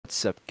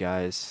What's up,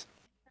 guys?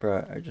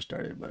 Bro, I just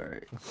started, but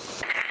alright.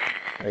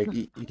 Alright,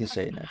 you can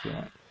say it now if you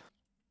want.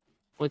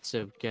 What's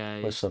up,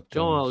 guys? What's up,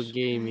 Joel guys?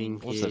 Gaming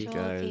What's here. up, Joel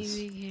guys?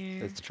 Gaming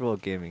here. It's Joel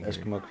Gaming here.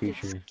 Eskimo It's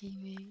creature.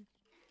 gaming.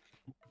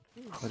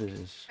 What is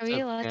this? Are What's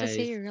we up, allowed to say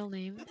guys? your real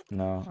name?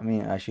 No, I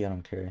mean actually I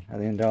don't care. I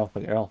think they're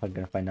all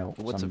gonna find out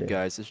What's someday. up,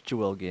 guys? It's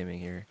Joel Gaming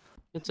here.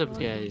 What's up, Joel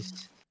guys?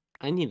 Gaming.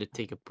 I need to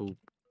take a poop.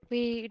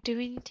 Wait, do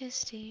we need to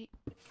stay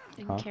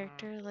in Huh?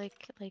 character, like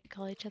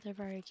call each other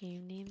by our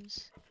game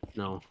names?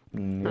 No, You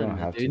I'm don't not,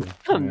 have dude. to.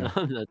 I'm Yeah. not,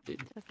 I'm not,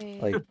 dude.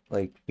 Okay.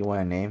 Like you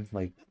want a name?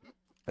 Like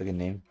a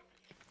name?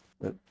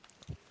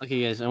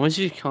 Okay, guys, I want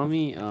you to call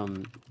me Call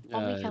me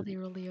Kelly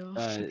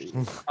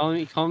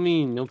Rolio. call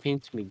me No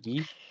Paints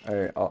McGee.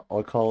 Alright,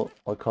 I'll call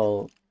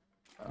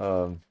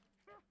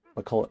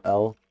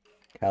L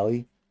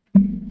Callie,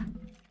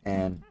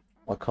 and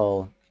I'll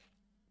call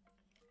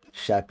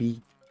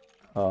Shappy.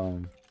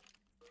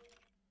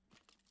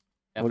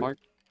 That What- part.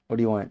 What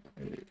do you want?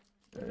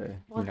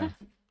 What? You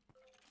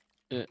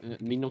know.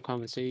 Me no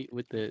compensate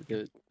with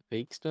the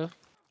fake stuff.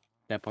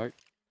 That part.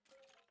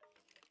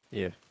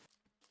 Yeah.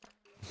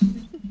 What are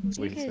What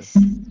you he guys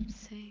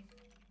saying?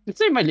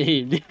 Say my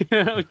name. dude.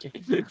 Okay.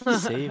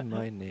 Say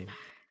my name.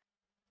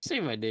 Say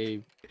my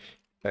name.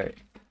 Alright,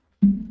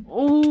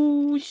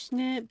 Oh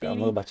snap, I'm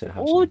baby. about to the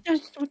house. Oh, now.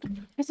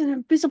 that's an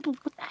invisible.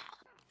 What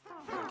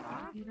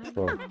the You know?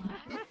 Bro.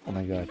 Oh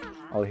my god.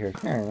 I'll hear.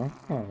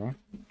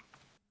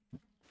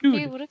 dude?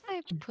 Hey, what if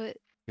I put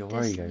Yo,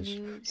 where are this you guys?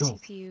 new Yo,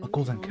 CPU a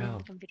golden on cow.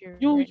 the computer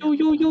Yo, right yo, now?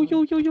 yo, yo,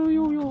 yo, yo, yo,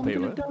 yo, yo, I'm Wait,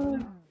 gonna what?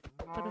 die.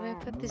 What if I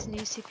put this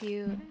new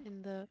CPU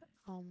in the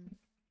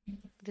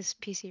this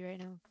PC right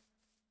now?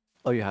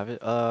 Oh, you have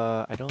it?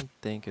 I don't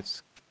think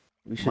it's.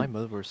 We My should.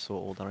 motherboard's so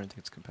old. I don't think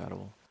it's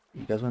compatible.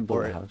 You guys want to build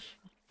Or- a house?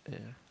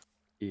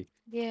 Yeah.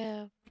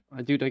 Yeah.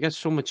 Dude, I got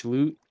so much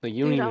loot. Like,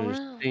 you don't Dude, even I wanna-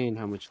 understand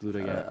how much loot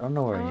I got. I don't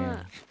know where I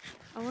am.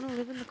 I wanna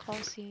live in the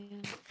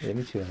Coliseum. Yeah,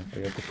 me too. I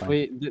got to find.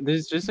 Wait,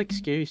 there's just like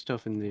scary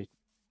stuff in there.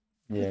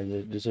 Yeah,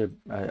 there's a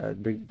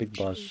big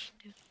boss. Jeez,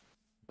 dude.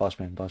 Boss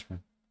man.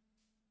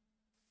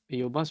 Hey,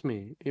 yo, boss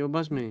man. Hey, yo,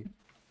 boss man.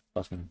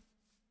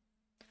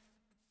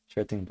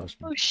 Sure thing, boss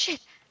man. Oh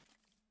shit!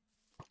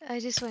 I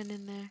just went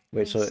in there.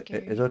 Wait, That so was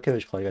scary. is it okay if I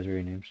just call you guys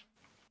your names?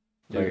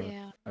 Dude.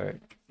 Yeah.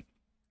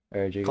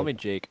 Alright, Jacob. Call me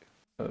Jake.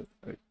 Call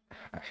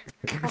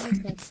me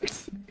Ted.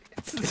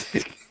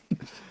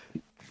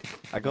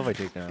 I go by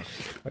Jake now.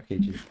 Okay,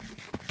 G.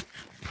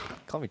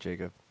 Call me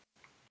Jacob.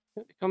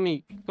 Call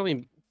me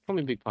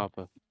Big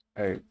Papa.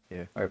 Alright,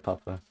 Yeah. Alright,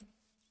 Papa.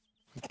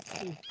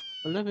 I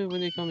love it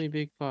when they call me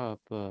Big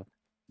Papa.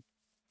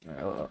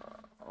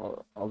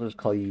 I'll just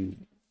call you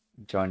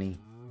Johnny.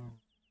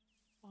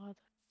 What?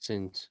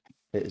 Since.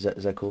 Is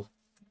that cool?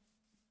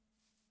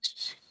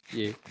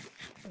 Yeah.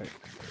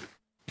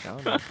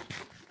 Johnny.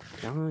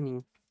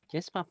 Johnny.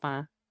 Yes,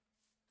 Papa.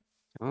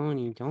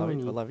 Johnny. I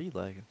love you,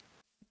 like.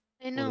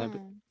 I Well, know.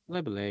 that-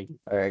 Love leg.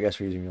 Alright, I guess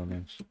we're using real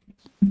names.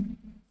 I'm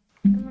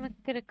gonna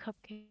get a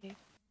cupcake.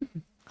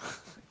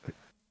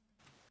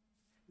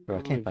 Bro, I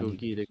I'm can't gonna find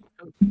go you. get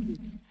a-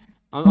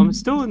 I'm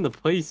still in the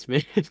place,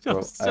 man. Bro,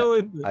 I'm still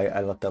in the...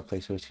 I left that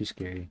place. It was too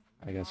scary.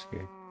 I got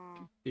scared.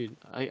 Dude,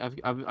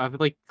 I've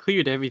like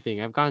cleared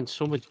everything. I've gotten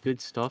so much good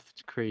stuff.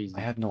 It's crazy.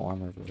 I have no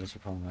armor, bro. That's the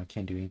problem. I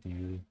can't do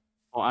anything really.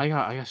 Oh, I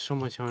got so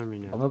much armor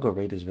I'm now. gonna go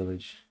raid this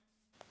village.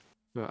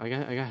 Bro, I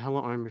got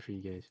hella armor for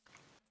you guys.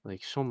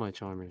 Like so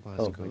much armor. Oh, Oh,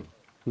 that's wait. good.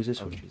 Who's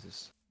this Oh, one?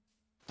 Jesus.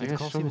 I Dude, got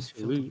so Coliseum is much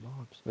filled with loot.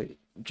 mobs. Wait,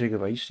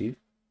 Jacob, are you Steve?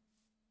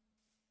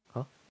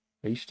 Huh?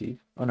 Are you Steve?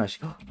 Oh no,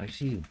 I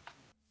see you.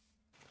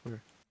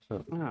 Where?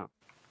 So, Wow.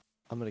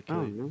 I'm gonna I kill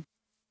don't you.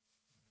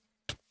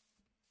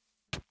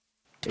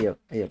 know.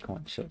 hey yo, come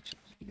on, chill.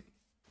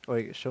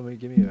 Wait, show me.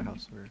 Give me a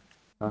house where.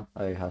 Huh?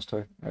 Oh, house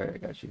tour. All right, I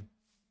got you.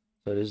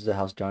 So this is the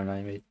house John and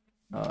I made.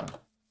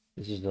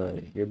 This is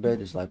your bed.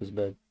 This is Lapis'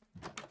 bed.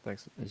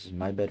 Thanks. This is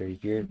my bed right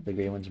here. The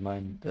gray one's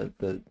mine. The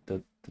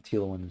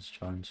teal one is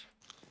John's.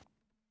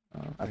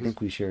 I think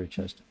we share a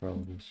chest for all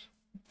of this.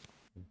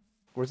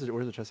 Where's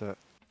the chest at?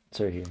 It's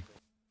right here.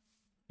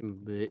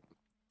 But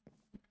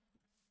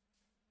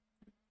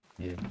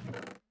Yeah.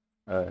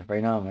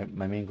 Right now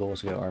my main goal is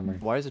to get armor.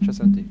 Why is the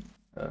chest empty?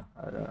 I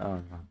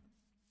don't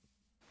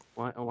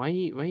know. why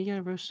you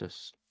gotta roast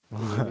us?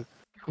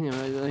 You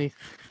know, like,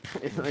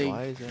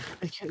 Why is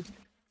it?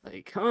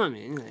 like, come on,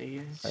 man. Like,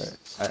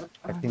 it's-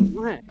 I think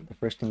what? the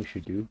first thing we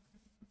should do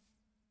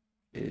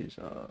is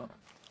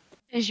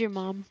Is your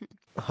mom?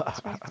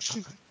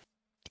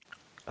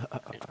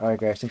 Alright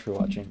guys, thanks for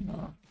watching.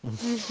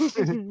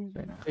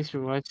 Right now. Thanks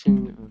for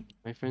watching.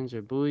 My friends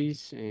are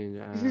bullies,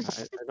 and I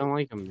don't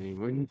like them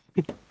anymore.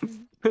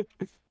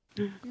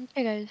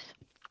 Okay, guys.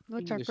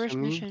 What's our Just first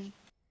some- mission?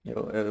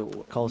 Yo,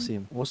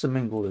 Coliseum. what's the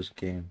main goal of this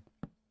game?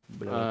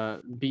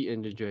 Beat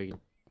Ender Dragon.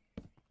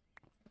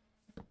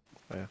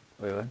 Wait,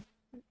 what?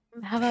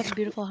 Have a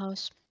beautiful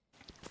house.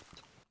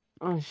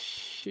 Oh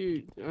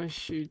shoot! Oh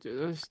shoot!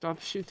 Stop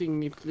shooting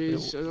me,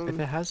 please. I If don't...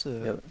 it has a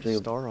Yeah,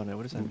 Jacob. star on it,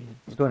 what does that mean?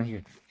 Let's go in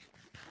here.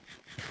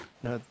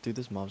 No, dude,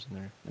 there's mobs in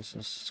there.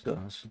 Let's go.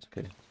 It's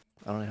okay.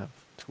 I don't have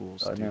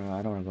tools. Oh, dude. never mind.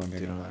 I don't want to go in there.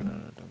 Dude, No, no, no, no, no.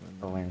 no,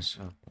 don't Oh, go in man.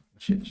 Oh,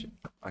 shit.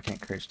 I can't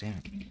curse. Damn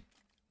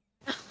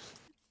it.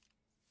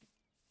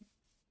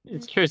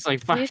 It's cursed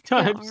like We have 5 to get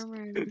times.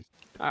 armor.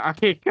 I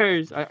can't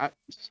curse. I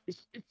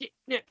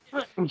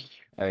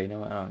Alright, you know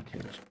what? I don't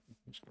care.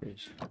 Just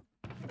curse.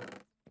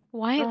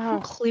 Why? Who Ah.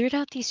 cleared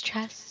out these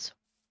chests?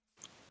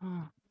 there.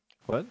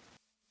 What?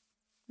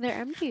 They're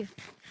empty.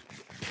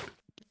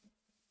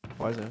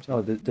 Why is it empty?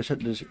 No, there's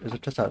a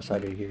chest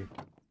outside right here.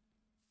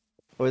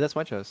 Oh, wait, that's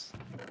my chest.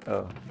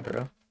 Oh,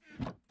 for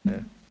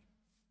real?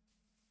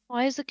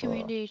 Why is the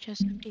community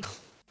chest empty?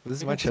 This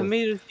is I my got chest.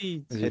 tomato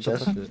seeds. Is Hey, your don't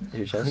chest? touch it. Is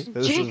your chest?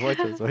 This is my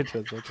Jacob. chest. My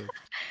chest. My chest.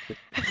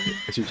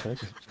 Is your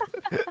chest?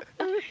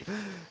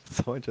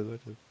 It's my chest. My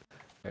chest.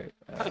 Alright,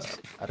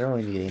 I don't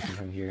really need anything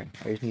from here.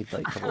 I just need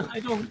like a couple I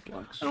don't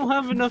blocks. I don't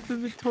have enough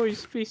inventory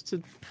space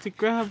to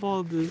grab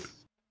all this.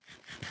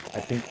 I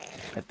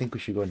think we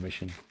should go on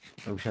mission.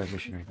 Oh, we should have a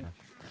mission right now.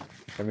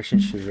 Our mission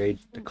should raid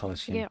the To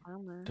Colosseum. get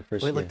armor. The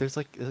first Wait, yeah. like there's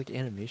like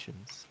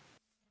animations.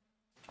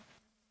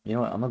 You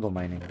know what? I'm gonna go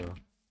mining, bro.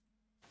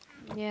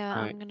 Yeah,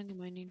 Alright. I'm gonna go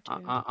mining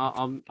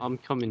too. I'm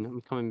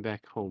coming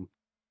back home.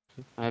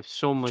 I have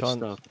so much John,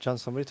 stuff. John,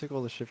 somebody took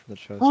all the shit from the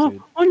chest, Oh,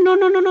 dude. oh no!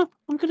 I'm gonna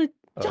Oh, really?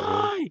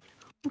 die!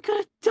 I'm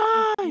gonna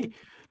die! I'm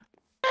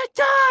gonna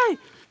die!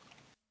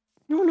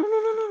 No!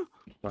 Oh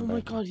Run my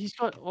back. god, he's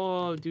got.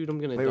 Oh, dude, I'm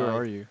gonna Wait, die. where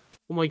are you?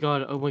 Oh my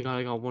god,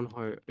 I got 1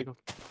 heart. I got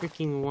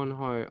freaking 1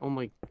 heart. Oh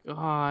my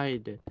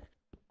god.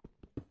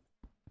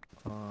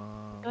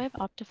 Do I have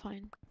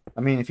Optifine?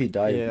 I mean, if you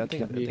die, Yeah, I you think-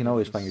 can, I you think can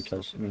always it's find your still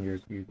chest. I mean, your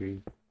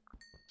grave.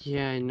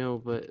 Yeah, I know,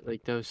 but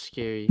like that was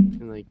scary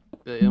and like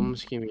that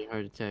almost gave me a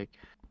heart attack.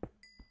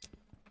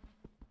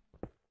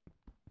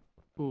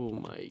 Oh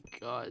my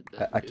god. I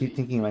that keep really-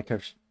 thinking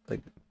Minecraft's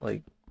like.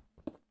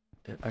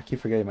 I keep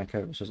forgetting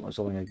Minecraft was just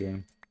only a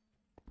game.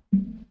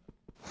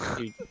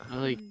 Dude,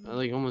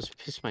 I almost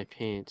pissed my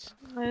pants.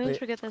 I always Wait.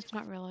 forget that's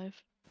not real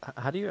life.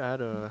 How do you add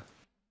a,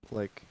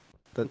 like,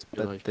 that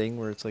Real life. thing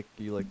where it's like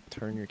you like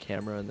turn your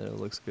camera and then it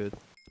looks good?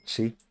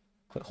 C,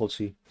 hold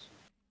C.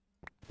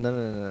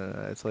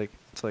 No. It's like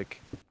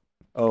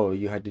Oh,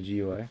 you had the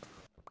GUI.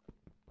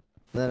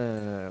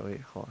 no.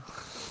 Wait, hold on.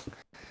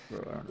 Bro,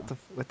 I don't know.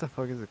 What the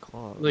fuck is it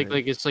called? Like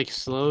it's like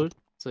slow.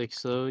 It's like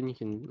slow and you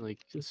can like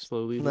just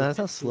slowly. No, it's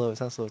not slow.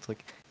 It's not slow. It's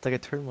like I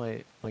turn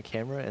my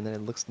camera and then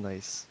it looks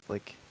nice.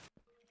 Like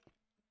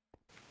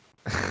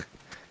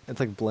it's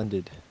like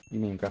blended. You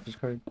mean graphics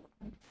card?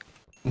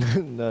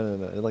 No.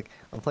 Like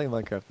I'm playing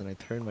Minecraft and I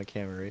turn my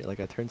camera right. Like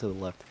I turn to the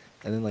left,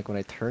 and then like when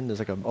I turn, there's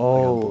like a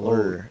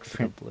blur. It's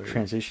like a blur.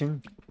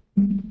 Transition.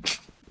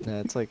 Nah,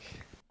 it's like.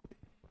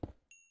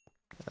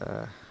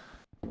 I'm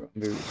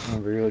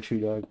very true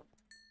dog.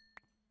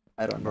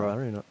 I don't know. Bro, I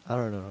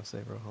don't know what to say,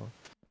 bro. Hold on.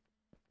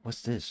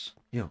 What's this?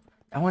 Yo,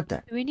 I want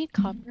that. Do we need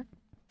copper?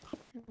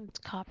 It's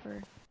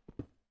copper.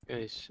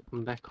 Guys,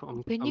 I'm back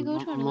home. When you go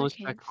to I'm another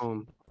almost back cave.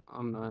 home.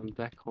 I'm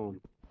back home.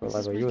 Bro, This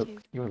is Lava, my cave.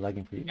 you were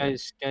lagging pretty.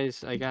 Guys,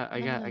 I got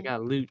No.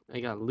 loot. I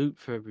got loot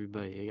for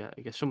everybody.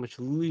 I got so much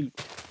loot.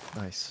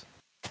 Nice.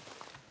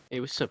 Hey,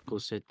 what's up, cool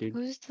set, dude?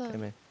 Who's the? Hey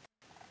man.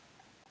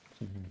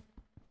 Mhm.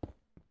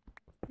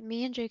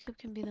 Me and Jacob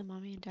can be the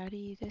mommy and daddy.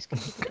 You guys can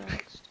be the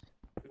dogs.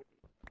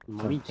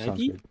 Mommy, Sounds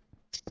daddy, good.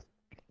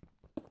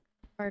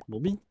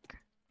 mommy.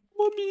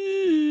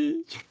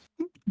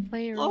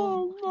 Play your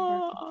Oh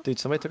role. no! Dude,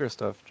 somebody took our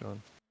stuff,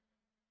 John.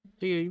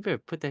 Dude, you better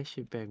put that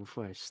shit back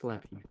before I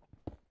slap you.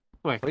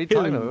 Before I What are you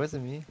kill talking about? It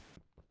wasn't me.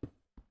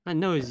 I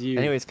know it's you.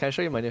 Anyways, can I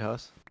show you my new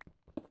house?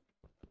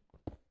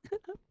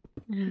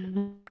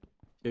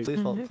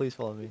 Embarrassing. Please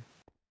follow me.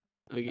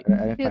 Okay. I didn't Yeah,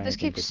 find this anything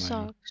cave good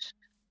mining. sucks.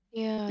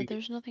 Yeah, Big-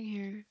 there's nothing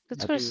here.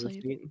 Let's I go to think let's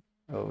sleep. eat.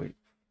 Oh wait.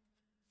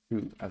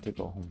 Shoot, I have to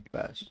go home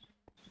fast.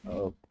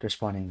 Oh, they're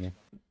spawning again.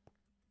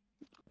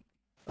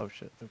 Oh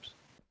shit. Oops.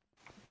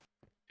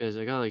 Guys,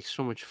 I got like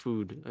so much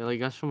food. I like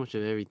got so much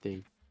of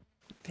everything.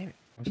 Where's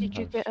Did the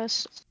you house? get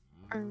us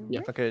armor?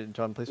 Yeah. Okay,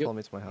 John, please Yep. follow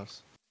me to my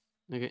house.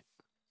 Okay.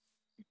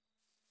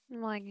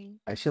 I'm lagging.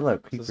 I see a lot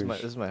of This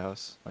creepers. is my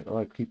house. Like a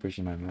lot of creepers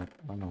in my map.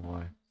 I don't know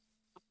why.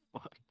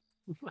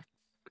 What?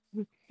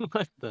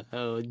 What the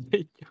hell?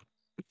 This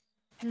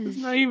is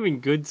Hmm. not even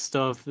good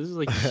stuff. This is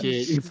like shit.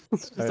 It's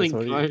just Alright, like so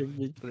what do you-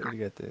 garbage. What do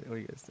you guys think? What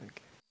do you guys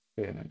think?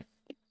 Wait a minute.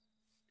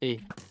 Hey,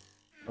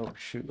 Oh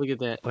shoot. look at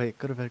that. Wait,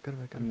 go to bed. Go to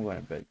bed. Go to I'm bed. going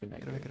to bed. Good night.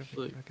 Get away, guys. get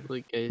Look, away.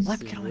 look, guys. Let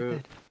this me get is on my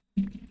rope.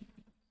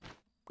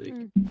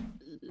 bed.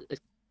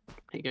 Like,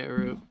 I got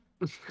rope.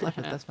 Left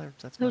it. That's mine.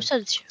 Who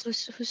said it? Who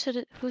said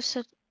it? Who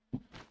said? Who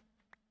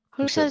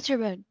Who said said- it's your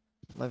bed?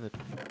 Left it.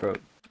 Bro,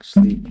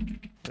 sleep.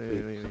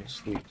 Wait.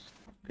 Sleep.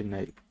 Good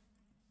night.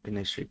 Good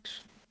night,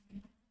 streaks.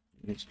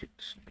 Good night,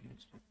 streaks. Good night,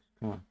 streaks.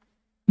 Come on.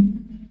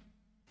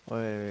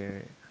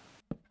 Wait.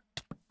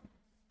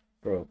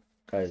 Bro,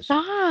 guys.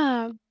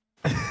 Stop!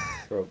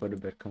 Bro, go to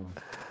bed. Come on.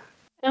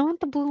 I want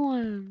the blue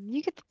one.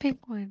 You get the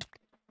pink one.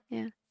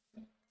 Yeah.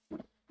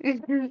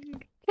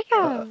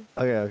 Yeah.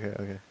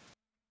 Okay.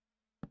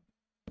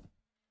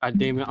 God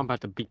damn it, I'm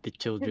about to beat the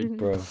children.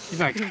 Bro, He's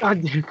like,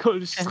 God damn, go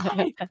to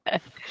sleep.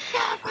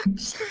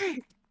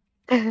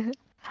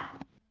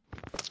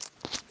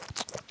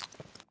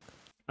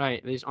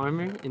 Alright, there's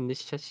armor in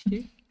this chest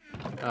here.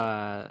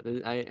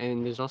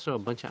 And there's also a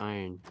bunch of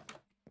iron.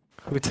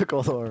 Who took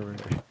all the armor?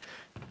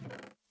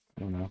 I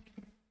don't know.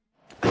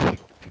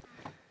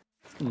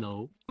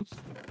 No.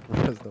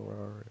 There's no more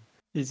armor.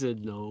 He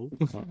said no.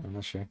 I'm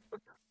not sure.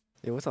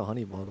 Yeah, what's a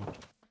honey bottle?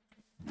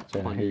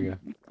 So here you go.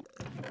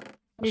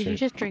 Did Sure. you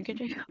just drink it?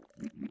 Jake?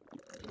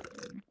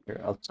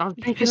 Here, Stop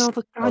drinking all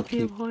the I'll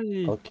goddamn keep-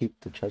 honey. I'll keep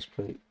the chest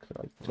plate. 'cause I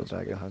like the Once chest I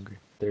get plate. hungry.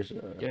 There's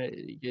Yeah,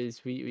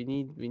 guys, we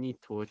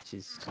need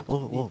torches.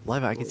 Whoa, We whoa, need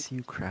Liva, I can torches. see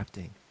you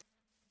crafting.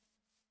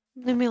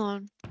 Leave me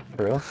alone.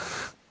 for real.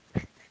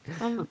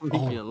 Leave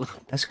me Oh. alone.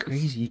 That's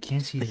crazy. You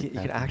can't see. Like, the you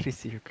can crafting. actually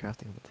see your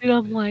crafting. on the Dude,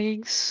 I'm thing, man.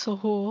 lagging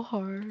so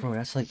hard. Bro,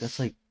 that's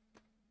like.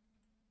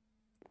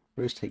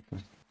 Where's take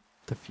one?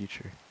 The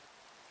future.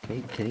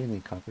 Can you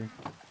make copper?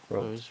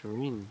 Bro, Where's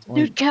rain?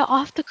 Dude, get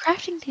off the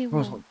crafting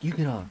table. bro, you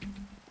get off.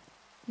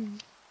 Mm.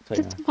 Tell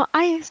you That's now. what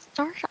I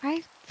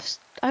started.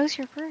 I was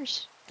here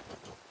first.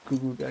 Goo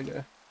goo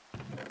gaga.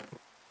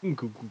 Here,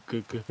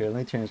 let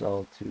me turn this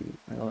all to.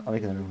 I'll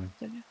make another one.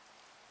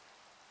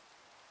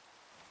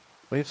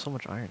 We have so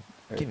much iron.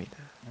 Here, Give me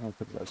that. I'll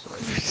put that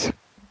outside.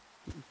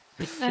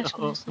 That's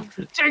Oh, awesome.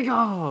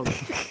 Jacob!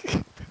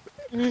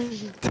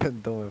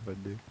 Don't know if I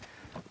do.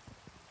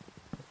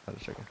 I'm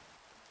just checking.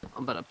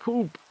 I'm about to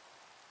poop.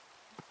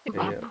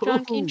 Yeah, yeah.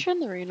 John, can you turn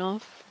the rain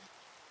off?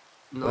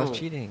 No, That's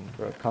cheating.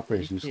 Bro, copper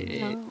is useless.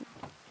 Yeah. No.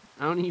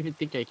 I don't even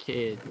think I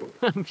can.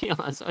 I'll be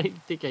honest, I don't even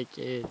think I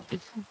can.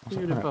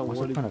 Even if I what's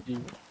the wanted point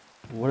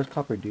to. What does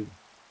copper do?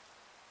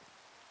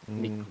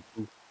 Make Mm,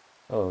 poop.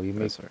 Oh, you oh,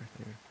 make sorry.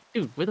 Here.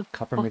 Dude, where the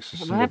copper fuck? makes a What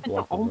single happened to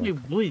block of all my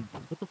rock. wood?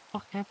 What the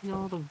fuck happened to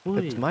all the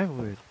wood? It's my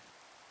wood.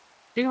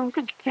 Dude, I'm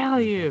gonna kill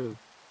you.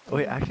 Oh,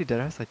 wait, actually,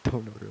 deadass, I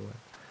don't know where it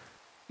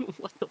went.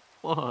 What the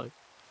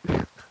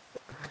fuck?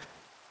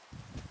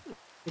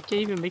 I can't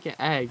even make an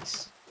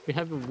axe. We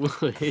have a wood.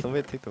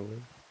 Somebody take the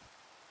wood.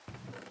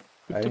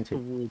 Who I took didn't the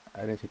take- wood?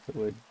 I didn't take the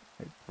wood.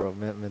 Bro,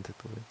 man took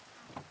the wood.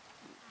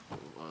 Oh,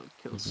 I'll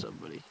kill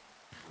somebody.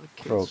 I'll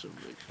kill Bro.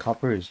 somebody.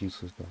 Copper is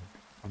useless though.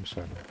 I'm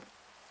sorry.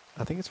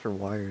 I think it's for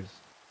wires.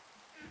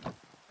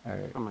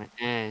 Alright, On my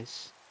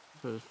ass.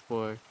 That's what it's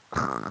for.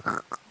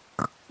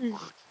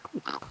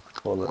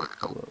 hold up.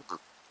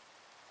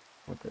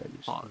 What did I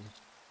just Pause.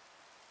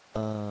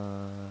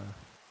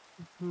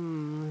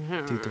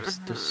 Dude,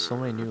 there's so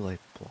many new like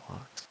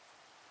blocks.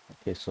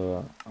 Okay,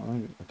 so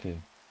okay.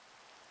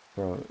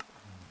 Bro,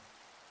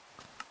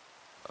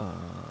 You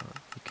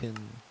can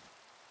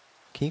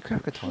you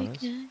craft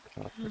katanas?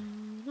 copper.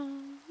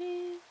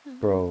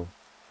 Bro,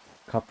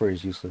 copper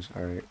is useless,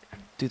 alright.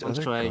 Dude, I'm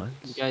other swag.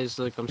 guns? Guys,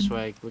 look, I'm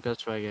swag. Look how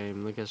swag I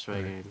am. Look how swag I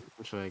Alright. am.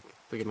 I'm swag.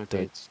 Look at my Dude.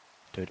 tits.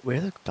 Dude, wait,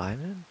 the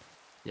diamond?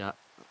 Yeah.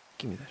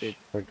 Give me that Dude.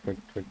 shit.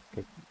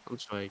 Quick. I'm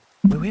swag.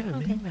 Wait, we have a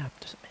Okay. mini map.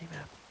 There's a mini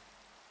map.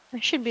 I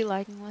should be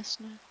lagging less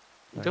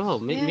now. Go,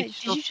 Nice. make, Yeah, make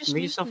did you yourself, just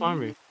make lose yourself the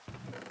armor. map?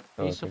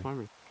 Oh, Make yourself okay.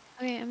 armor.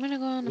 Okay, I'm gonna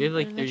go on We have,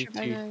 like, adventure. Bye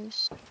 32.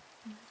 guys.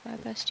 Bye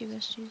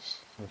besties.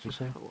 What'd you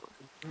say?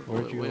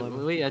 Where'd you wait,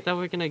 level? wait, I thought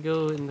we were gonna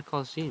go in the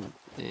Coliseum.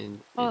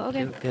 And Oh,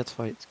 okay. kill- Yeah, it's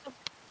fight. Let's go.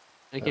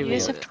 Okay, You wait.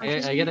 guys have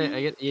torches I in your gotta,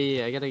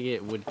 hand? I gotta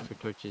get wood for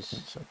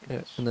torches.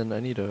 Yeah, and then I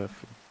need a.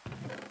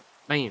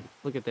 Bam!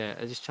 Look at that.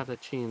 I just chopped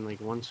that tree in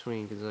like one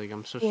swing because like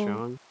I'm so Whoa.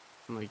 strong.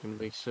 I'm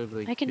like so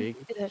like I can big,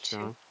 do that too.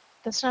 strong.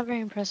 That's not very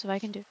impressive. I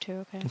can do it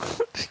too. Okay.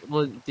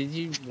 Well, did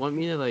you want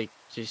me to like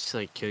just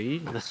like kill you?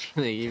 Like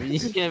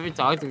if you ever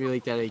talk to me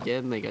like that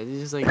again, like I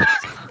just like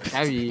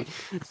have you.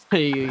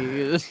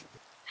 Like,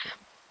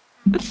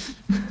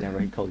 Damn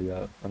right, he called you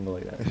out. I'm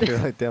like that. You're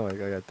like, damn, I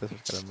got this. I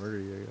gotta murder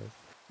you.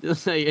 I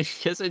guess. like, I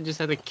guess I just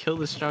had to kill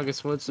the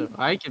strongest one so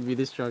I can be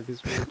the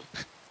strongest one.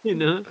 You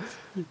know?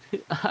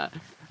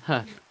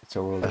 It's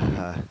a world.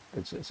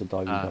 It's a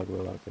dog Ah. dog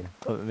world out there.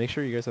 Oh, make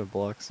sure you guys have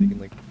blocks so you can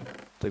like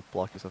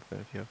block yourself in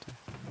if you have to.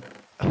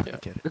 Oh, Yeah. I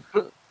get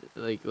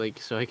it. like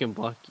so I can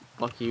block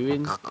you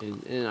in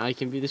and I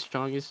can be the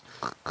strongest.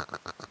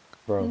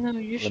 Bro, No,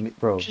 you let should me,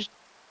 bro, just.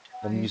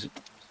 let me use it.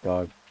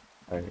 Dog.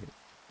 Alright.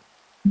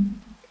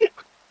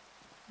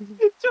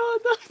 John,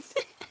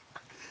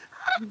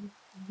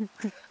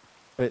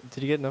 Wait,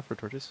 did you get enough for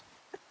torches?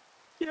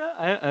 yeah,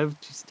 I have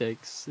 2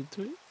 stacks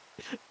into it.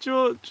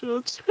 Joel,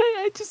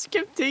 I just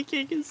kept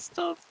taking his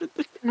stuff at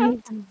the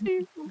crafting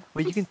table.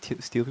 Wait, you can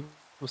steal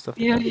people's stuff.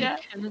 Yeah, Yeah.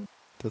 you can.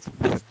 That's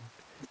fun.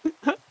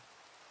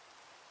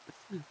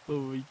 Oh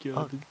my god,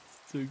 Oh.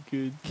 it's so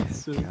good.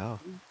 It's so Cow.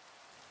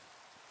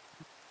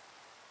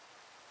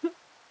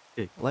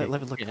 good.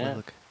 Look, Yeah.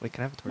 look. Wait,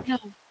 can I have a torch? No.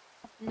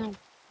 No.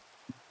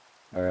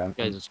 Alright,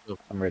 Guys, let's go.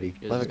 I'm ready.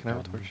 Guys, Leva, let's can I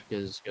have a go. torch?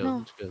 Guys, let's go. No.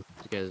 Let's go.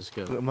 Guys, let's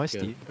go. Am I Go.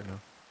 Steve or no?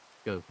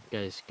 Go.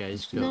 Guys,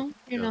 go. No,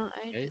 you're go. not.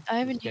 Guys, I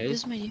haven't guys,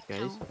 used my new guys,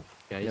 account.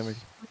 Guys, Yeah, I'm ready.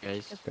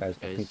 guys, Guys,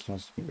 I guys, think he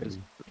wants to be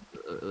ready.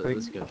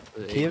 let's go.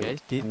 Can Hey, you, guys.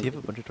 do you have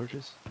a bunch of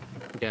torches?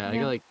 Yeah, I Yeah.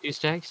 got like 2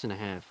 stacks and a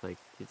half. Like,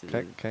 Can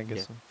I get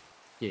yeah. some?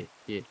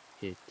 Yeah.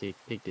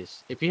 Take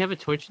this. If you have a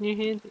torch in your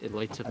hand, it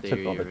lights up I the took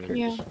area. all the you're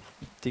in. torches.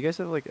 Yeah. Do you guys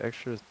have like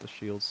extra the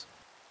shields?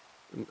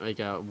 I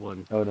got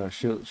 1. Oh no,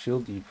 shield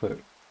you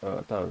put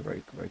I thought it was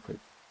right quick.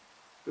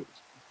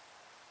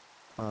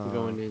 I'm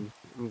going in.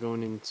 I'm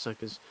going in,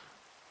 suckers.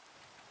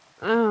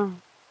 Oh,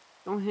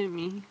 don't hit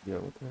me. Yo,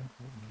 what the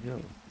hell?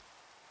 Yo.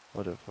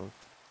 What the fuck?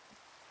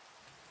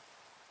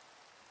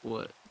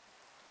 What?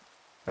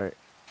 Alright.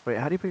 Wait,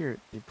 how do you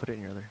put it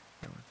in your other?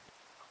 Never mind.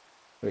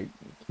 Wait,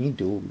 can you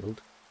dual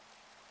wield?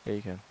 Yeah,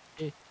 you can.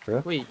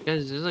 Bro? Wait,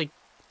 guys, there's like,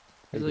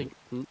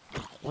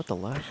 What the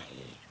lag?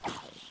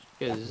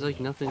 guys, there's like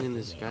nothing in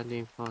this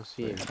goddamn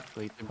Colosseum.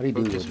 Like, How do you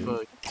they're do broke as it,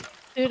 fuck.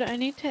 Dude, I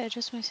need to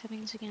adjust my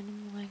settings again.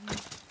 I'm lagging.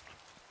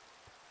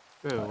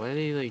 Bro, why are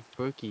they like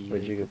brokey?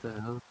 Wait, Like, Jacob. what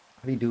the hell?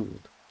 How do you dual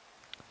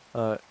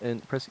wield?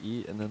 And press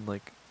E, and then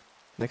like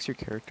next to your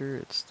character,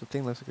 it's the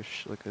thing that's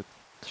like a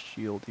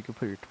shield. You can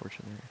put your torch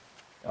in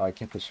there. Oh, I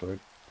can't put sword.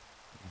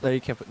 No,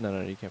 you can't put.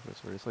 No, you can't put a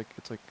sword.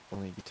 It's like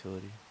only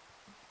utility.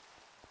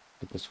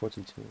 But the sword's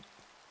utility.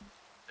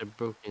 They're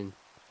broken.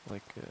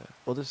 Like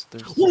well, there's.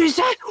 What is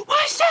that?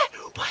 What is that?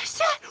 What is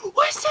that?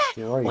 What is that?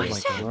 Yeah, where are you What guys?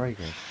 is that? Where are you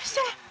guys? What is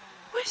that?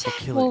 What is Oh, that?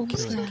 kill What it!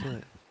 was Kill it! that? Kill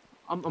it!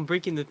 I'm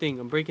breaking the thing.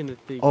 I'm breaking the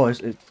thing. Oh,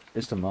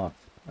 it's the moth.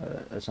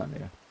 That's not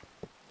there.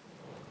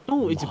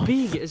 No, it's Moth.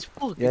 big as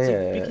fuck. Yeah, it's yeah,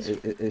 like yeah.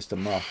 big as It's the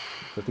moth.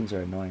 The things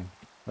are annoying.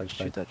 Like,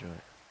 Shoot that joint.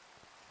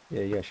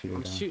 Yeah, shoot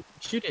it down.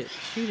 Shoot it.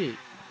 Shoot it.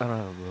 I don't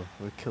know, bro.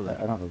 We'll kill I it.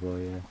 don't have a bow,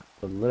 yeah.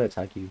 But let it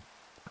attack you.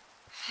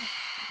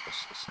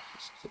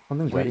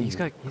 Something's Wait, riding he's you.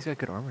 got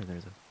good armor there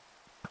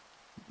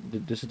though.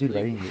 There's a dude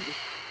riding you.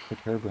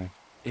 Like Herobrine.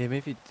 Yeah, maybe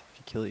if you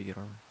kill it, you get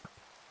armor.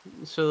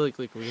 So like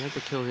we have to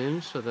kill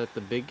him so that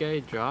the big guy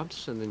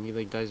drops and then he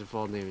like dies of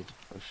fall damage.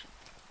 Oh, shit.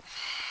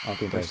 I don't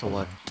think They're that's still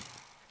alive.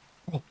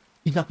 Oh,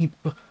 he knocked me.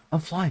 I'm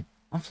flying.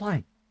 I'm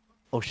flying.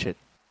 Oh shit.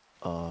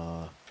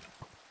 Don't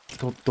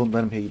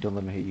let him hit you. Don't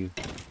let him hit you.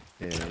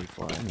 Yeah, you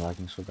fly. I'm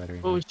lagging so bad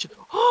right Oh now. shit.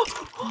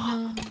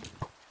 No.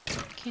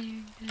 Can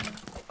you?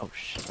 Oh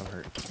shit, I'm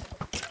hurt.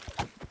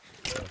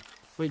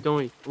 Wait, don't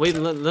wait. Wait,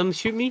 let him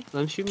shoot me.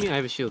 Let him shoot me. I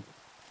have a shield.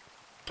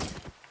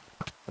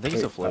 I think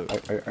he's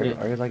afloat.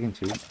 Are you lagging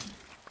too?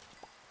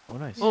 Oh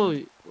nice. Oh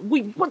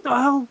wait, what the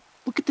hell?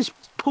 Look at this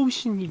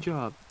potion he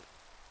dropped.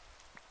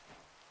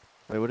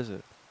 Wait, what is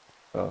it?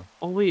 Oh,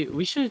 Oh wait,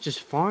 we should have just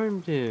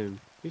farmed him.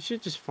 We should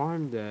have just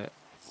farmed that.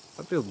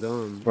 I feel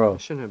dumb. Bro. I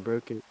shouldn't have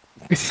broke it.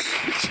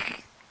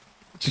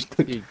 just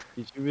took. Dude,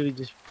 did you really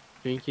just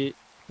drink it?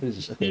 What is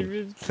this? You Okay.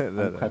 really-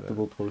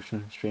 Uncraftable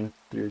potion, strength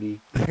 30.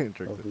 Drink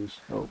Oh, it. boost.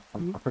 Oh,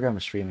 I forgot I'm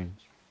streaming.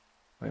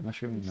 Wait, am I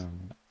streaming? No. I'm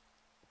not.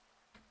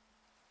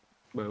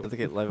 Bro, I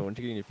think at 11, once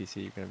you get in your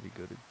PC, you're gonna be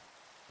good.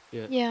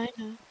 Yeah,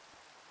 I know.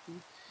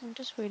 I'm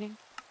just waiting.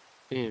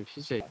 damn,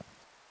 she said,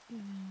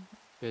 Mm.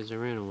 guys, I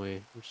ran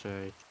away. I'm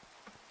sorry.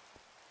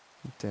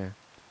 Damn.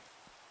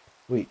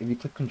 Wait, if you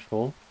click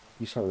control,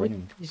 you start Wait,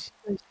 running.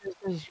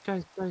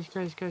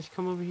 guys,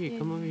 come over here,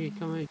 come over here,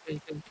 come over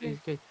here,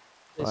 guys.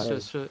 Why?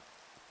 So,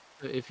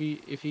 if you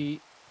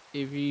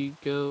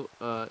go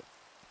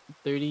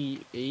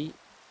 38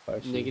 Oh, I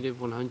see.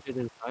 negative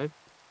 105,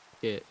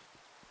 yeah.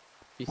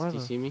 Do Why you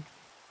the- see me?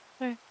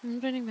 Sorry, I'm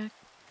running back.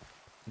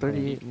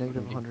 38,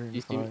 negative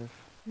You see me?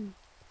 105.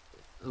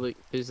 Look,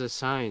 there's a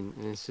sign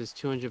and it says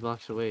 200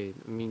 blocks away.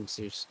 It means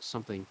there's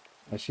something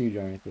I see you,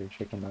 John, right there.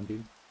 Checking on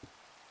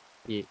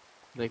dude.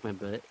 like my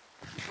butt.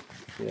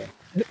 Yeah.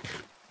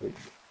 Wait,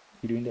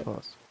 you doing that?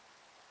 Pause.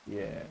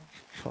 Yeah.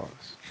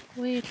 Pause.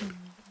 Wait a minute.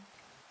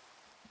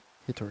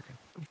 Hit twerking.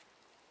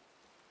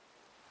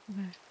 Okay.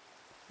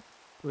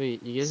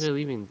 Wait, you guys are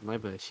leaving my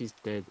butt. She's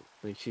dead.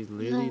 Like she's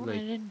literally No, I like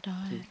didn't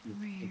die. she,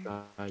 Over she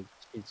here. died.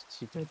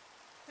 She dead.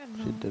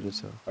 No. She did it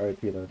so. Alright,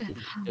 Peter.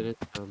 Dead it,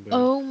 bro.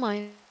 Oh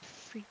my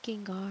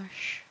freaking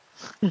gosh.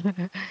 Oh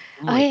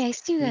Oh, my hey, I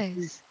see you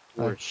guys.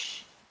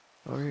 gosh.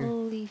 Over here.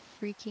 Holy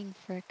freaking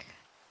frick.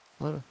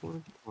 Let her. What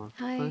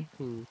the Hi.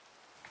 fucking-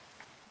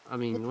 I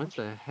mean, what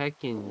the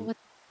heck in What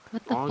the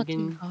fucking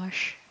Bargain.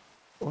 gosh?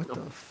 What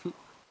the f-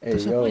 Hey,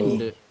 There's a yo.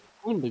 bee.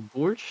 the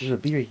gorge? There's a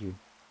bee right here.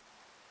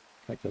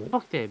 Can I kill it?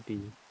 Fuck that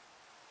bee.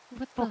 What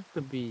the? Fuck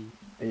the bee.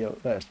 Hey, yo,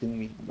 that's stinging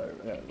me. I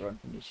gotta run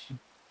from this.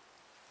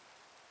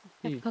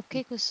 That Dude,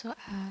 cupcake was so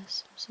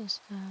ass. I'm so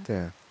sad.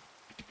 Damn.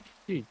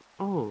 dude.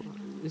 Oh,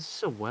 is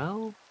this a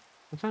well?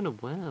 I found a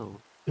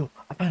well. Yo,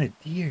 I found a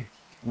deer.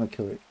 I'm gonna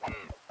kill it.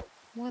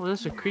 What Oh,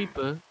 that's a the-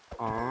 creeper.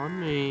 Aw,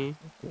 man.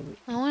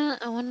 Kill it.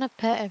 I wanna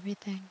pet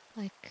everything.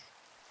 Like,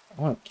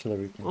 I wanna kill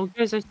everything. Oh,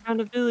 guys, I found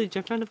a village.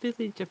 I found a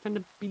village. I found a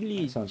That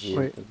village. sounds weird.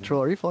 Wait, doesn't it?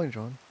 Troll, are you following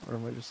John? Or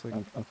am I just like.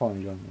 I'm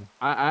following John, man.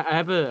 I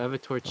have a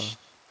torch.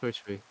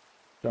 Torch for you.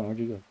 John, where'd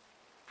you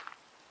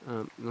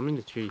go? I'm in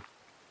the tree.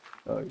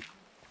 Oh,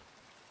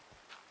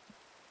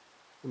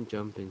 I'm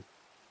jumping.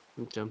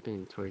 I'm jumping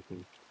and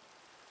twerking.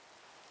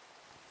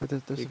 Wait,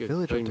 there's a You're good.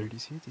 village Join up there. me. Do you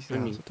see it? Do you see the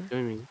Join me. house up there?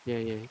 Join me.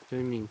 Yeah.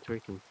 Join me and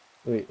twerking.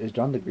 wait, is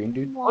John the green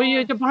dude? Oh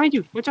yeah, they're behind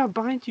you. Watch out,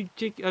 behind you,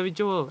 Jake.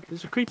 Joel.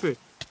 There's a creeper.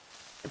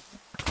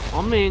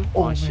 Oh man.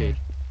 Oh, Oh, man. shit.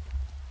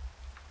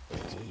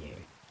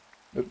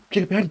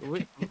 Jacob, behind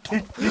you.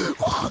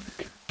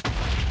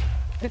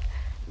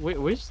 Wait,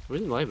 where's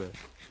Liva?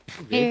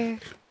 She dead? here.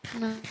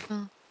 No.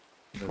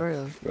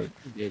 Alright,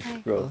 She dead. Hi.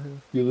 Bro,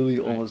 you literally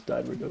Right. almost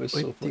died, bro. That was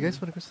wait, so do funny. you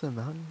guys want to go to the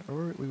mountain? Or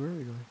where are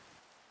we going?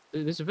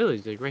 There's a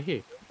village like right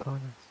here. Oh,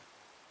 nice.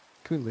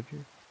 Can we live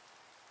here?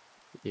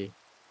 Yeah.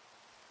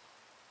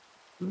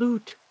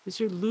 Loot. Is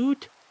there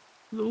loot?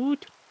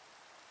 Loot.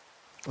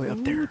 Wait, up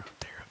Loot. there, up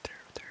there, up there,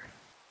 up there.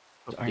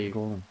 The Up iron there.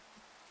 golem.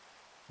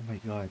 Oh my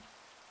god.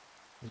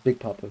 It's big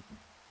pop up.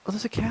 Oh,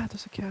 there's a cat.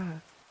 There's a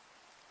cat.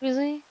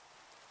 Really?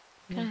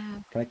 Can I Yeah.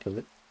 have? Can I kill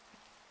it?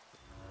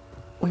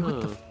 Wait,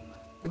 what the? Huh.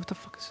 What the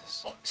fuck is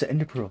this? It's an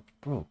ender pearl,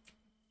 bro.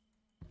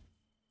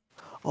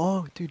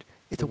 Oh, dude,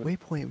 it's a What-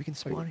 waypoint. We can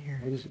spawn here.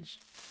 What is this?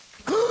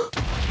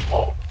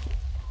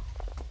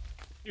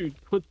 Dude,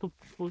 what the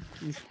fuck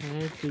is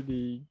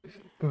happening?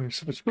 Bro, there's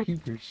so much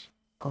creepers.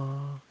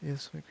 Yeah,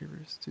 so many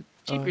creepers, dude.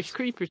 Creepers,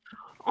 creepers.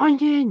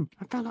 Onion!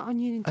 I found an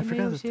onion and I forgot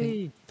tomato the thing.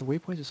 seed. The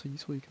waypoints are so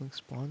useful. You can like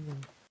spawn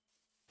them.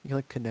 You can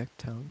like connect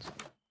towns.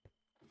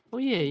 Oh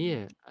yeah,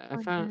 yeah. I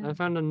Onion.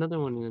 found another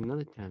one in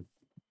another town.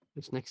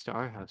 It's next to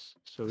our house,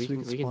 so we So we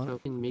can can we can spawn-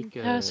 fucking make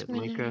House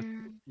Minecraft.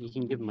 manager. You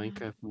can give Yeah.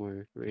 Minecraft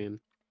more RAM,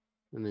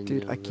 and then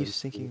Dude, I keep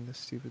sinking the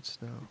stupid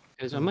snow.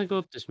 Because I'm gonna go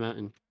up this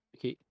mountain.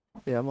 Okay,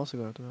 Yeah, I'm also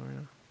going up the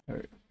mountain right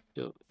now.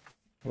 so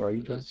Where are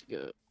you, John? let's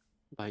go.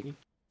 Behind you.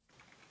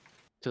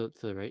 To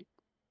the right.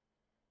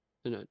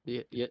 No,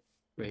 yeah,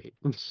 right.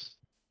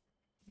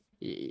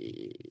 yeah,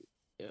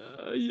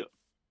 yeah,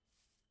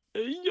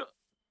 yeah,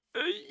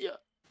 yeah.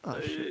 Oh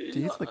shit! Do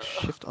you have to like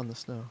shift on the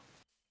snow?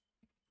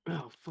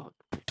 Oh fuck!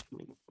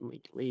 My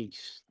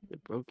legs, they're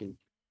broken.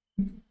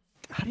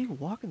 How do you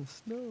walk in the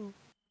snow?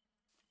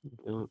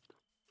 Don't.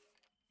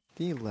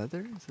 Do you need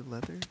leather? Is it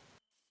leather?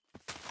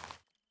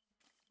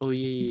 Oh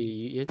yeah.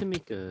 You have to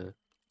make a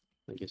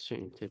like a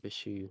certain type of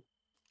shoe.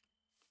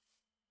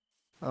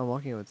 I'm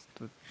walking with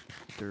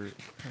dirt.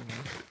 I don't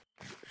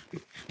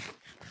know.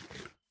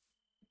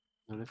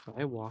 Not if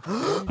I walk.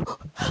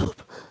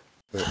 Help!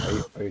 Where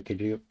are you, could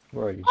you,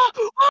 where are you?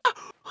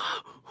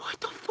 What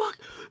the fuck?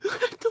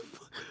 What the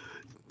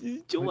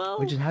fuck? Joel!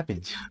 What just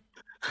happened?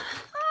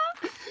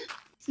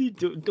 See,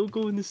 don't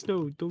go in the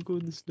snow. Don't go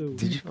in the snow.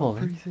 Did you fall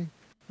I'm in? freezing.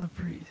 I'm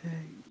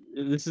freezing.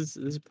 This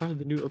is part of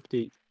the new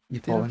update. You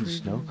Dude, fall I'm in the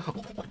snow?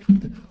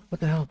 freezing.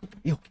 What the hell?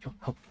 Yo,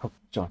 help,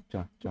 John.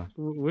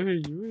 Where are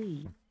you? Where are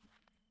you?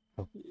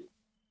 I'm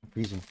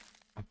freezing.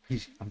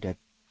 I'm dead.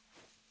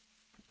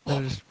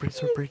 No, just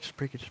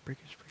break it.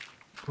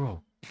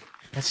 Bro,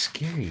 that's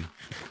scary.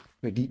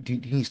 Wait, do you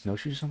need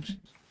snowshoes or something?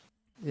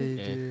 Yeah, you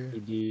Yeah, do. you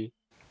do.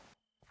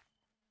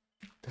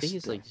 I That's think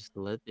it's like just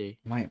leather.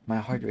 my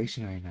heart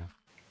racing right now.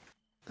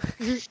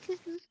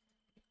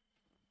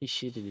 He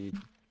shitted it.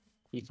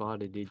 He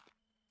fought it, dude.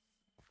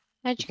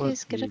 How'd you What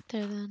guys get you- up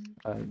there then?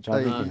 John,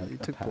 Uh, making You a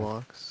took path.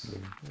 blocks.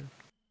 Yeah.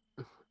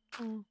 Yeah.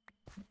 Oh.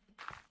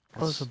 Oh,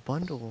 there's a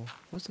bundle.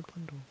 What's a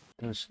bundle?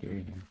 That was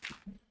scary, man.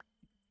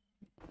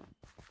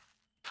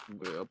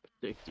 I'll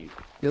protect you.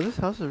 Yeah, this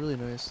house is really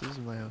nice. This is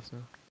my house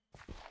now.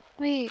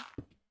 Wait.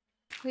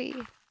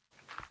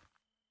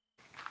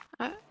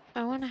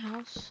 I want a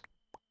house.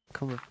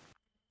 Come up.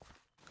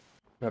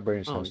 That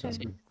burning Oh, house down.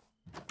 okay.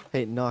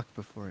 Hey, knock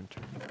before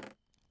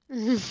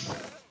entering.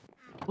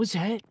 What's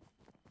that?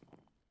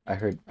 I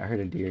heard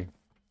a deer.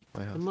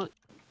 My house. I'm not.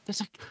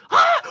 That's like.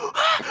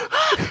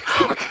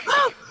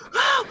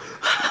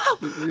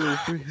 Yo,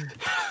 over here.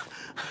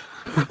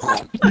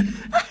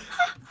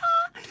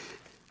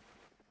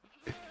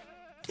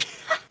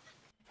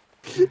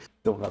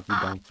 Don't knock me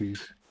down,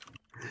 please.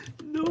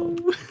 No.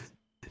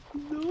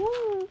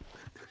 No.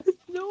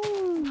 No.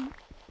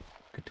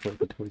 Good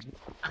towards it.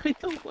 I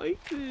don't like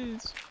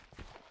this.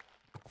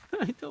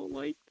 I don't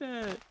like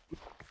that.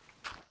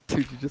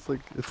 Dude, you just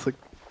like, it's like,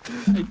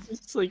 I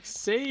just like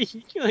say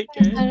like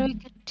How do I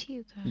get to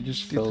you guys? You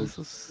just dude, fell. this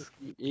is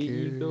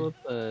you go up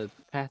a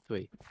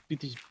pathway. Dude,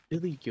 there's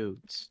billy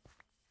goats.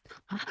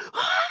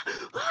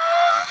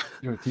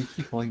 Yo, do you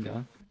keep falling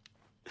down?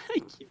 I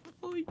keep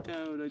falling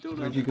down. I don't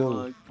know. Where'd you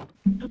go?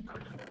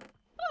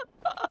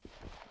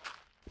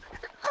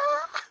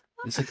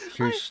 It's like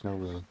pure snow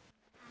road.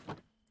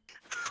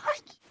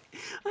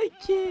 I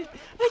can't.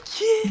 I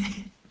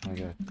can't. Oh my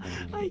god.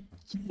 I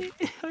can't.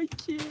 I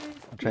can't.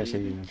 I'm trying to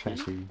save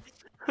you.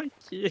 I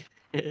can't.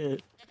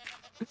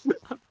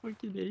 I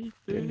fucking hate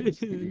Yeah,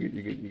 this. you're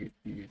good.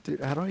 dude.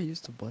 How do I use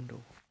the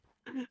bundle?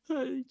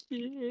 I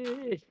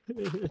can't.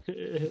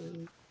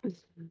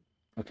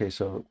 Okay,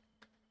 so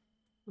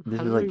this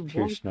How is do like I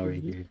pure walk snow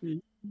right through here.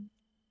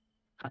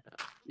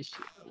 this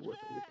thing?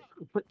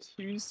 What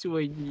shoes do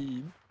I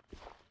need?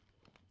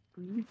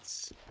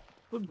 Boots?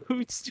 What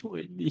boots do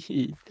I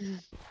need?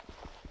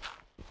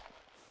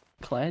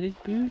 Cladded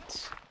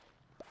boots?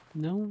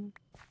 No.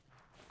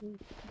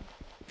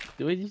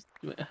 Do I just...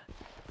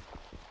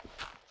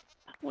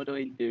 What do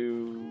I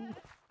do?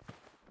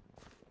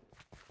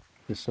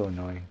 It's so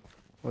annoying.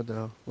 What the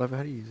hell? Leva,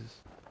 how do you use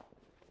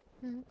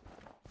this?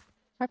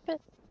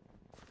 Carpet?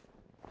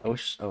 I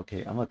wish.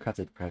 Okay, I'm gonna craft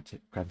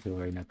table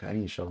right now. 'Cause I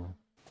need a shovel.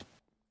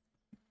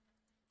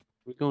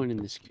 We're going in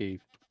this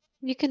cave.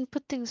 You can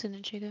put things in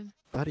it, Jacob.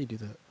 How do you do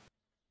that?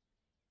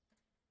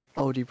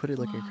 Oh, do you put it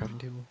like in your Wow. crafting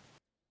table?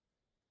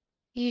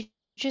 You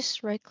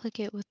just right click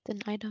it with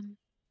an item.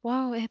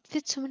 Wow, it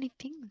fits so many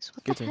things.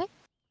 What Good the thing. heck?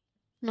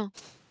 No.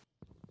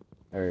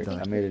 Or Done. I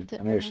Thank made you it. for I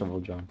the made a shovel,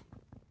 John.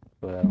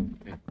 But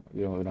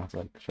we don't have to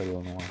like struggle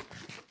on the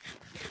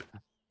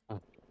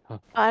wall.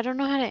 I don't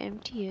know how to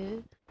empty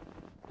it.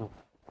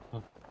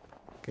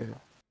 Okay.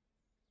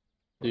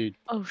 Dude,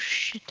 Oh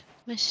shit,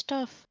 my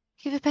stuff.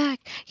 Give it back.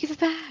 Give it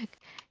back.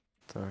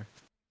 Sorry.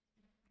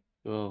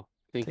 well,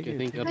 Take I it,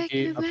 think take up Back,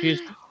 here, give it up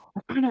here's. back.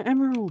 I found an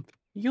emerald.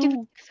 Yo. Give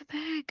it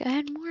back. I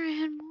had more. I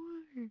had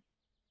more.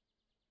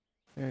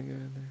 Yeah, go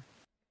in there.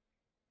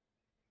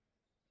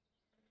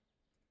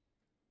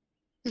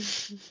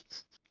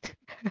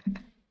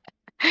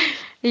 Are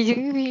you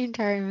giving me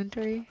entire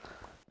inventory?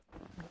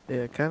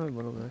 Yeah, kind of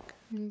little back.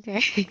 Okay,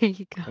 here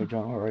you Hey, go.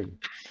 John, where are you?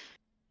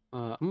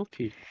 I'm up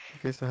here.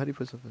 Okay, so how do you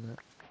put stuff in that?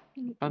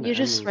 Found You an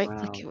just right click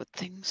emerald. it with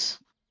things.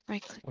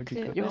 Right Where'd click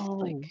you it go? with Yo,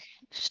 like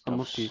I'm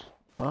up here. stuffs.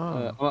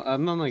 Oh. Well,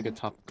 I'm on like the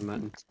top of the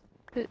mountain.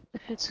 If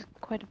it's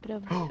quite a bit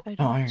of Oh, items.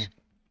 iron.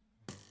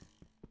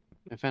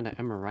 I found an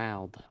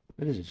emerald.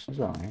 What is this? What's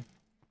that iron?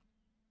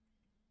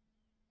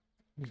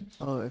 What is this?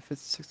 Oh, if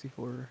it's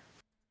 64.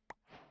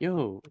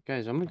 Yo,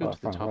 guys, I'm gonna go Oh, I to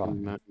the found top of the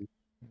rock. mountain.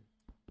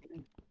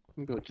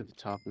 I'm gonna go to the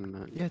top of the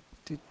mountain. Yeah,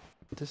 dude.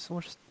 There's so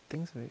much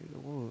things.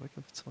 Whoa, I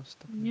can put so much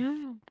stuff in.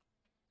 Yeah.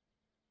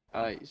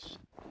 Guys,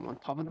 I'm on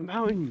top of the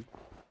mountain.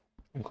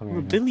 I'm I'm coming a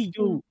right now. Billy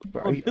Goat.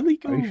 Bro, I'm a Billy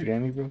are you Goat. shooting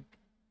at me, bro?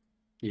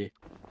 Yeah.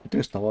 You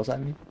threw snowballs at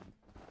me?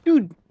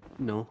 Dude.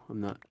 No, I'm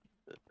not.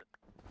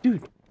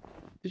 Dude,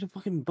 there's a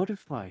fucking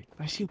butterfly.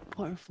 I see a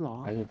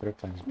butterfly. I didn't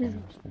butterfly in this game.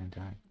 I'm just gonna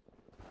die.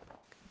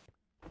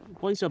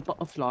 Why is a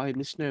butterfly in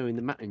the snow in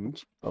the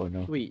mountains? Oh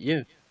no. Wait,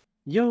 yeah.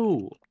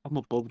 Yo, I'm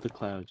above the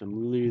clouds.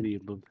 I'm literally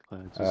above the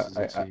clouds. This is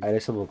insane. I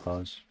disabled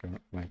clouds for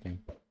my thing.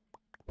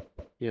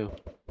 Yo,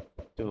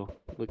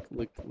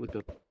 look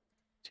up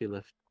to your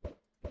left.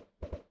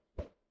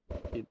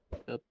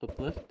 Up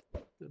left,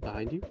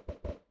 behind you,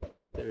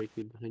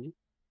 directly behind you.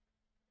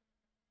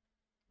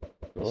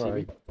 You see me?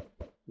 Alright.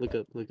 Look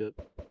up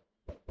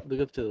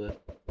to the left.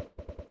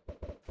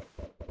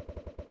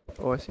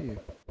 Oh, I see you.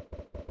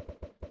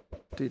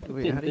 Dude,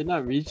 wait, how do They're you...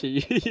 not reaching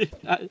you.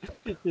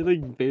 You're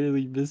like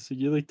barely missing.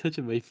 You're like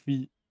touching my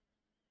feet.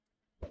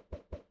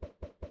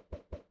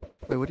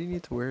 Wait, what do you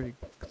need to wear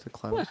to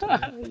climb up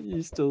there?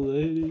 You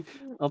still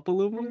up a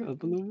little more?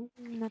 Up a little more?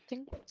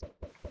 Nothing.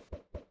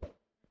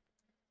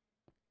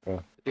 I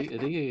think I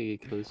gotta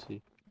get closer.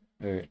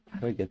 Alright, how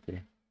do I get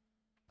there?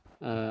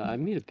 I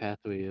made a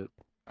pathway up.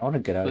 I wanna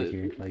get out of But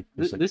here. Like,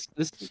 This there's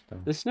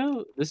like the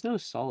snow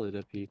is solid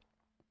up here.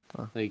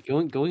 Huh. Like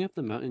going up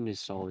the mountain is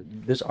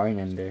solid. there's iron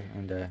in there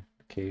in the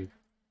cave.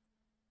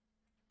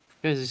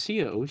 Guys, I see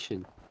an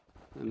ocean,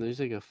 and there's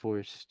like a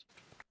forest.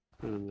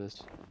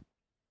 This.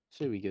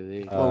 Should we go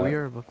there? Oh, we Uh,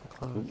 are above the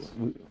clouds.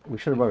 We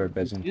should have brought our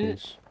beds in Yeah.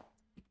 case.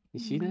 You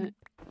see that?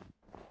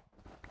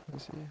 Let me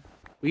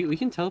see. We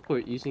can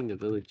teleport using the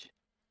village.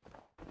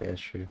 Yeah,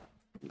 that's true.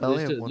 I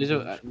only have one There's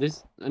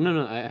village.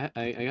 no,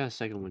 I got a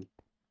second one.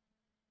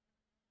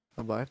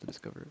 Oh, but I have to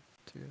discover it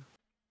too,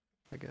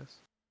 I guess.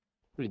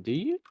 Wait, do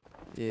you?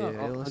 Yeah, I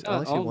I only see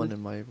all one this-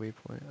 in my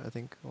waypoint. I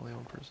think only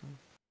one person.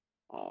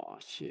 Oh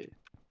shit.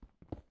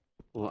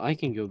 Well, I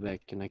can go back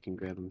and I can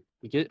grab them.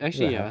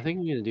 Actually, yeah, I heck? think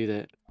I'm gonna do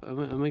that. I'm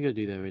gonna go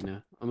do that right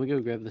now. I'm gonna go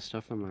grab the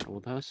stuff from our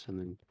old house and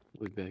then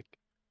look back.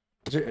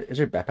 Is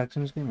there backpacks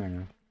in this game or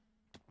no?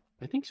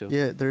 I think so.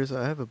 Yeah,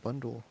 I have a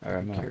bundle. I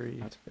Alright, can I'm gonna carry.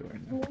 have to do it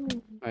right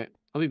now. Alright,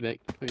 I'll be back.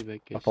 I'll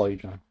Guys. follow you,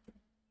 John.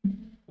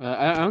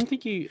 I don't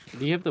think you.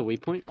 Do you have the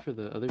waypoint for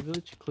the other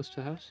village close to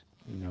the house?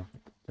 No,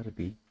 that'll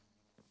be.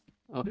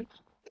 Oh,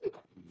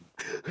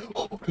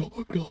 Oh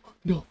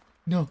no!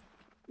 No!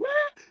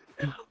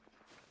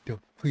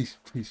 Please,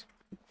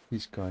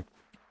 God.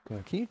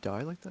 Can you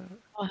die like that?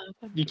 What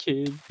happened? you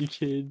can.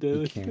 You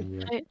No. can,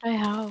 bro. I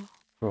how?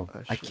 Bro,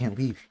 Oh, I shit. can't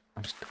leave.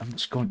 I'm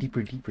just going deeper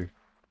and deeper.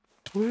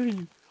 Where are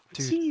you?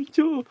 Dude. See,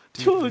 Joe,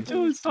 Dude,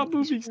 Joe, stop He's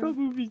moving, stop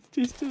moving,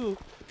 stay still.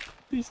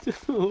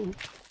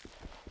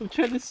 I'm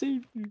trying to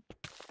save you.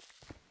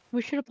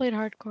 We should have played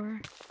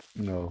hardcore.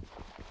 No.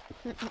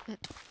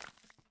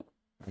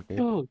 Okay,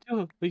 Joe,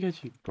 I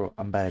got you. bro,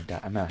 I'm about to die.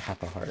 I'm at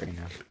half a heart right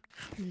now.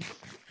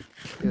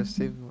 Yeah,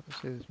 save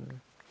this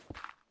man.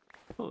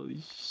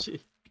 Holy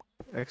shit.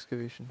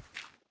 Excavation.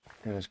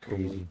 That was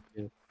crazy.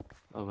 Yeah.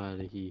 I'm out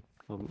of here.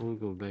 I'm gonna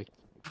go back.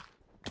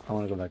 I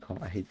want to go back home.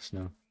 I hate the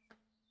snow.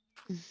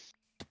 Yeah,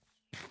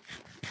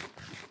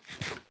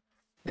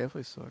 that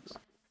place sucks.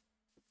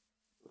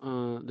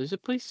 There's a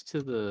place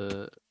to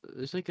the.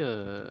 There's like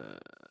a.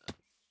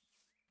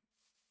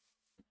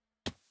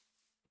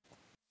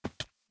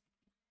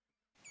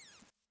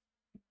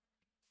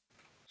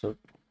 So,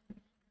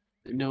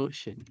 An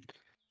ocean.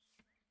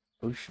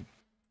 ocean.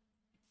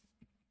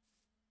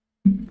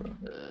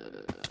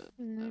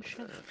 No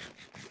shit.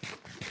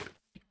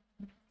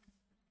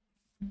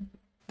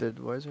 Dude,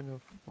 why is there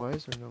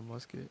no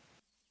musket?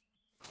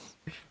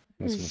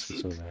 This must be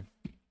so bad.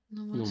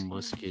 No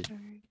musket.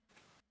 Sorry.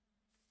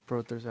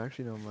 Bro, there's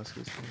actually no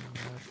muskets in the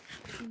map.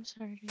 I'm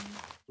sorry. Dude.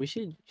 We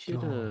should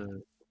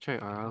Oh. try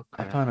our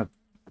I found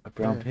a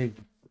brown Yeah. pig.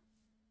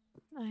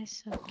 I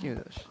suck. Give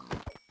me that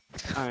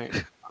shit.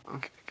 Alright.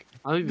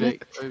 I'll be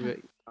back.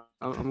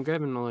 I'm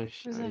grabbing all this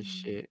What does that mean?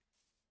 shit.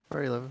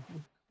 Alright, 11.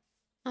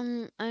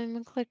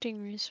 I'm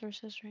collecting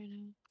resources right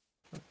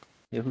now.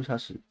 Yeah, whose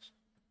house is this?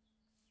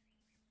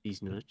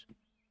 These nuts.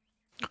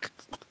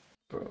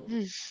 Bro.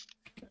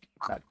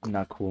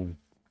 Not cool.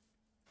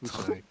 I'm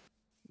sorry.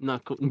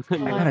 Not cool. I Oh,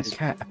 got a that's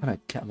cat. I cool. got a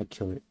cat. I'm gonna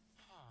kill it.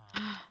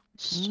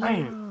 Stop.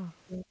 Damn.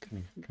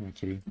 Come here,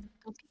 kitty.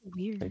 Don't be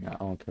weird. Wait, no,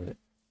 I won't kill it.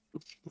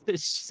 She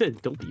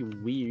said, "Don't be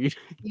weird."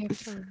 Yeah,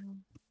 for real.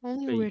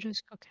 Only Wait.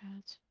 weirdos kill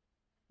cats.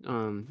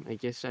 I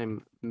guess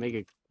I'm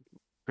mega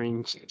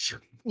cringe.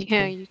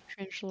 Yeah, you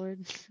cringe lord.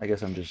 I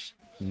guess I'm just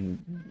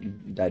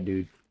that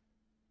dude.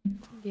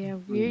 Yeah,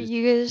 weird. just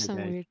You guys are that some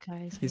guy. weird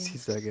guys. I He's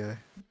guess. that guy.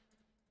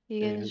 You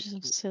Yeah. guys are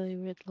some silly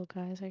weird little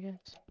guys. I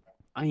guess.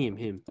 I am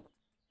him.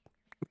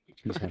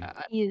 He's him.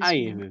 He is I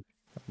you. am him.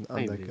 I'm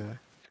I'm that him. guy.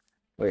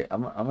 Wait,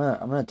 I'm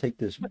gonna take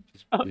this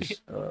Okay.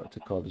 to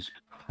call this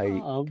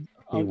height.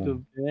 I'm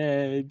the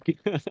bad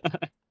guy.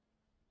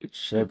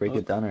 Should I break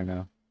it down or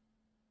no?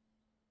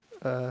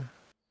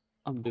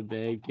 I'm the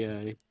bad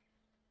guy.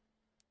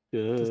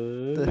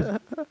 Yeah,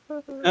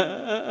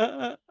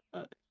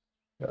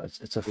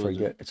 it's a What was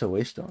frigate. It's a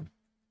waystone.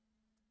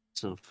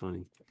 So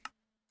funny.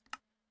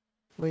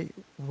 Wait,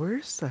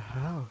 where's the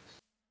house?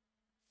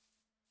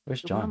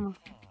 Where's John?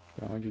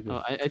 John, where'd you go?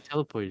 Oh, I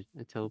teleported.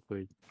 I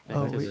teleported back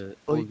Oh, to wait. the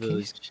Oh, old can you,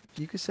 village.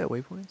 you can set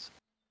waypoints?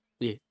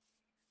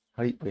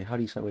 How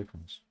do you set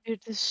waypoints?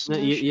 Dude, this No,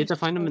 you have to snow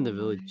find them in the so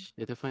annoying. village.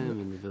 You have to find them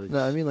in the village.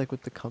 No, I mean like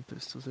with the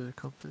compass. Was there a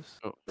compass?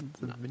 Oh,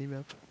 The no. mini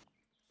map?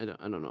 I don't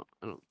know.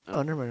 I don't.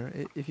 Oh, never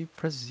mind. If you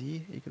press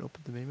Z, you can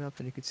open the mini map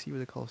and you can see where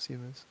the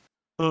Coliseum is.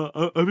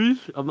 I mean,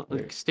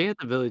 Wait. stay at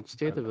the village.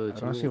 Stay at the village.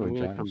 I don't see I'm where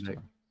gonna John come is. back.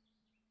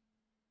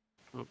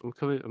 though. I'm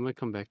coming. I'm gonna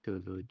come back to the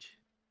village.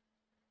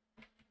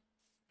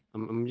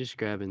 I'm just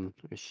grabbing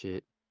a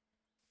shit.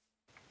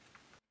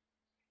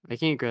 I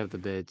can't grab the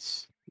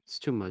beds. It's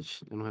too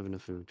much. I don't have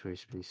enough inventory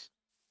space.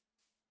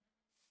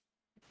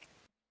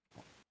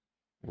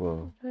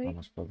 Whoa, I Right.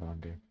 almost fell down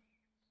there.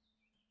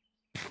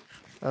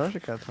 I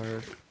actually got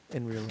tired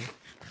in real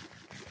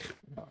life.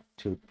 No,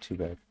 too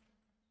bad.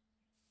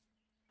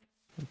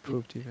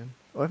 Improved even.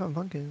 Oh, I found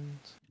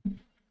pumpkins.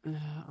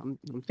 I'm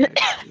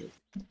tired.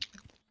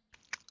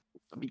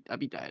 I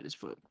be tired as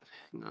fuck.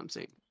 You know what I'm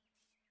saying?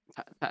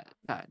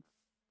 Tired.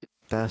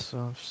 That's what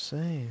I'm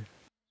saying.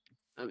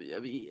 I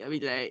be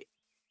like.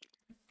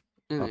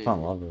 I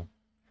found lava.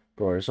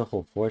 Bro, there's a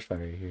whole forest fire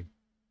right here.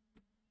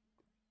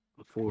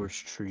 A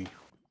forest tree.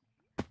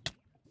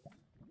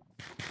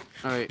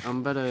 Alright,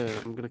 I'm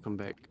gonna come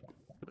back.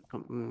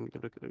 I'm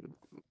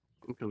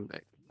coming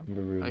back. I'm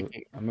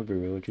gonna be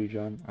real with you,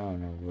 John. I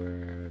don't know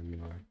where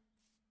you are.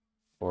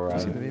 Or You I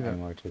see the mini map?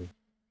 am too.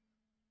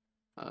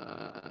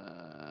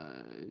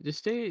 Just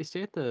stay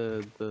at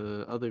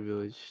the other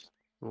village,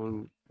 the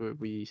one where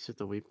we set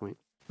the waypoint.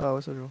 Oh,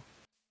 what's the rule?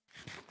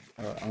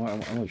 I'm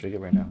gonna drink it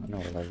right now. I know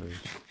where that is.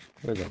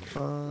 Where's that?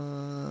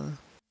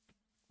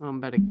 I'm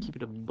about to keep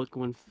it a buck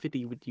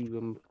 150 with you.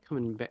 I'm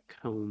coming back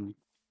home.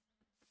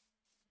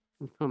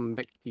 I'm coming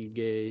back to you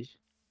guys.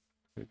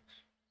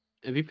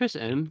 If you press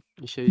M,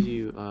 it shows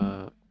you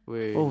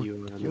where Oh, you are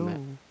on the yo, map.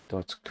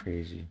 That's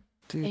crazy.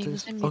 dude, Hey,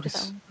 there's was I oh, muted that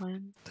this- one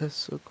time? that's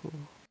so cool.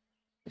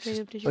 It's just,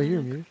 Jacob, did you Oh, you're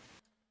wanna- muted.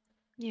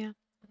 Yeah,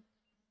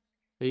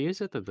 Are you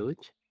guys at the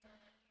village?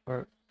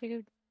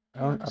 Jacob, I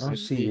don't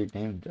Honestly. see your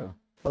name though.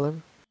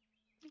 11.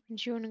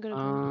 did you want to go to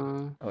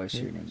bed? Oh, I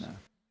see your name now.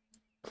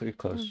 Pretty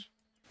close.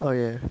 Oh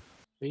yeah,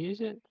 Are you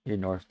guys at? You're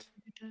north.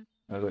 Okay.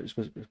 Just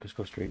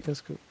go straight. that's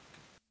cool.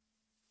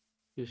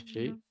 You're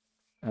straight?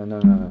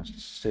 No.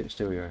 Stay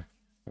where you are.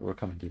 We're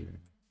coming to you.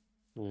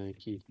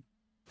 Okay.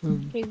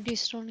 Jacob, do you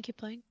still want to keep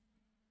playing?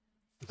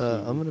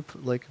 I'm gonna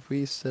put like if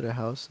we set a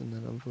house and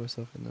then I'm put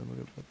myself in, then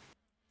we'll go.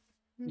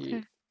 Yeah.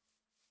 Okay.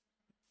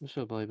 What's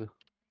up, Liva?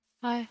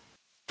 Hi.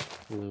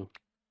 Hello.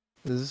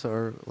 This is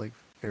our like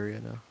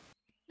area now.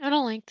 I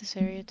don't like this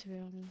area, to be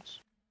honest.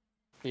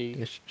 Hey,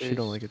 Yeah, she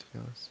don't like it to be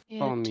honest. Yeah,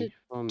 Follow me.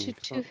 Follow me.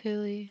 too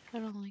hilly. I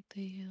don't like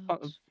the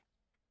hills.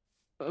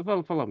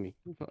 Follow me.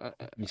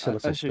 You said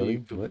it's I'll like show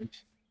Philly? you. What?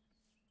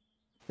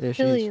 Yeah,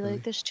 she Hilly, is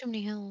like there's too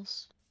many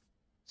hills.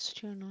 It's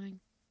too annoying.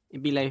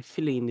 It'd be like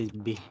Philly in this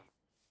bit.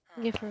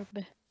 Give her a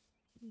bit.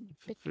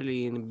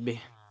 Philly in the bit.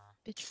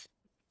 Bitch.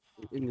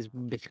 In this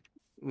bit.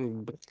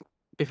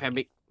 Bit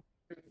fabric.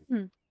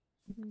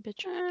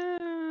 Bitch.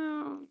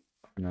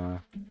 Nah.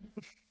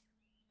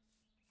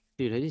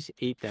 Dude, I just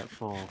ate that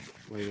fall.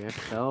 Like I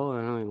fell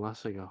and I only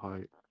lost like a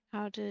heart.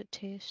 How did it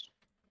taste?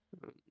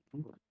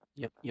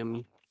 Yep,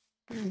 yummy.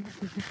 Mm.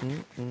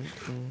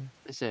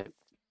 I said,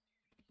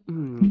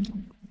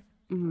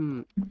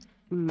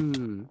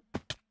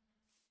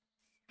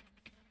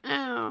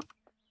 Ow.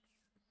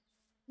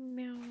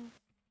 Meow.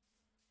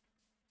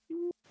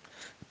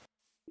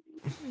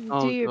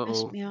 Oh, Do your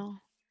best uh-oh.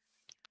 meow.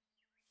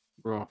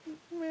 Bro.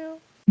 Meow.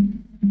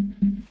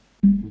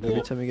 Blah.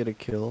 Every time you get a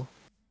kill,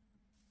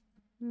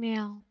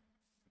 Meow.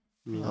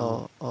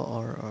 Meow.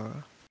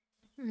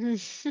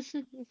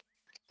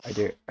 I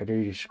dare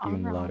you to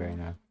scream loud Alright. right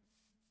now.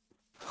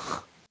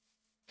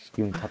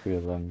 Scream top of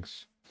your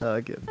lungs.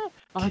 Get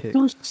kicked.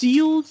 Those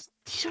seals.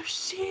 These are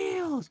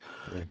seals.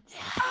 Yeah.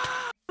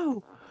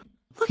 Yo!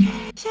 Look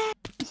at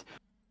this.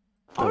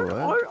 The Ar, what?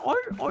 ar, ar,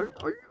 ar,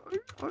 ar,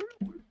 ar,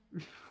 ar.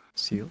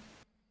 Seal?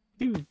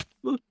 Dude,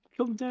 look,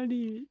 come down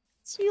here.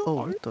 Seal. Oh,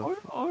 Ar, what the ar, f-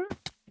 ar.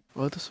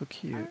 Oh, that's so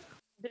cute.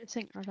 They're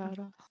saying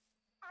Arara.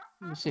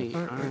 I'm saying,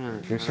 Ar, ar, ar.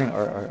 They're saying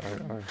R.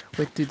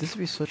 Wait, dude, this would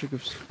be such a good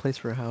place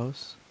for a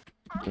house.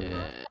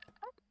 Yeah.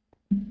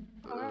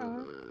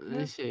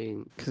 They're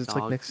saying Because it's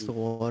like next to doggy.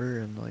 water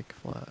and like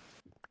flat.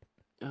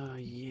 Oh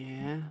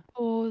yeah.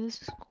 Oh,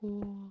 this is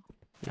cool.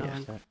 Yeah. Uh,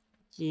 What's that?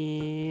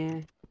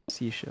 Yeah.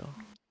 Seashell.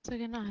 It's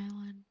like an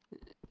island.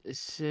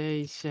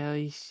 Say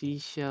Sally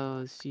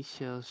seashell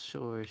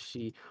shore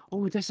sea.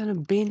 Oh, that's an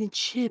abandoned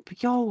ship.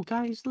 Yo,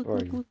 guys, look, Where are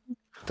look, you? look.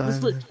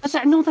 Let's look. Diamond. That's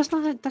a, no, that's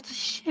not. That's a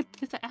ship.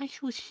 That's an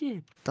actual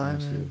ship. I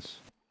see Diamond. this.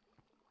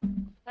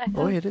 I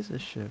Oh, have, it is a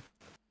ship.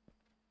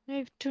 I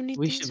have too many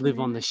We things should in live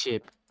my on the house.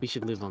 ship. We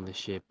should live on the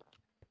ship.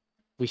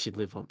 We should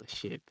live on the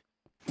ship.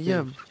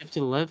 Yeah. Ship to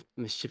the left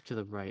and the ship to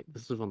the right.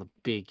 Let's live on the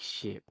big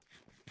ship.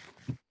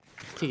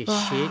 Take a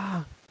shit.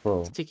 Ah,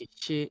 Bro, Let's take a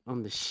shit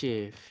on the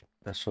ship.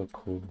 that's so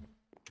cool.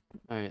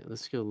 Alright,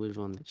 let's go live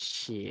on the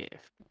ship.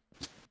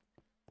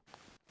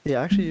 yeah,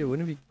 actually, it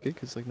wouldn't be good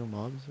because like no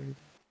mobs or anything.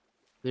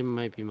 There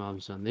might be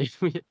mobs on there.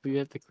 We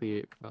have to clear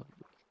it probably.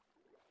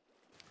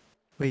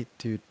 Wait,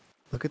 dude,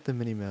 look at the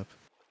mini map.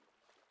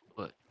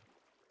 What?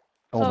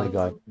 Oh my Oh.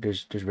 god,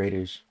 there's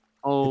raiders.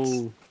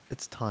 Oh,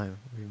 It's time.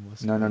 We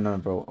must. No,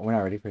 bro. We're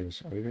not ready for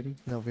this. Are we ready?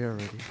 No, we are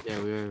ready. yeah,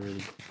 we are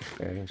ready.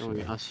 Okay, let's Don't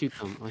worry, go. I'll shoot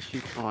them. I'll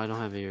shoot. Oh, I don't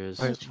have arrows.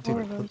 Alright, There's dude,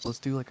 four of us. let's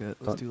do like a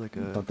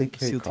don't they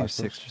carry SEAL Team crossbows?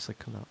 6. Just like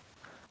come out.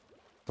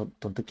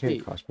 Don't they carry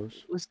Wait.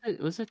 crossbows? What's that?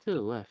 What's that to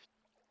the left?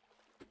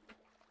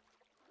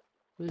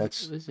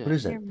 That's what is that? what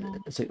is that? Your mom.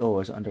 It's like, oh,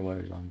 it's an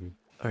underwater zombie.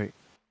 All right,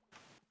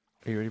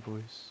 are you ready,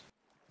 boys?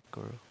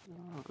 Goro.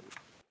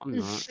 I'm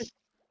not. Oh, shit.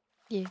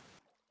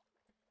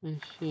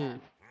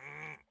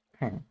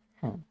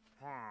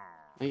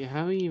 Like,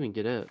 how do you even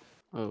get up?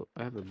 Oh,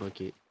 I have a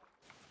bucket.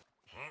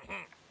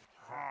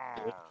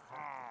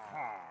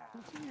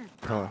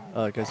 Hold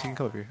on. Guys, you can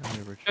come up here. I'm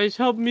gonna bridge. Guys,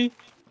 help me!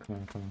 Come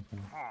on.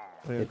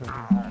 Oh, yeah, Yep. come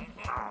here.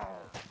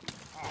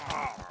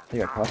 They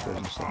got crossbows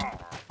and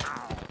stuff.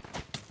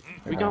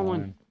 We got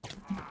one.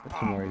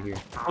 Two more right here.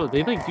 Oh,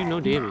 they like do no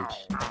damage.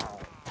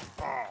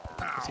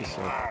 This is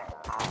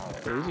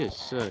sick. Bro, these guys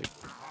suck.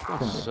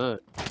 Y'all suck.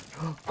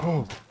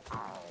 Cold.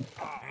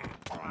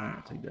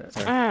 Alright, take that.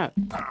 Sorry. Ah!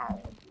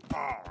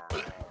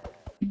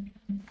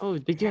 Oh,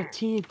 they got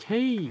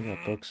TNT. You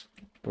got books,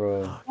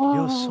 bro.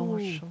 Yo, so Oh.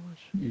 much.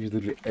 You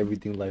literally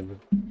everything live with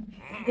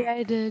Yeah,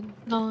 I did.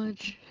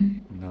 Knowledge.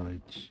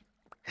 knowledge.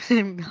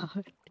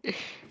 Knowledge.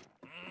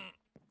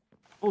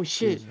 Oh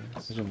shit.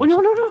 Jesus. Such a Oh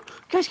no!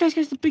 Guys,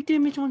 the big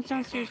damage one's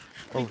downstairs.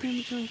 Oh, Big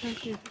damage one's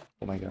downstairs.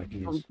 Oh my god,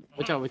 he Oh, is.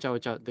 watch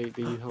out. They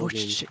use Oh hose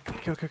in. shit!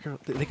 Carol.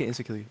 They can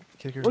instantly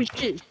kill you. Kill. Oh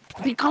shit!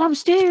 They come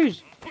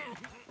upstairs!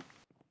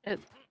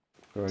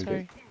 Bro,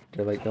 Sorry.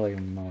 they're like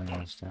mowing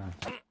us down.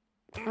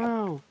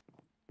 Oh!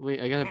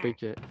 Wait, I gotta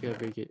break it.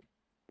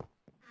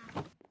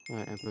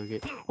 Alright, I broke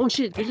it. Oh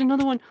shit, there's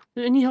another one!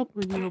 I need help.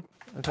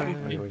 Okay.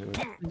 Wait.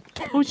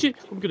 Oh shit,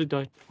 I'm gonna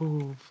die.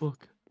 Oh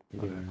fuck.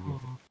 You're good.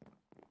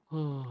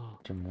 Oh,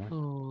 Jim, what?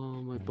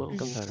 oh, my Don't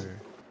butthole's, matter.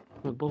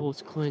 my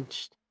butthole's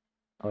clenched.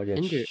 Oh yeah,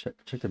 Ender. check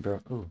the barrel.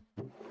 Oh,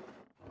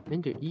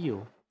 Ender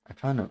eel. I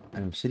found an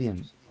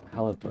obsidian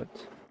halibut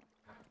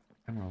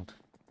emerald.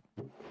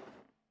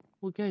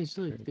 Well guys,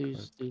 look, Very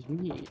there's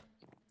meat.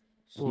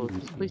 Well,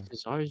 Seaweed this place eel.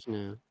 is ours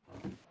now.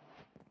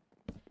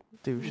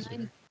 Dude, we should.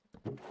 Mine.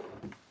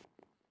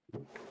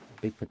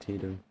 Baked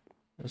potato.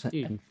 That's an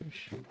Dude.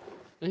 endfish.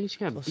 I just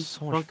got There's beat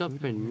so much fucked up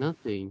food for in here.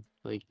 nothing.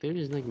 Like,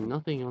 there's like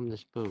nothing on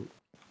this boat.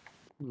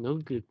 No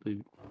good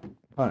food.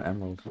 Found an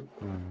emerald.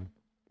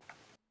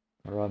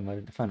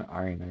 I found an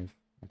iron knife.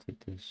 I'll take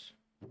this.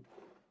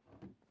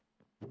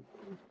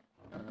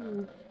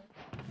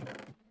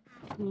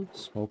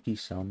 Smoky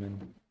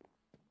salmon.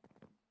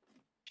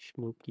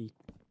 Smoky.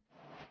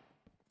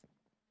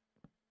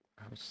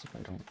 What's stuff I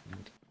don't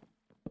need?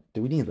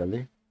 Do we need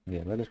leather?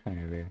 Yeah, leather's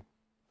kind of rare.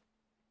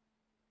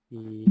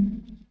 Yeah.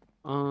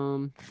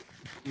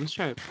 Let's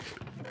try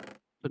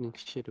putting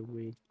shit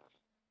away.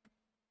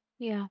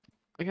 Yeah.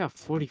 I got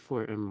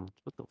 44 emeralds.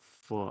 What the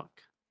fuck?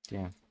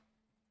 Yeah.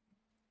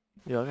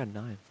 Yo, I got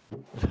 9.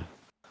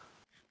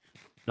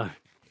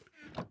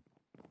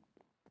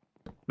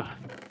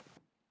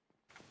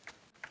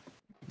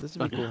 This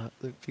would be cool.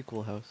 That'd be a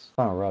cool house.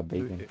 Found a raw If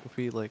bacon. if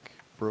we like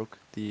broke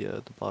the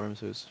bottom,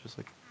 so it's just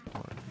like.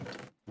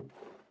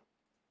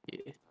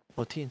 Yeah.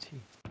 Oh, TNT.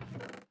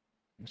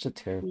 It's a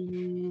terrible.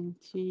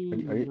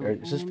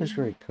 TNT. Is this fish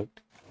already cooked?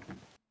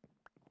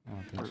 I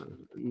don't think so.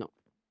 No.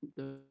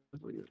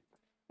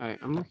 Alright,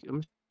 I'm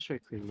gonna try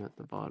cleaning out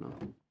the bottom.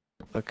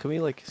 Can we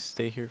like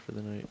stay here for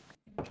the night?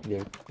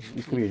 Yeah,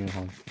 it's gonna be your new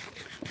home.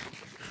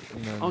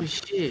 No, Oh no.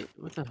 shit!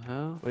 What the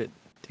hell? Do you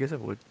guys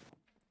have wood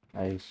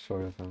I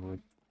sort of would.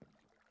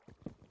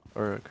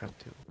 or a craft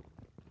table?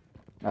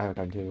 I have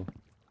time too.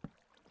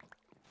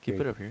 Keep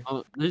Here. it up here.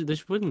 Oh,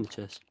 there's wood in the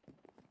chest.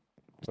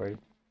 Sorry.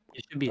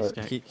 It should be a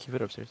stack. Keep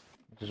it upstairs.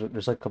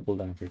 There's like a couple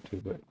down here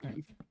too, but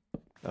Okay.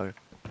 Alright,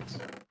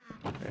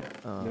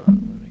 Yep. let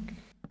me make...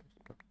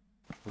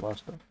 a lot of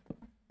stuff.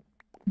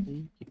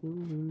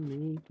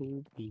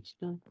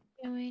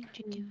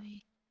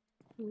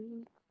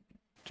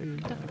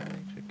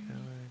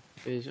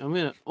 Is I'm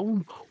gonna.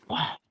 Oh,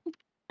 wow!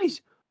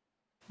 Guys,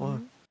 What?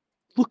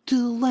 look to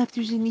the left.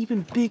 There's an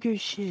even bigger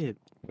ship.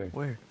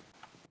 Where?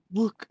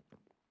 Look.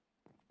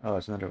 Oh,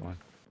 it's another one.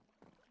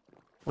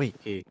 Wait.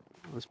 Okay,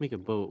 let's make a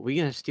boat.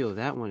 We're gonna steal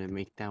that one and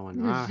make that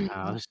one our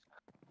house.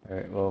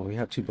 Alright, well, we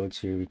have 2 boats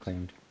here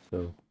reclaimed,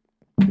 so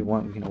if you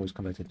want, we can always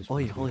come back to this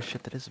one. Holy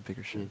shit, that is a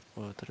bigger ship.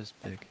 Whoa, that is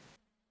big.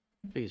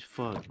 Big as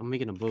fuck. I'm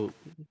making a boat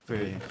for,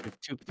 Okay. for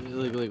two.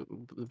 Like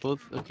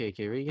both. Okay,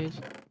 ready, guys?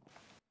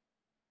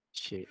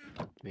 Shit.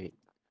 Wait.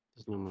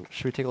 There's no more.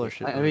 Should we take all our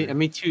shit? I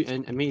made two.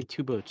 And I made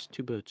two boats.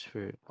 Two boats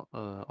for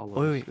all of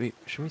Oh, us. wait.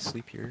 Should we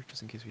sleep here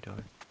just in case we die?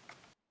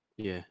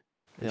 Yeah.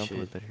 Yeah, we I'll put a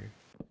should. bed here.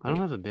 I don't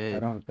have a I bed.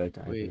 don't have a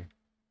bedtime Wait. here.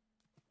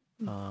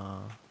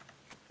 Oh,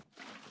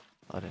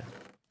 damn.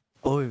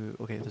 Oh, wait,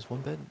 okay, there's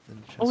one bed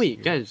and a chest Oh wait,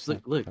 here. guys,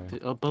 look,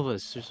 Alright. above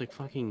us. There's like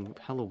fucking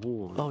hella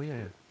wool. Oh,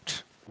 yeah.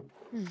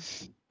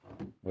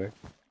 Where?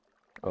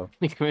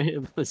 Like right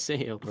above the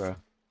sail. Bro.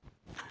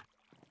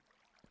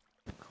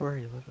 Where are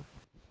you, Liv?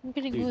 I'm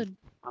getting Dude. wood.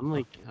 I'm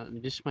like,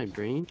 just my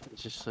brain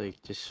is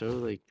just so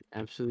like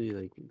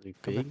absolutely like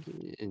Come back.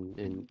 big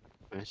and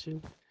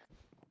massive.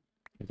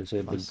 It's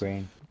a big Us.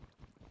 brain.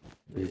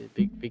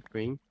 Big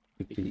brain.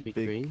 Big Big, feet. big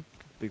Big- brain.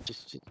 big-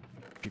 Just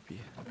Creepy.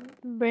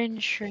 Brain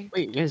shrink.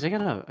 wait, guys, I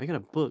got a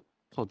book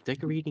called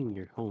Decorating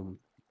Your Home.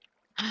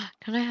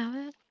 Can I have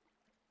it?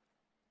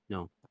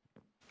 No.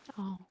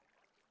 Oh.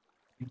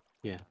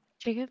 Yeah.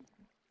 Jacob,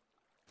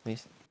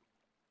 Nice.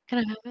 can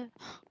I have it?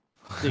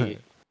 Look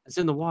it. It's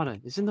in the water.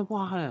 It's in the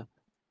water.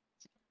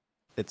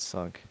 It's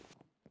sunk.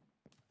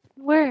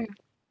 Where?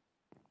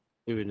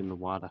 Do it in the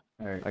water.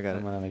 Alright, I got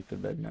I'm it. gonna make the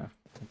bed now.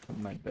 I'll put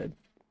my bed.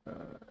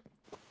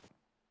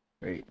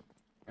 Right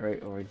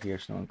over here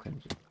so no one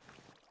claims it.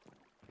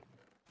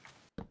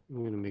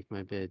 I'm gonna make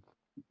my bed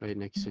right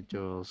next to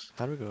Joel's.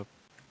 How do we go up?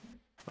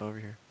 Over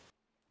here.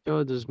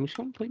 Joel, does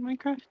Mushan play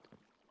Minecraft?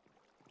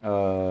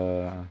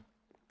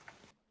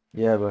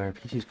 Yeah, but her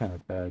PC's kind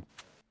of bad.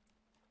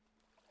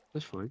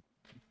 That's fine.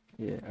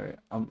 Yeah, alright.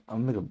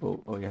 I'm make a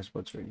boat. Oh, yes,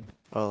 boat's ready.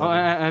 Oh,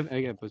 let me-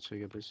 I got boats. I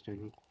got boats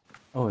turning.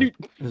 Oh, Dude.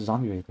 there's a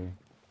zombie right there.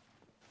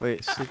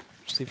 Wait,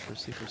 sleep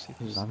first. There's a Sleep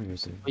zombie right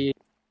there. Oh, yeah.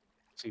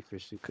 Sleep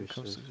first. Come,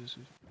 So-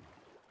 sleep.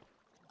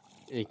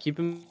 Hey, keep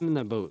him in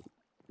that boat.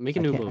 Make a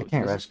I new can't, boat. I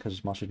can't Let's- rest because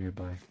there's monsters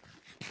nearby.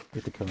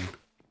 We have to kill him.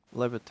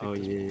 Levitt, take Oh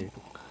this yeah.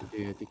 book.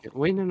 I think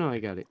wait, no, I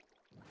got it.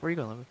 Where are you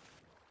going, Levitt?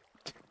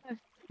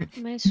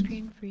 My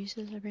screen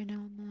freezes every now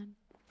and then.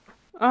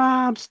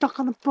 Ah, I'm stuck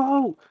on the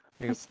boat.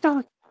 Here you I'm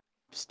stuck.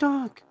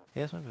 Stuck.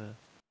 Yeah, that's my bed.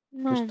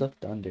 There's No. stuff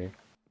down there.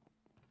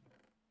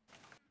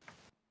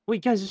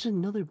 Wait, guys, there's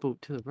another boat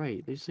to the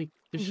right. There's so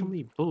Mhm.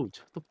 many boats.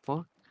 What the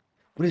fuck?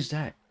 What is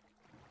that?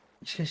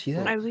 You guys see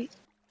that? Are we?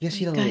 You guys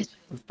see that guys,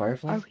 little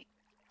firefly? Are we?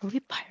 Are we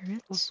What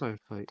pirates?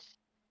 firefight? You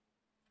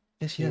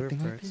guys see Yeah, that we're thing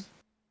right pirates. there?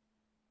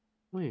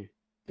 Where?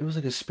 It was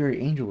like a spirit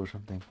angel or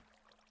something.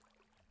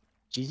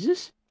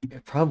 Jesus? Yeah,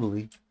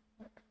 probably.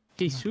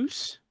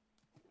 Jesus?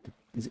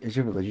 Is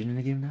there religion in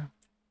the game now?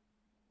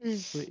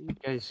 Mm.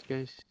 Wait, guys,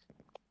 I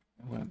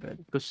went to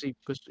bed. go sleep.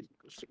 Sleep.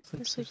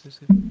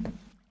 Sleep.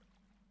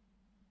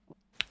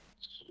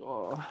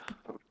 Oh,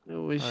 I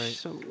wish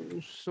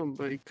Alright.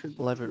 somebody could.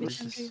 Levitt, read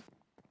Listen to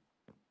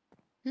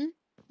this.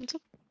 What's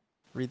up?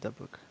 Read that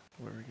book.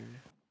 Whatever I give you.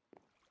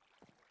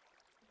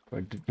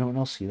 Bro, did no one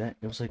else see that?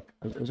 It was like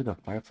a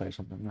firefly or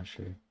something. I'm not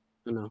sure.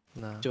 No,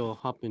 Nah. Joel,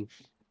 hop in.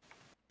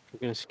 We're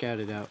gonna scout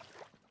it out.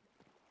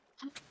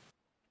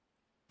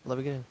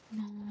 Levitt, get in.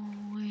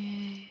 No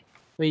way.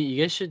 Wait,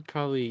 you guys should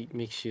probably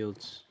make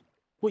shields.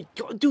 Wait,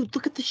 dude,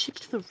 look at the ship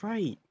to the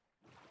right.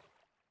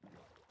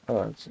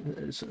 Oh,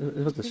 it was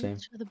the same.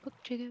 Thanks for the book,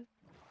 Jacob.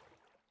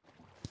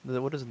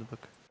 What is in the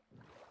book?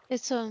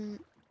 It's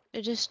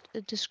just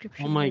a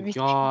description. Oh of my everything.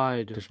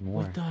 god. There's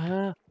more. What the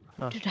hell?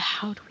 Dude,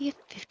 how do we have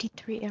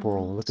 53 emeralds?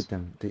 Bro, look at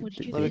them. What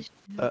did you Let me- guys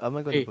do? I'm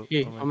gonna go Hey, to the book.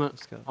 hey, I'm I'm gonna not-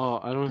 let's go. Oh,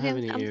 I don't Okay, have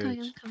any I'm coming,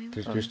 arrows. I'm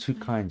coming. There's two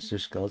kinds.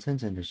 There's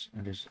skeletons and there's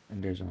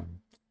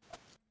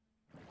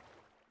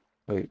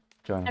Wait,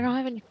 John. I don't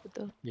have any food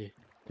though.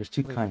 There's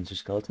two Wait. kinds. There's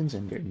skeletons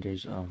and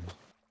there's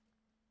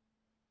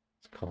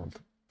It's called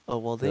Oh,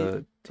 while they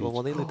loot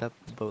that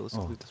boat, let's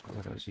Oh, loot this I boat.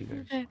 thought that was you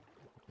guys. Okay.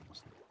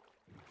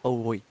 Oh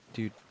wait,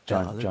 dude.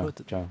 John, the John, boat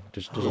that- John.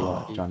 There's a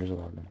lot. John, there's a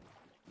lot of them.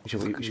 We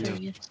should. Sir,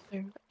 yes,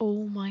 sir.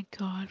 Oh my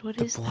god, what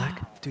The is black,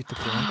 that? dude. The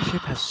black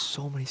ship has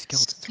so many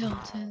skeletons.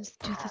 Skeletons.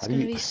 Dude, that's How do gonna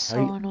you- be how so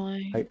do you-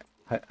 annoying.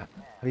 How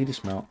do you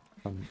dismount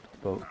from the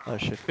boat? Oh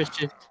shit.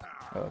 Christian,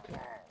 Oh, okay.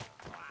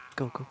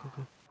 Go.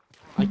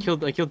 I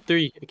killed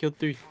three.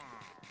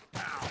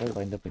 I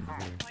lined up in here.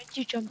 Why'd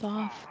you jump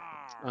off?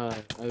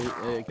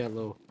 I got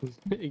low.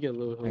 I got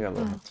low. I got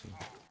Oh. low too.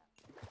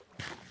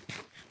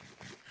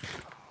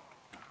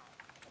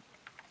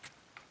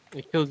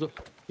 I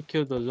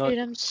killed a lot. Dude,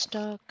 I'm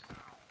stuck.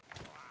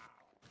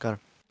 Got him.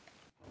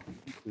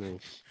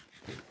 Nice.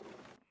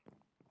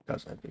 That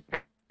was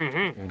epic.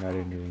 Mhm. You're not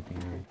into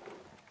anything here.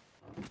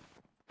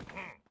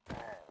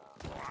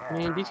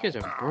 Man, these guys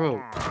are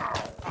broke.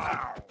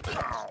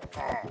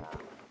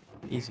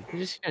 Easy. They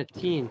just got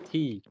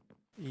TNT.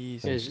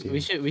 Easy. Guys, Thanks, we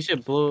Steven.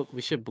 should blow up.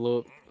 We should blow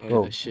up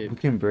Bro, a ship. we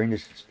can burn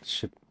this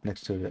ship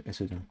next to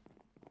them.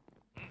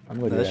 I'm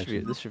No, gonna do this that should be actually.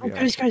 this should Oh, be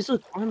guys, awesome.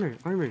 look, armor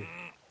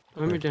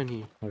Where? down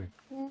here.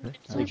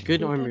 It's Like not good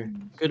full armor,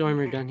 diamonds. good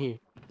armor down here.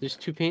 There's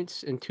 2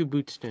 pants and 2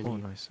 boots down Oh,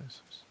 here. nice,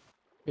 nice.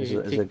 Here, Is here,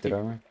 it take- good take-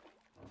 armor?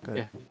 Got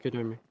Yeah, it. good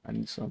armor. I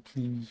need some,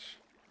 please.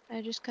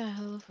 I just got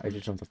hella I food.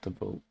 just jumped off the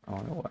boat. I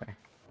don't know why.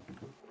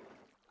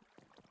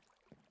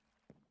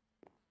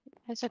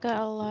 Guys, I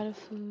got a lot of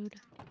food.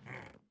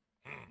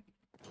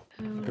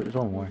 There's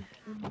one more.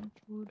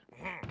 Food.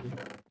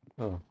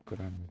 Oh, good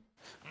armor.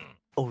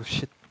 Oh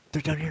shit,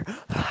 they're down here.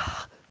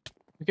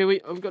 Okay,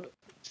 wait, I'm gonna.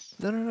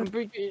 No, no, I'm no.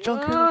 breaking. John,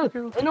 Ah!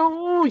 careful. I know.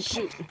 Oh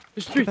shit.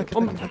 There's 3. back, get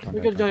I'm back, get I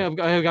gotta die.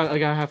 I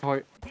got half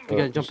heart. I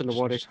gotta jump in the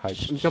water. Hide,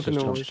 I'm jumping in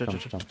the water.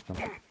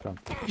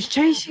 jump. He's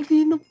chasing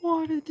me in the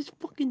water. This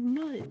fucking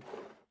nut.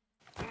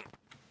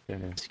 Yeah.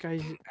 This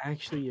guy's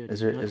actually a Is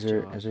there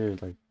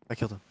nut like I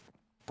killed him.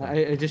 job.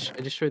 I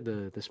destroyed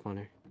the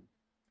spawner.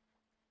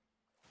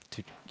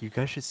 Dude, you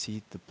guys should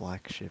see the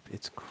black ship.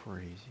 It's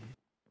crazy.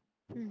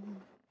 Mhm.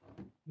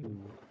 Hmm.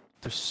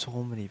 There's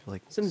so many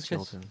like It's in the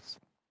chest. skeletons.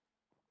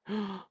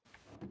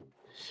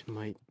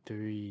 Smite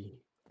 3.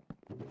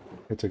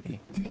 it's okay.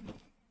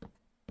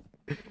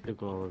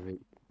 Took all of it.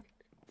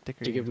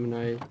 Dicker, Jacob and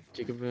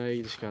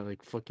I just got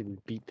like fucking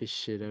beat the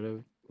shit out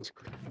of. It's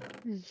crazy.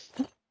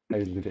 I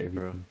looted everything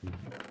Bro.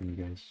 from you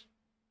guys.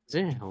 Is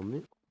there a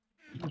helmet?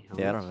 Any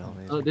Yeah, I helmets?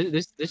 don't know. Oh,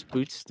 there's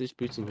boots. There's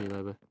boots in here,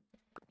 Lava.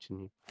 Boots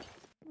in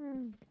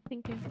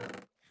Thank you.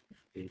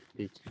 here.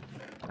 Boots.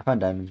 I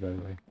found diamonds by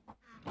the way.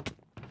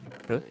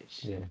 Good?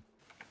 Nice. Yeah.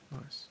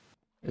 Nice.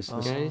 Is,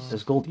 Guys?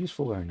 is gold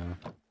useful or no?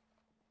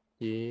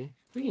 Yeah,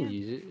 we can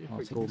use it I'll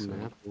for take golden this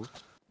one. apples.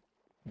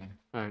 Yeah.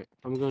 Alright,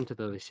 I'm going to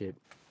the other ship.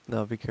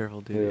 No, be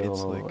careful, dude. Wait, It's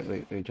hold on,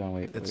 like wait, John,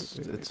 wait. it's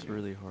wait, it's wait.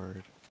 really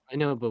hard. I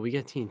know, but we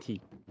got TNT.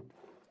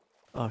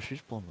 Oh, she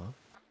just blow them up.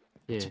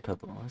 Yeah. It's a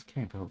pebble. I was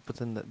carrying pebble. But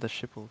then the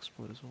ship will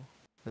explode as well.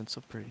 And it's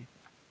so pretty.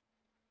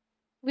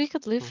 We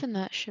could live Oh. in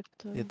that ship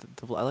though. Yeah,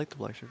 I like the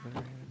black ship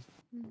better.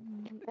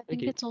 I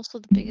think Okay. it's also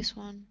the biggest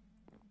one.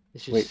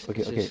 It's Wait, just-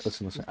 okay, it's okay. just-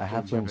 Listen. it's I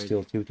have just flame hard.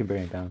 steel too. We can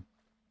burn it down.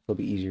 It'll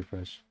be easier for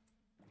us.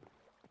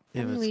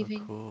 Yeah, I'm but it's leaving.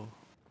 so cool.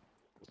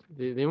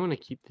 They want to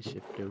keep the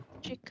ship though.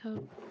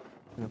 Jacob.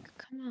 Yeah.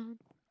 Come on.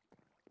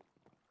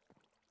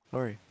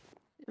 Hurry.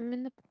 I'm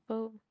in the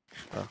boat.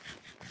 Alright,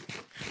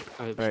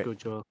 let's Alright. go,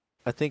 Joel.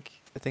 I think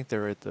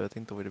they're right though. I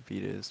think the way to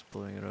beat it is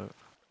blowing it up.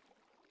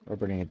 Or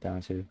burning it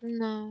down too.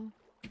 No.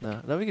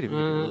 No, we can do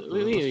it.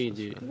 we can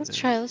do it. Let's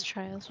try. Let's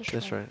try. Let's just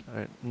That's try.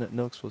 right. Alright,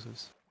 no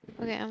explosives.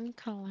 Okay, I'm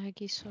kind of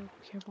laggy, so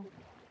be careful.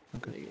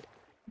 Okay.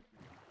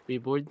 We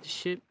board the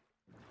ship.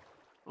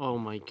 Oh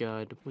my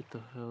god, what the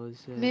hell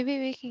is that? Maybe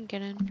we can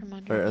get in from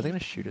under. Alright, are they gonna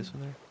shoot us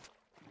from there?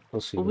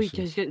 We'll see. Oh we'll wait, see.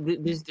 guys,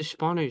 there's the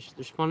spawners.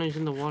 There's spawners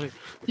in the water.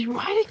 They're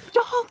riding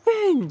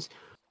dolphins.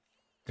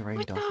 The rain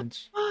what the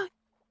dolphins. fuck?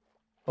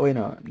 Oh wait,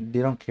 no. They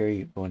don't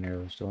carry bow and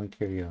arrows. They only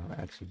carry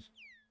axes.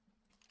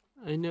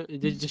 I know.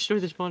 They destroy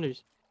the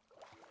spawners.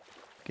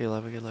 Get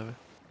lava, get lava.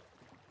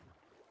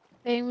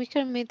 Dang, we could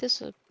have made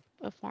this a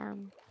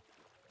farm.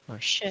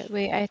 Nice. Shit,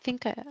 wait, I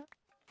think I.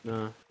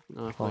 No,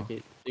 fuck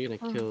it. They're gonna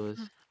Oh, kill us.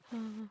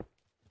 Can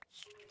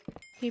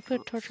you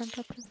put a torch on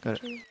top of Got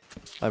it. too?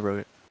 I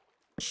broke it.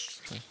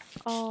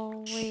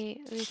 Oh,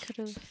 wait, we could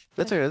have.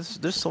 That's okay.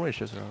 There's so many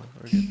ships around.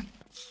 We're good.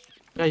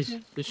 Guys,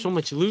 there's so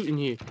much loot in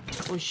here.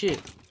 Oh shit.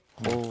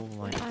 Oh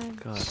my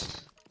god.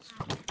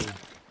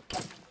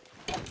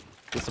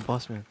 It's the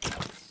boss man.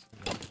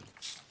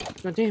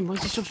 God damn, why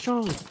is he so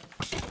strong?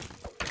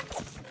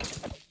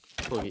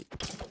 Fuck it.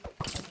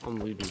 I'm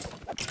looting.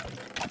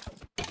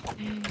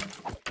 Dang.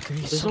 Dude,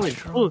 he's There's so only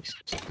strong. books.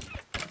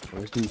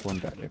 Where's the one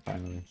got there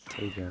finally? What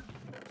he dropped?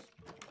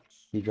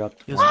 He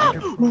dropped. He was under.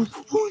 Oh, no.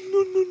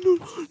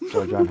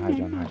 Oh, John, hi,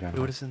 John. Wait,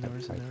 what is in there? What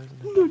is in there?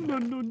 What is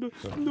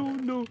in there?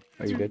 No.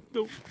 Are you Dude,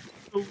 good?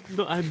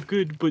 No, I'm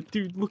good, but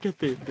dude, look at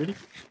this. Ready?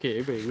 Okay,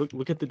 everybody,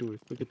 look at the door.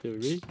 Look at the door.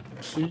 Ready?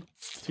 3,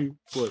 2,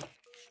 1.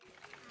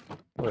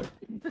 What?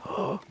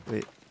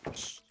 Wait.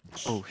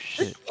 Oh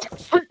shit.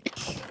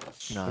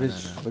 No, What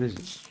is? no. What is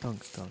it?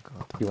 Don't go.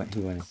 He went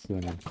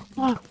in.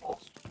 Ah,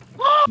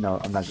 No,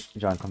 I'm not.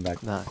 John, come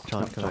back. Nah,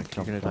 John, come back.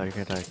 You're gonna die,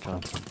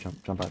 John.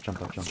 Jump out.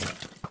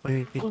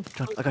 Wait,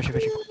 John, I got you.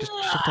 Just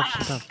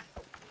jump down.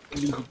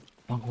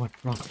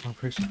 Wrong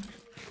person.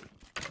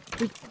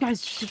 wait,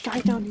 guys, there's a guy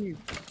down here.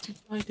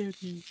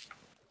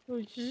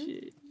 Oh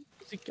shit.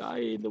 There's a guy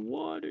in the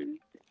water.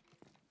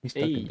 He's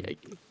stuck in Hey,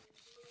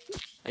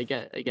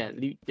 there. I got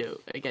loot though.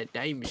 I got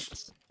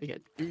diamonds. I got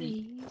 3.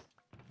 Please.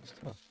 He's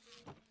tough.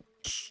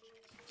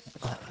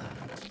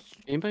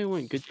 Anybody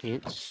want good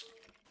pants?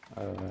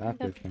 I have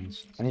good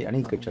things. I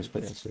need good chest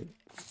plate. That's it.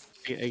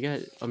 I got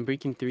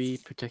Unbreaking 3,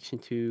 Protection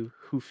 2,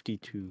 Hoofty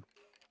 2.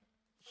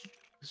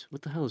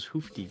 What the hell is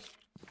Hoofty?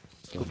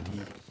 still Scoop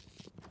not. D.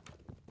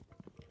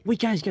 Wait,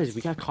 guys,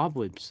 we got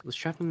cobwebs. Let's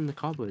trap them in the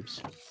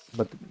cobwebs.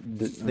 But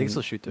They can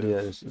still shoot though. Yeah,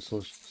 it's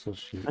still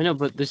shoot. I know,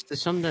 but there's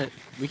some that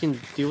we can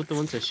deal with the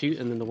ones that shoot,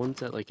 and then the ones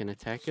that like can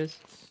attack us.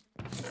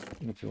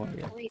 If you want,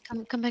 yeah. Wait,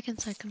 come back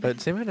inside. Come back.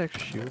 But same had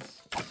extra shield.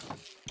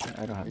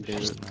 I don't have I a do.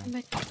 shield Come now.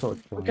 back. I feel like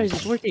Oh, killing guys, them.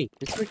 it's working.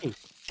 It's working.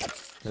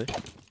 Really?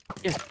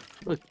 Yeah.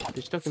 Look,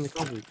 they're stuck in the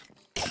cobweb.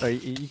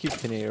 Alright, you keep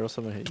pinning it or else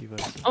I'm gonna hit you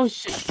guys. Oh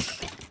shit!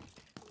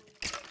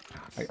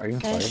 Are you on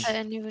Did I fire? set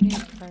anybody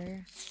on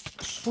fire?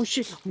 Oh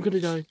shit! I'm gonna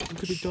die. I'm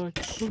gonna die.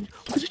 I'm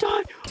gonna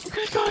die. I'm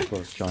gonna die.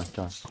 Bro, John.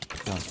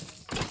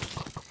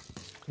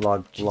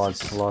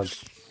 Log.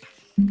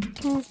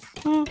 Oh,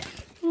 oh,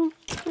 oh,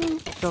 oh.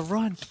 No,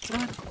 run!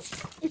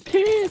 I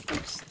can't.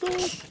 I'm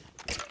stuck.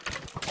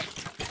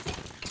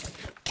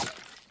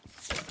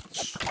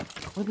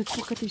 Why the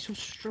fuck are they so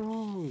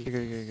strong?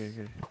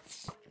 Good.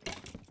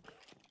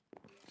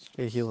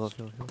 Hey, heal up.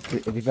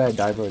 If you've had a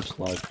diver, it's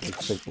log.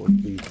 It's like what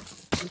we.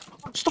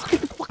 I'm stuck in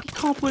the fucking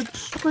cobweb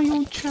of my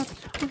own trap.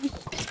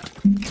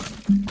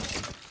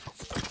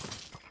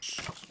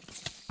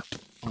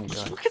 Oh my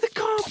god. Look at the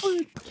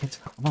cobweb.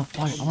 I'm on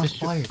fire. I'm on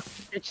fire.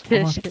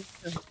 Shit.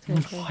 I'm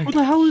on fire. Who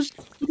the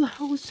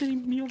hell is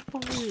setting me on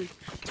fire?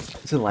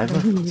 Is it live?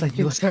 It's like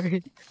you.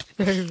 Sorry.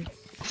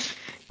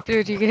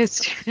 Dude, you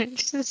guys are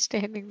just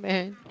standing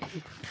there.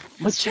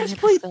 My Just trying chest to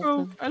plate, stealth bro.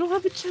 them. I don't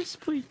have a chest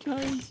plate,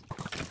 guys.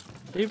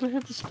 Anybody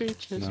have the spare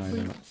chest No, I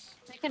plate? don't.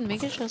 I can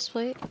make a chest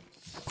plate.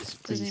 Yes,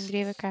 Does please. anybody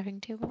have a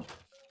crafting table?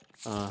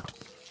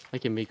 I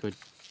can make one.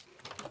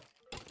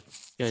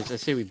 Guys, I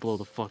say we blow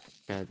the fuck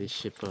out of this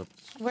ship up.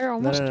 We're No,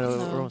 almost done we're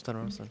though. almost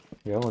done.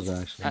 Yeah, what was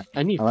that actually?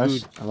 I need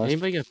Unless- food. unless-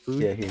 Anybody got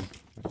food? Yeah, here.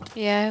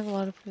 Yeah, I have a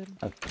lot of food.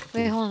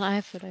 Wait, hold on. I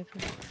have food.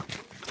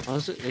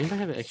 Also, anybody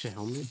have an extra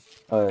helmet?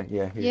 Yeah,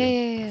 here.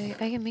 Yeah.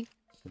 I can make.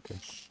 Okay.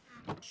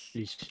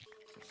 Please.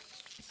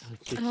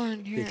 Hold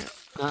on here.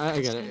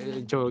 I got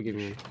it. Joe will give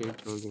me one. Here,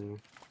 Joe will give me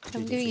one.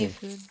 I'm giving you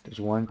food. There's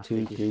 1,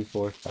 2, 3,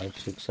 4, 5,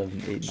 6,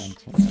 7, 8, 9,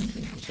 10,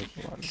 11. It's like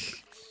a lot.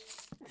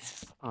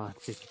 Oh,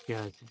 thank you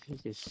God.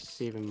 He's just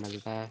saving my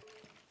life.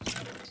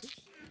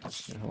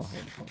 Yeah, hold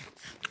on.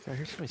 God,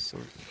 here's my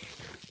sword.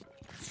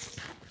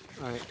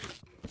 Alright.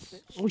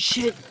 Oh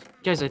shit!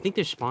 Guys, I think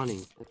they're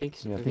spawning. I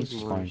think Yeah, I think it's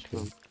more spawning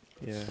spawn. too.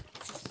 Yeah.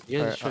 You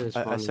guys Alright, try to I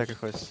spawn.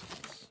 sacrifice.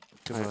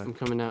 Alright, Goodbye. I'm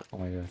coming out. Oh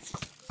my god.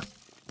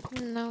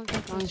 No,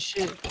 Oh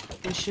shit!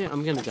 Oh shit!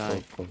 I'm gonna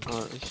die. Go.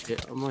 Oh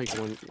shit! I'm like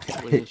one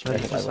Hit. shot.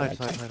 Hide.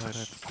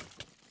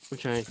 I'm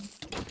trying.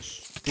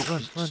 Dude,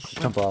 run.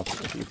 Jump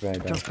off if you've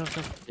read that.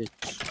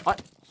 Jump.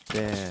 What?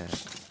 Damn.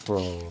 Dude, Bro.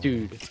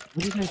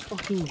 what did I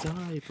fucking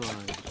die by?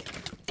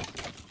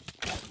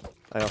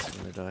 I also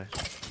gonna die.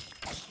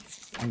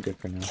 I'm good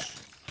for now.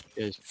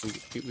 Guys,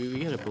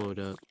 we gotta blow it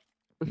up.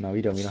 No,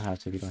 we don't have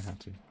to.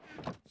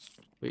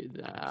 Wait,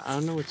 I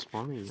don't know what's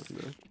spawning.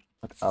 Bro.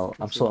 Oh,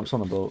 I'm still on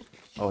the boat.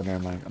 Oh,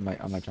 never mind.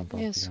 I might jump off.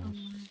 Yes. to be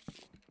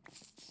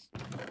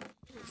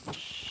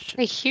honest.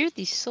 I hear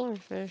these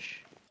silverfish.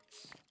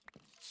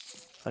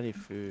 I need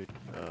food.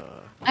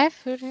 I have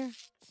food here.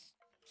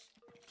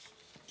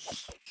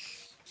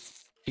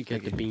 You got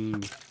Okay. the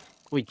beam.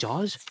 Wait,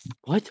 Jaws?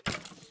 What?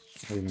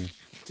 What do you mean?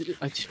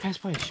 I just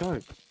passed by a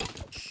shark.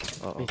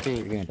 Uh I oh. think.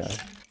 You're gonna die.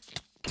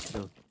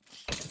 No.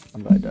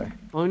 I'm about to die.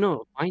 Oh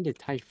no! Find a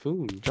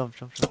typhoon. Jump.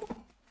 A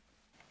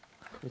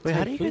Wait,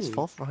 how do you guys typhoon.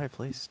 fall from a high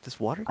place? This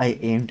water? I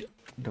aimed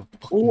the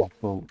fucking Oh,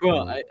 boat.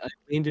 Bro, I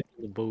landed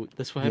on the boat.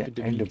 That's what yeah, happened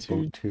to and me the too.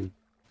 boat too.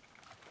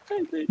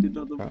 I landed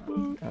on the Bro,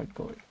 boat. I'll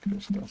go to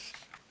the stuff.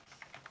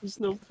 There's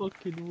no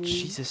fucking way.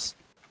 Jesus.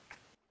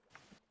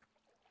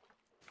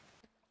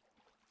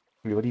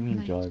 Wait, what do you mean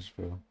Nice. Jaws,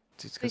 bro?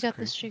 Dude, We this got guy's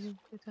this, crazy. chicken.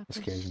 We got That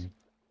this. scares me.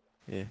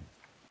 Yeah.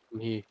 I'm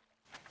here.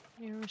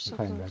 Yeah, we're so I'm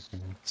coming back close. for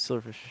now.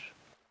 Silverfish.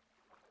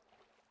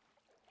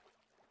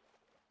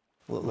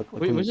 Look.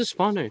 Wait, where's the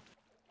spawner?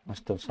 I'm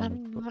still I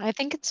something. don't know. I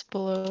think it's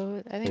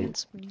below. I think Wait.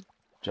 it's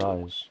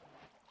Jaws.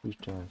 Who's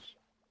Jaws?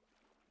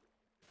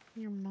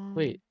 your mom.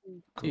 Wait,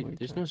 Go dude, away,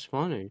 there's Jaws. no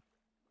spawner.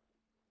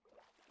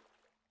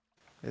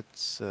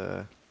 It's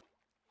Oh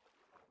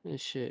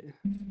shit.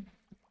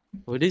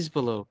 Oh, it is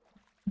below.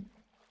 Oh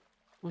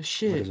What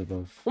shit. is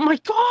above? Oh my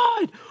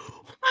god!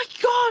 Oh my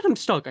god! I'm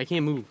stuck. I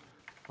can't move.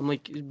 I'm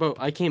like, bro,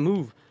 I can't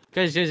move.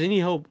 Guys, I need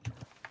help.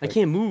 I Wait,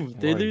 can't move.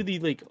 They're why? literally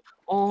like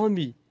all on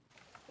me.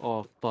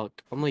 Oh fuck.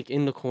 I'm like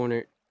in the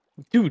corner.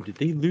 Dude,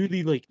 they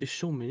literally like there's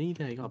so many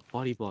that I got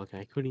body block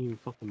and I couldn't even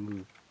fucking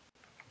move.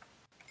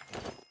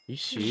 You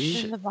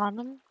serious? In the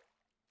bottom.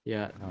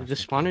 Yeah, Oh, the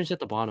shit. spawner's at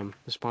the bottom.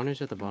 The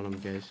spawner's at the bottom,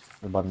 guys.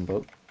 The bottom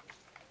boat?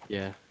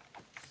 Yeah.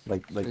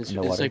 Like It's, in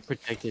the it's water? like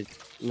protected.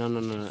 No.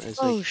 It's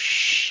Oh like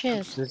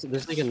shit!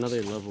 there's like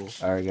another level.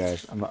 Alright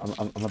guys, I'm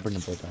gonna bring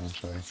the boat down, I'm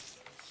sorry.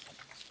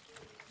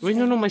 Wait,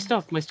 no, my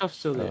stuff's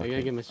still there. Oh, I gotta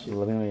okay. get my shit.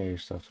 Let me know your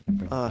stuff so I can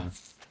bring it down.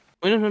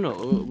 Wait, no.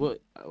 What?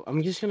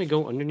 I'm just gonna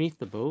go underneath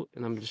the boat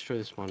and I'm gonna destroy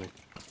the spawner.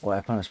 Oh,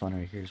 I found a spawner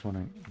right here. There's one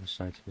on the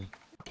side too.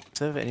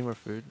 Does it have any more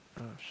food?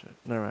 Oh shit.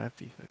 No, I have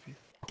beef.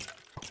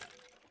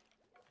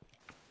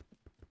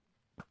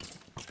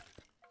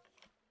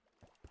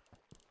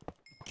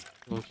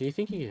 Oh can you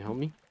think you can help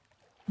me?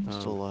 I'm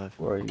still alive.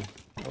 Where are you?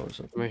 Oh, it's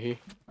I'm okay.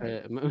 right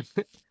here.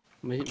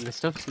 My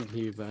stuff's in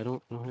here, but I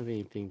don't have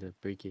anything to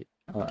break it.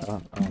 I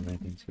don't have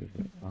anything to,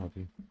 but I'll help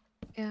you.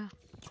 Yeah.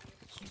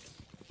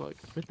 Fuck,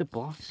 where'd the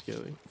blocks go?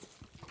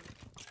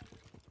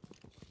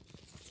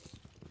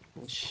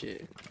 Oh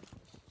shit.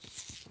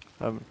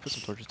 Put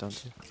some torches down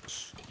too.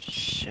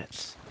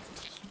 Shit.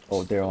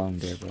 Oh, they're all in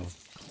there, bro.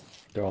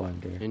 They're all in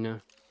there. I know.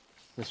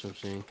 That's what I'm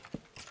saying.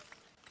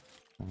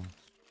 Oh.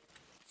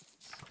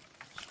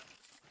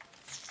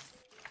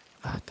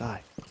 Ah,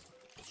 die.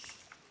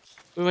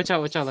 Wait, watch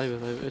out, watch out,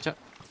 watch out.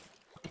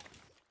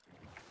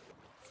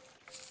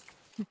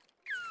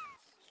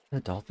 The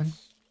dolphin?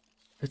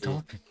 The Yeah.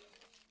 dolphin.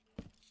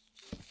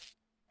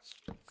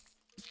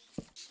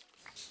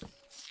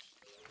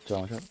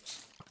 John, watch out.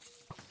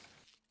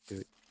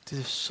 Dude,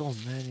 there's so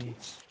many.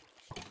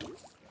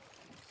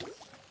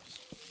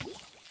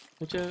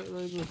 Watch out,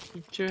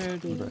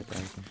 Jared. You're right,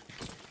 Jonathan.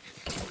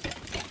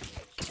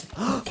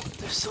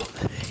 There's so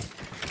many.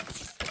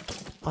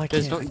 I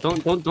Guys, can't.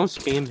 don't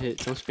spam hit.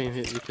 Don't spam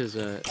hit because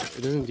it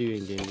doesn't do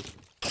any damage.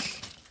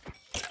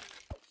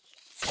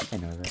 I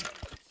know that.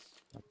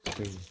 That's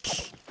crazy.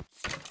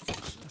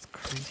 That's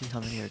crazy how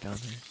many are down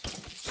there.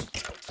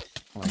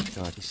 Oh my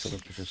god, these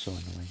cylinders are so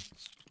annoying.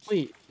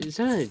 Wait, is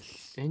that an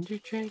Ender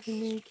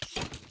Dragon egg?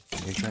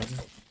 Ender dragon?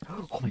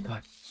 Oh my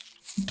god.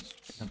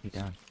 Knock me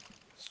down.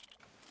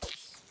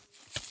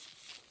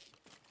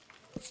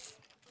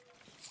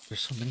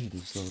 There's so many of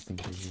these little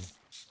things right here.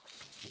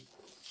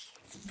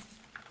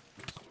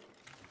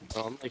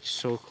 Oh, I'm like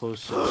so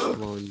close to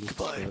blowing this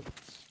Goodbye. up.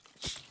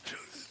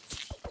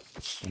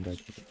 And I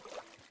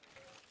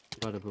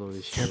About to blow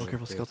this shit Careful, up,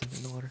 careful, bro. skeleton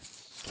in the water.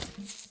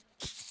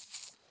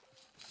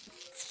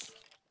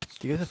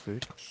 Do you guys have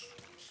food?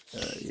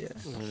 yeah.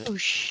 Alright. Oh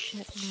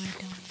shit, no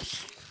I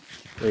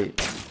don't. Wait,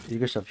 did you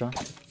get stuff, John?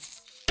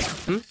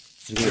 Hmm?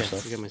 Did you get Yeah, your I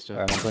stuff? got my stuff.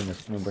 Alright, I'm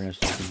gonna burn this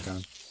stuff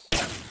down.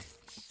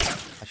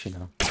 Actually,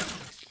 no.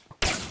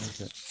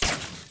 Where's it?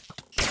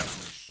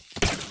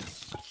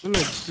 No,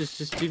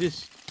 just do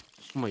this.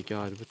 Oh my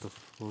god, what the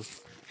fuck?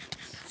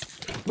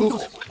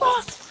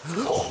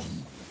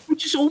 Who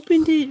just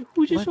opened it?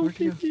 Who just What? Where'd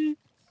you opened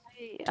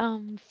it? I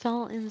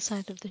fell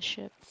inside of the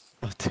ship.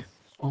 Oh, dude.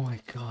 Oh my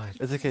god.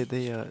 It's okay,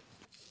 they,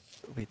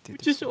 wait, Who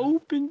dude. just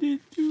opened it,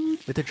 dude?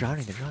 Wait, they're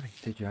drowning, they're drowning.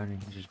 They're drowning,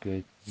 which is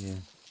good. Yeah.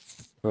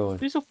 Bro,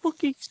 There's a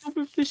fucking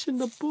silverfish in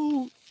the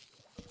boat.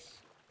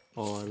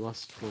 Oh, I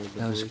lost one of the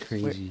that was boats.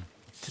 crazy. Dude,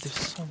 there's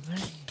so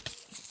many.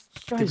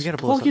 Guys, we gotta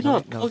blow plug it something,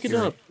 up, right? No, plug it you're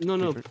up. right. No,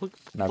 You're right. plug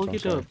Not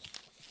it sorry. up.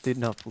 Dude,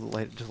 no,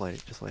 light it, just light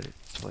it, just light it,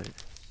 just light it.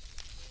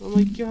 Oh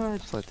my god.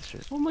 Just light the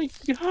shit. Oh my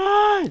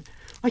god.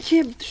 I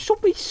can't, there's so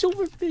many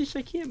silverfish,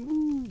 I can't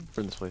move.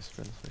 Burn this place,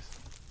 burn this place.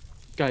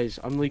 Guys,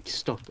 I'm like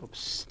stuck, I'm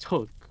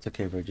stuck. It's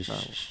okay, bro. Just,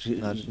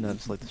 No,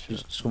 just light the shit.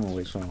 just swim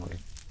away, swim away.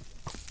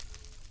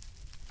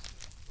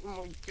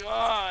 Oh my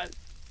god.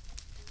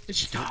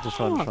 Stop. Just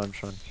run.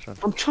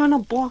 I'm trying to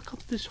block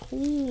up this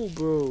hole,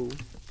 bro.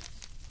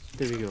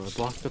 There we go. I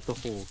blocked up the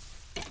hole.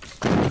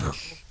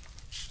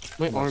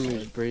 My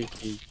armor's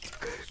breaking.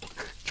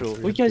 Joel,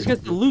 Wait, guys,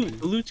 got the loot.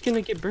 The loot's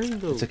gonna get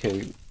burned though. It's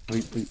okay.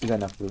 We got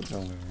enough loot.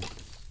 Don't worry.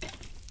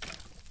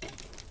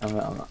 I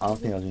don't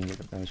think I was gonna get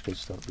that much good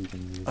stuff we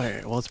can use.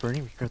 Alright, while it's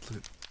burning, we got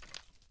loot.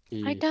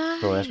 Yeah. I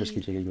died. Bro, that's risky,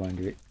 Jacob. You wanna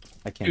do it?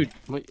 I can't.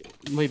 Dude,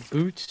 my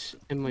boots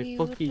and my Wait,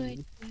 what do I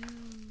fucking. do?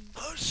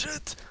 Oh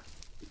shit!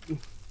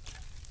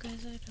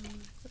 Guys, I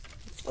don't.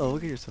 Oh,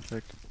 look at your stuff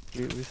there.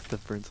 We have to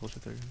burn soldier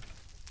there.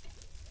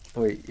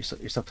 Wait,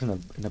 you're stuck in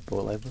a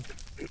boat level?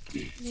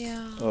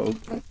 Yeah. Oh.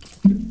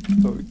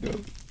 Oh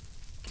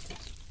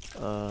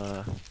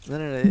no.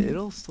 No,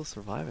 it'll still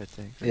survive, I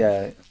think.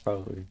 Yeah,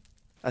 probably.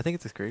 I think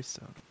it's a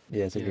gravestone.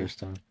 Yeah, it's a Yeah.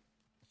 gravestone.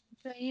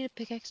 Do I need a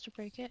pickaxe to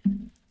break it?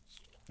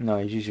 No,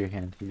 you use your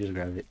hand. You just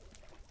grab it.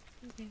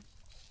 Okay.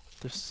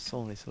 There's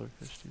so many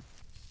silverfish, dude.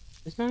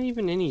 There's not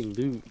even any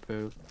loot,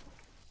 bro.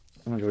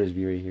 I'm gonna go to this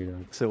view right here,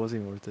 though. So it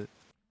wasn't even worth it.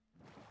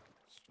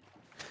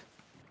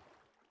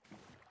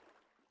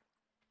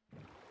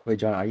 Wait,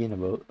 John, are you in a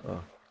boat?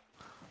 Oh.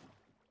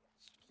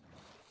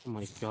 Oh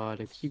my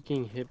god, I keep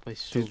getting hit by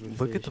Dude, silverfish.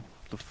 look at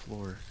the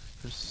floor.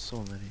 There's so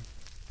many.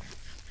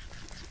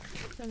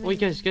 So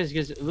Wait, many-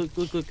 guys,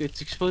 look,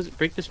 it's exposed.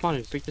 Break the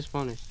spawner, break the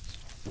spawner.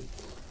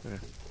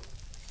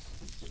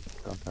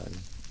 Gunpowder.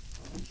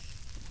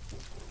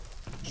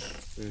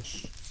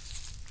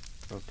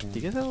 Okay. Do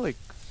you guys have like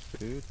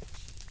food?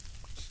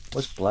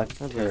 What's black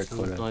I'm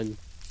terracotta? done.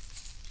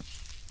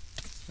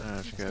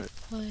 I should grab it.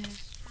 Play.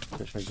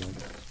 Just right there.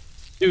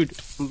 Dude,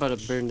 I'm about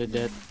to burn to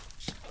death.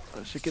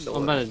 I should get the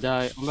I'm about to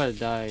die. I'm about to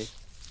die.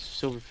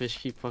 Silverfish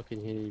keep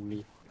fucking hitting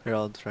me. Here,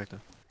 I'll distract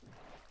them.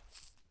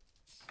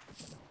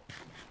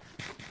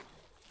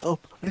 Oh,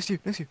 next to you,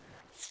 next to you.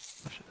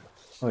 Oh shit.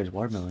 Oh, there's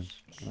watermelons.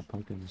 And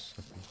pumpkins and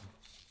stuff.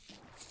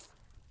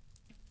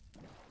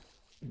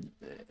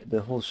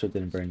 The whole ship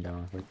didn't burn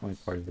down. Like, only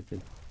part of it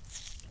did.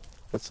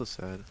 That's so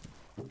sad.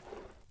 It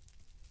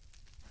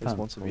was Found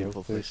once a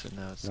beautiful goldfish, place and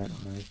now it's Rat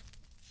gone. knife.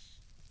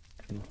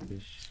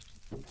 Kingfish.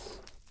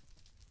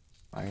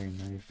 Iron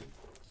knife.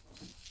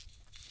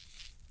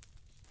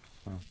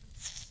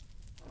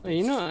 Oh,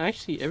 you know,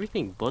 actually,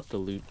 everything but the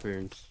loot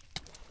burns.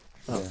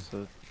 Oh, Yeah. so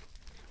I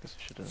guess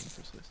we should have done it in the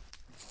first place.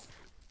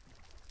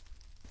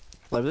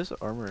 Like, there's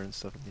armor and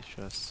stuff in these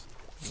chests.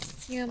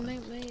 Yeah,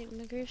 Fine.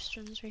 my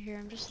gravestone's right here.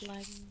 I'm just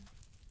lagging.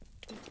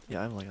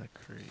 Yeah, I'm like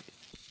crazy.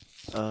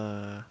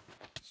 I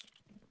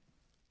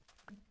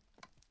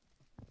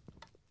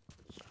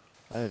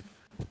have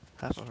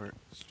half a heart.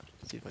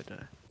 Let's see if I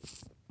die.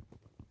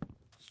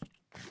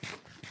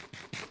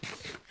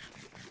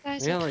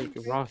 Guys, I I got can't like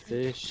break raw it.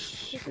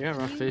 fish. Wait, I got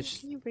raw can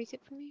fish. Can you break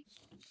it for me?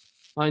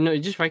 Oh no,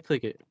 just right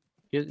click it.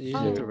 You just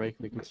have to Oh. right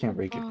click I it. can't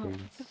break it Oh, for you.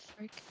 what the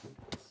frick?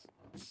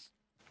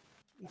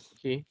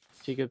 Okay,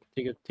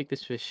 take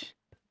this fish.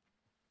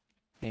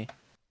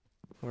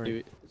 Where? Do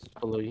it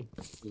below you.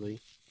 Below you.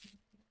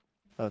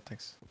 Oh,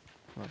 thanks.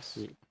 Nice.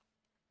 Yeah.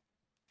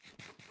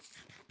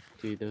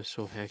 Dude, that was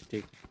so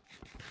hectic.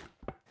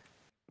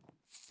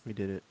 We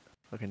did it.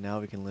 Okay, now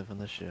we can live on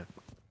the ship.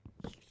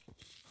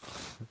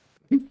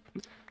 This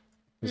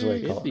is what I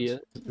Mm. call Yeah.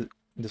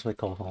 this is what I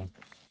call home.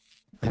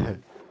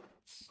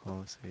 Oh,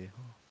 let's see.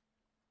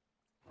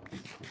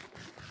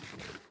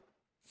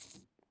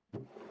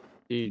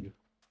 Dude,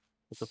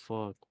 what the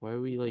fuck? Why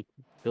are we like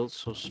built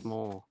so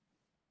small?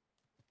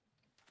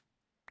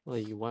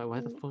 Like,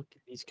 why the fuck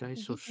are these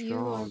guys so You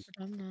are, strong?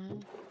 but I'm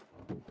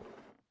not.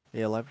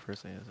 Yeah, live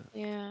person has it.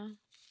 Yeah.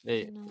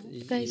 Hey, No.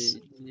 Guys,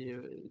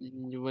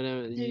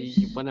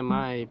 what am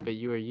I? But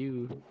you are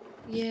you.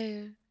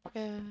 yeah,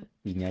 yeah.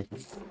 Yeah.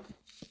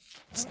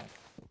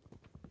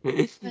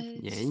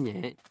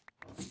 Yeah.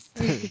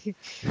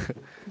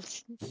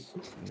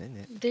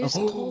 There's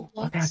coal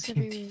Oh, I got blocks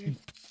everywhere. TNT. I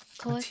got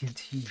Collect.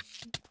 TNT.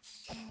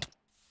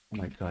 Oh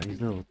my god,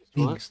 these little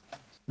What? things.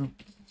 Little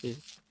Yeah.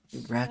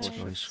 rats, Guys.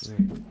 bro, I swear.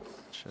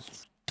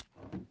 Shit.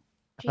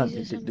 I thought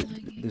Jesus, I'm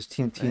lagging. there's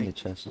TNT in the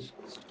chests.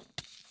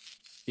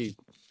 Dude,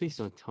 please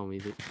don't tell me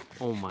that.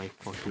 Oh my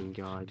fucking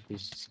god,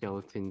 there's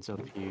skeletons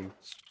up here.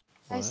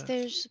 Guys, What?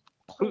 there's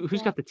coal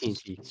Who's got the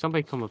blocks. TNT?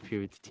 Somebody come up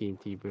here with the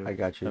TNT, bro. I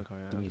got you. Okay,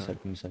 Give me a okay. second,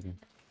 give me a second.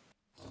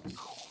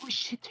 Oh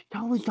shit,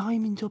 there's all the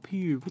diamonds up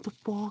here. What the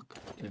fuck?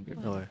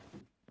 No way.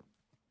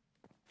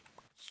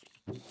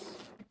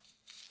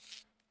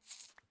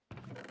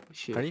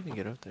 Shit. How do you even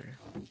get up there?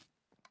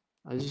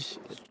 I just.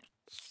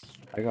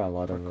 I got a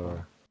lot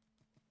of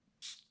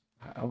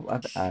I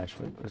have ash,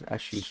 but it's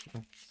ash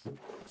useful.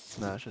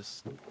 Nah, it's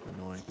just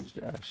annoying. It's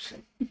ash.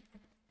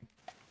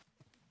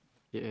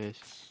 Yeah.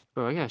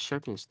 Bro, I got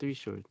sharpness 3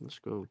 sword. Let's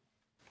go.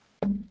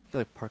 I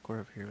feel like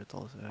parkour up here with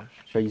all this ash.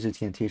 Should I use the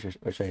TNT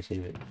or should I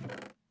save it?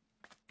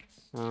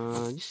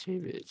 Just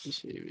save it.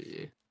 Just save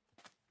it.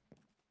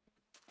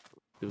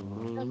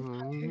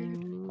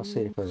 I'll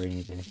save it for a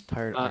rainy day.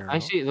 Tired iron.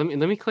 Actually,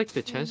 let me click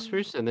the chest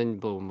first and then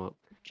blow them up.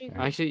 Drink.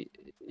 Alright. Actually,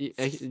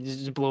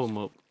 just blow them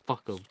up.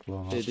 Fuck them.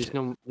 Well, There's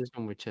no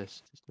more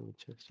chests. There's no more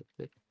chests up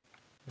there.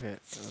 Okay,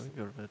 let me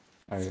go to bed.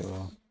 alright,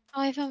 well.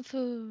 Oh, I found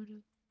food.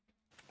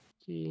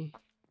 Okay.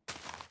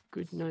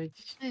 Good night.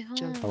 Hey, home.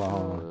 Hold on,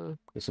 hold on.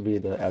 This will be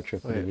the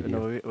outro for the Wait, video.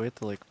 no, we have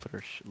to like put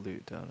our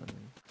loot down and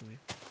then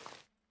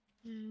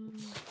leave.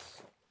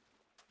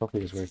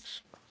 Hopefully this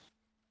works.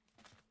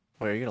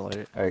 Wait, are you gonna light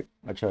it? Alright,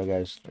 I'll try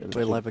guys. Wait,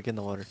 live again in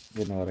the water.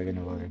 Get in the water, get in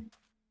the water.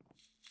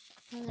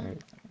 Hold on.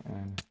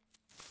 Alright.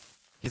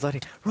 He's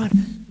lighting.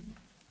 Run!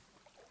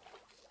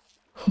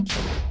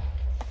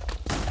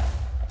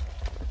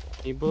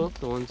 Hey, blow up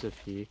the ones up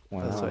here.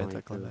 Wow, That's so my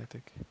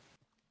anticlimactic.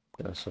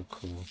 that's so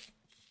cool.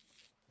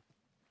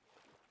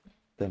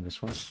 Then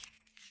this one.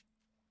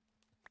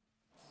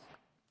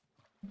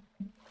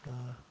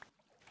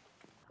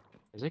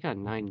 Cause I got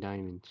 9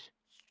 diamonds.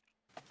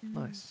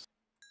 Nice.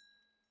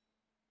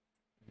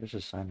 There's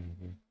a sign in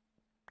here.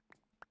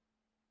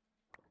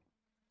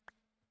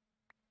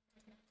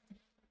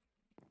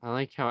 I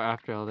like how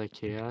after all that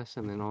chaos,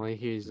 and then all I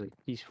hear is like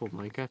peaceful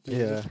Minecraft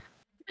Yeah.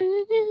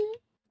 music.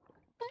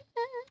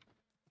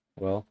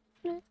 Well,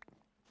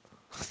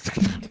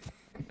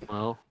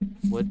 Well,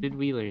 what did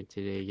we learn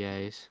today,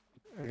 guys?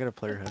 I got a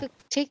player head.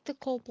 Take the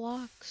coal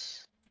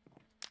blocks.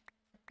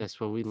 That's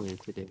what we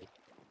learned today.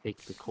 Take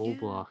the coal Yeah.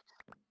 block.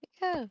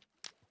 Yeah.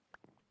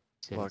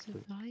 Block. It's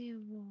Exactly.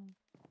 valuable.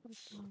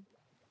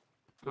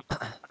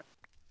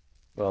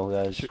 well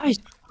guys. Guys,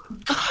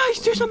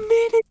 there's a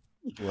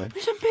manatee! What?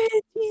 There's a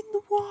manatee in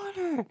the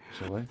water!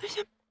 So what? There's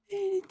a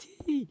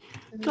manatee!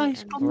 And Guys,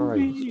 then- come Where are over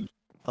you? here!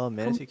 Oh,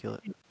 manatee kill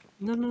it.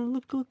 No,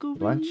 look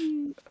over Lunch?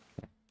 here!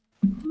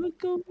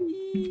 Look over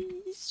here!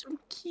 He's so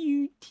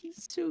cute!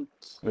 He's so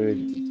Wait,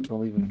 cute!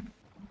 don't leave him.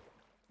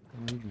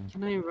 Don't leave him.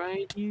 Can I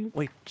ride you?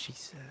 Wait,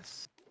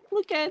 Jesus.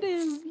 Look at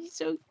him! He's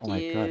so cute! Oh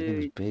my god, he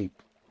was big.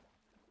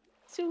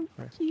 So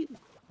Where? cute.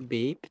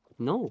 Babe,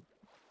 no.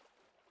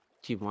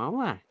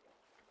 Chihuahua.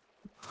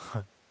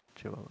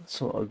 Chihuahua.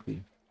 So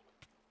ugly.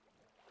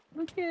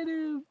 Look at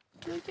him.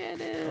 Look at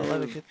Oh, him.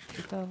 Leva,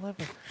 get down,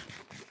 Leva.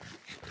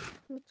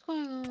 What's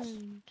going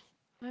on?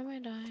 Why am I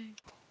dying?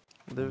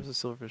 There was a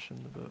silverfish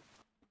in the boat.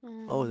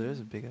 Oh, there's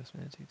a big ass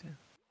manatee too.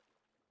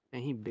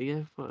 And he big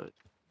as fuck.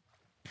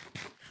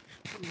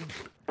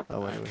 I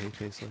wonder what he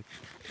tastes like.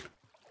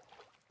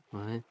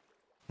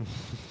 What?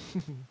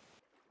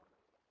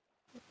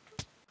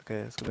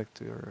 Okay, let's go back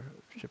to our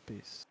ship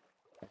base.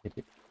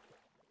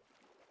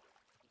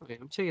 Okay,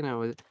 I'm checking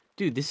out.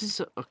 Dude, this is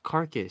a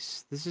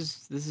carcass. This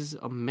is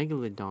a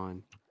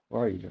megalodon.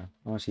 Where are you, John?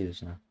 I want to see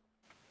this now.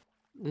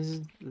 This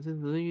is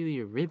literally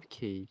a rib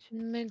cage.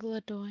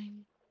 Megalodon.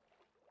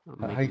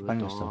 A How are you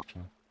finding this megalodon. stuff,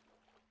 John?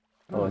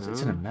 I Oh, don't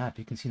it's in a know. map.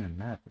 You can see in a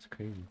map. It's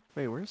crazy.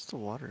 Wait, where's the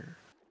water?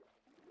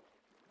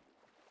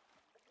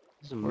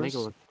 This is a Where's-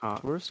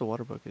 megalodon. Where's the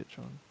water bucket,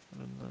 John?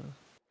 In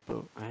the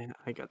boat.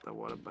 I got the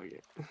water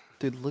bucket.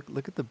 Dude,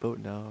 look at the boat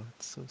now.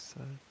 It's so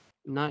sad.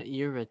 Not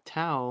you're a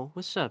towel.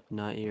 What's up?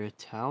 Not you're a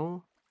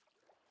towel.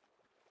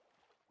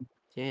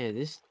 Yeah,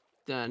 this.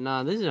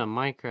 Nah, this is a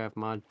Minecraft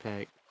mod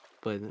pack,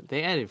 but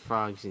they added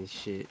frogs and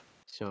shit.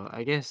 So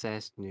I guess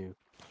that's new.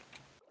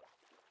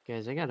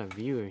 Guys, I got a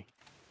viewer.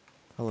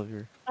 I love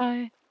your.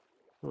 Hi.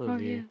 Hello, How are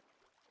viewer. you?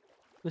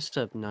 What's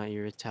up? Not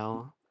you're a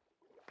towel.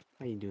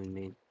 How you doing,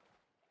 man?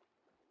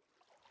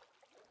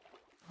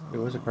 Wait,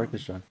 where's the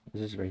carcass, John?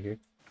 Is this right here?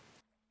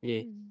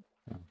 Yeah, Mm.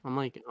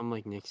 I'm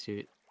like next to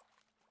it.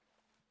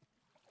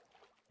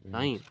 Very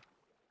Dying. nice.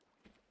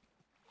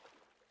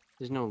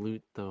 There's no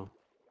loot though.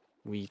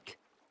 Weak.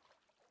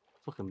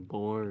 Fucking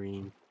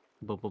boring.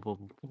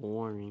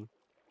 Boring.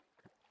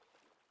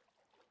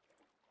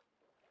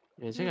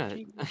 Yes, I got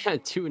Okay. I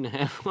got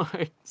 2.5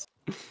 hearts.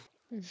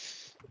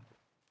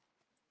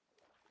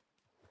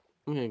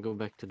 I'm gonna go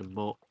back to the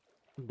boat.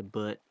 The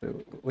butt. Wait,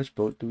 which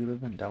boat do we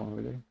live in? That one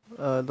over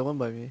there? The one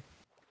by me.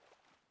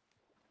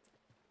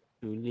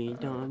 Over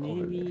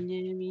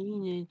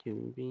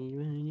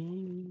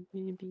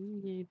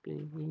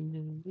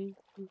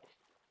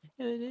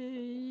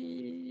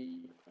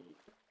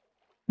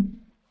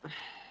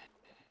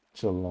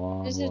It's a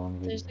long, There's long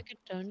video. like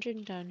a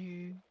dungeon down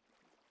here.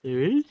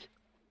 There is?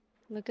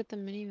 Look at the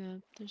mini map.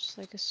 There's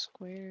like a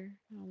square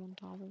on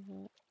top of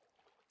it.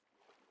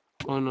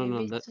 Oh no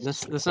Maybe no, it's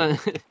that's not.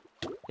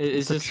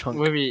 It's a just chunk.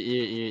 wherever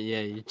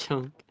you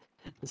chunk.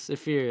 It's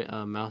if your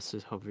mouse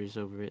just hovers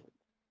over it.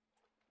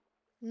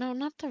 No,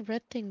 not the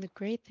red thing, the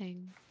gray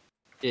thing.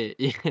 Yeah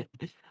yeah.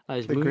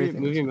 Just The gray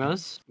thing move is your okay.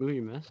 mouse. Move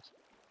your mouse.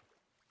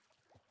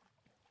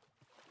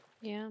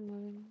 Yeah, I'm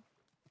moving.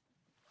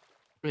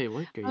 Wait,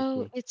 what great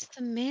Oh, thing? it's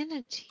the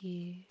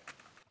manatee.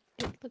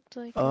 It looked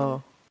like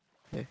Oh,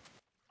 I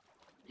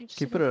just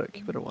keep did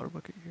it a water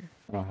bucket here.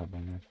 I don't have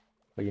one there.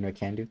 But you know what I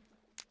can do?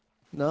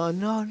 No.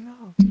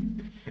 No.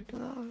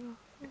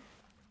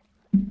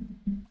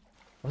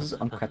 What's this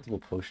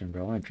uncraftable potion,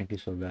 bro? I want to drink it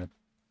so bad.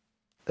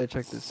 I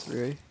check this,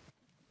 right?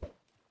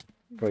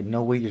 Bro,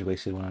 no way you just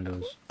wasted one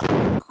of those.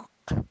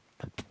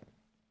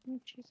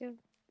 Chico.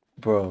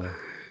 Bro,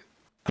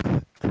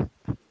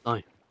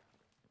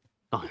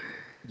 Oh.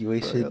 you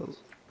wasted Bro,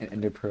 an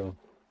ender pearl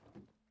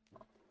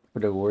for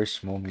the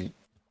worst moment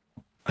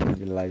of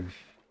your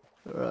life.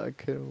 bro, I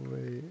couldn't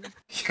wait.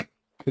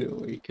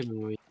 Couldn't wait.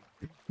 Couldn't wait.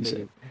 You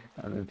said,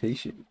 I'm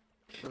impatient.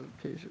 I'm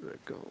patient, I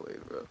couldn't wait,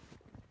 bro.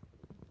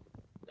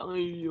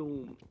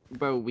 Damn.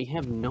 Bro, we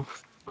have no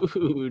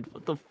food.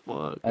 What the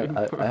fuck? I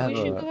have We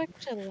should a- go back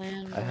to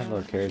land. I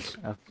have carrots.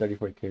 I have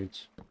 34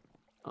 carrots.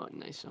 Oh,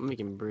 nice. I'm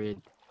making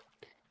bread.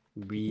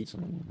 Bread. So,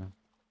 you know,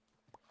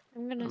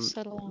 I'm gonna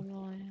settle on the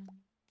land.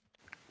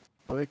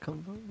 Oh, wait,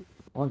 come on.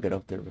 I want to get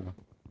up there, bro.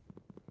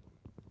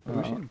 Oh,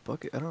 we should need a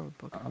bucket. I don't have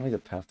a bucket. I'll make a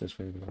path this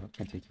way, bro. I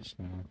can't take this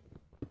no more.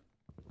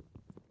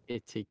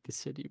 Can't take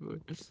this anymore.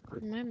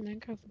 My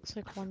Minecraft looks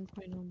like 1.0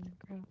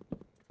 Minecraft.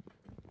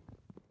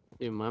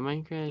 Dude, my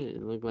Minecraft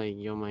it look like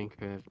your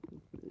Minecraft.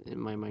 In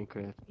my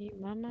Minecraft.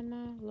 My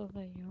mama look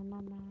like your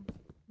mama.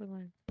 Look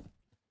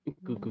like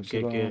Cuckoo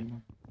So, gaga.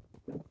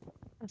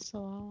 that's so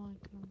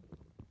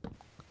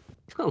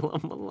I like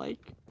them. I'm like.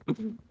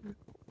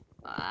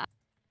 I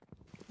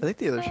think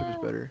the other ship is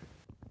better.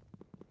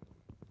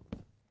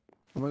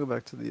 I'm gonna go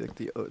back to the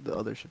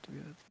other ship that we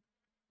had.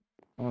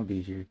 I'm gonna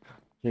be here.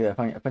 Yeah, I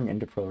find an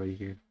ender pearl right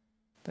here.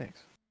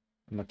 Thanks.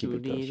 I'm gonna keep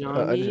it Judy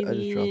touch. I just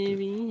dropped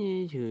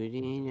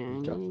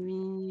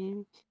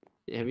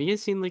it. Have you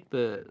guys seen like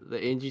the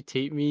Andrew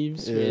Tate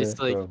memes? Where Yeah, it's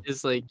like bro.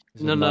 it's like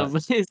This no is no not-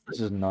 but This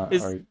is not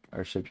it's-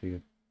 our ship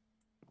here.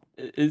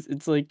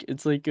 it's like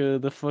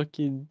the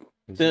fucking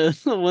This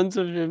is- the ones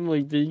of him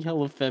like being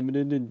hella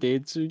feminine and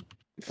dancing.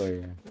 Oh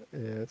yeah.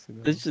 Yeah, I see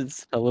that. This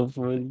shit's hella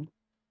funny.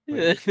 Wait.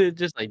 Yeah, they're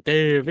just like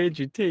damn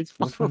Andrew Tate's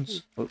Which fun.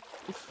 one's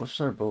what's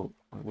our boat?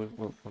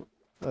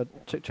 What,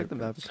 Check the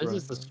map. This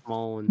is the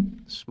small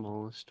one, the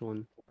smallest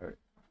one. Alright.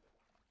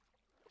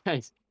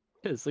 Guys,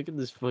 look at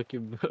this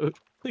fucking boat.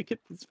 Look at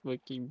this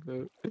fucking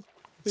boat. Look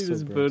at so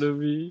this gross. boat of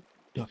me.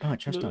 Yo, I found a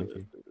chest down No.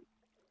 here.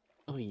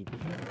 Oh, you did?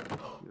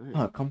 Nice.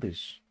 Oh, a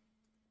compass.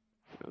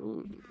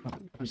 Oh, Oh,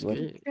 that's there's a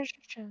good. Treasure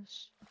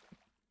chest.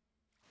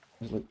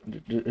 There's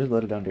a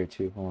letter down there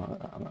too. Hold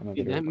on, I'm gonna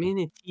Dude, get that it.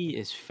 manatee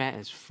is fat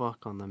as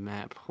fuck on the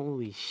map.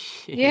 Holy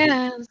shit.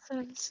 Yeah, that's what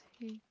I'm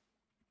saying.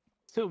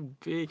 So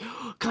big.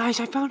 Guys,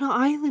 I found an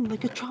island,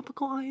 like a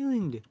tropical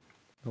island.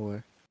 No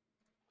way.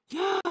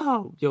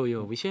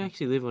 Yo, we should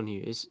actually live on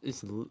here.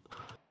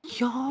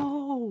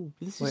 Yo,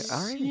 this Wait, is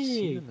I don't even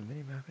see it sick. in the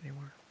mini map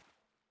anymore.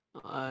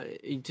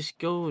 You just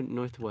go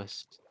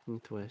northwest.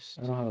 Northwest.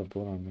 I don't have a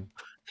boat on me.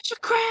 There's a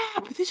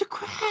crab! There's a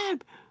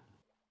crab!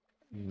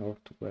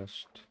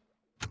 Northwest.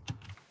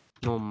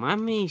 No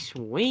mames,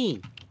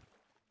 wait.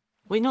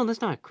 Wait, no,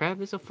 that's not a crab.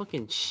 That's a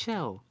fucking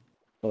shell.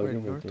 Oh, Wait,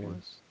 you're right there.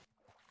 northwest.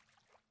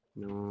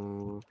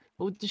 No.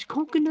 Oh, there's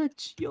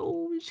coconuts.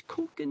 Yo, there's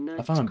coconuts.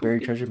 I found a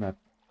buried coconut- treasure map.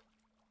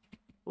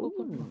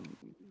 Oh.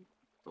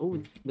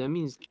 Oh, that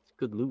means it's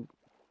good loot.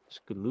 It's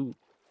good loot.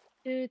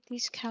 Dude,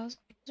 these cows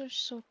are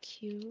so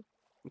cute.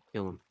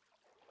 Kill him.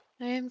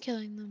 I am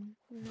killing them.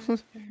 No,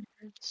 it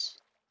hurts.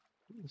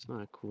 It's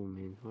not cool,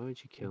 man. Why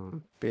would you kill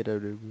him? Beta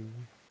dude.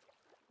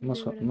 I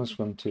must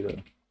swim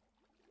to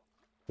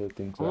the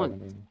thing to I want-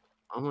 island.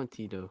 I want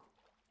Tito.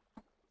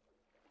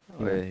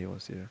 Oh yeah, he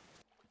wants to.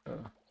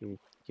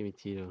 Give me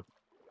Tito.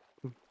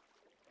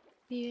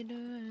 You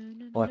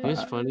know, Oh, I You know what's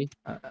found- funny?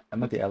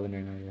 I'm at the island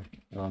right now. Yeah.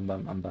 No,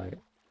 I'm by it.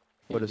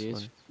 What It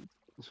is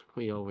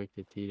We all worked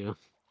at Tito.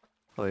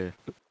 Oh yeah.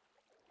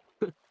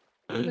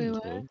 Wait,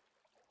 what?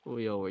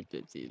 We all worked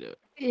at Tito.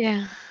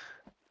 Yeah.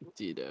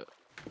 Tito.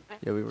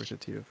 Yeah, we worked at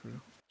Tito for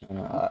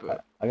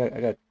real. I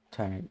got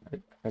tired. I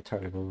got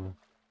tired of over.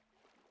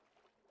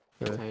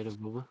 Yeah. Tired of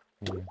boba?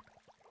 Yeah.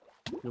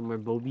 No more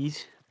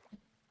bobies?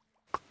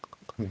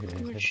 Too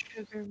much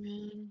sugar,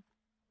 man.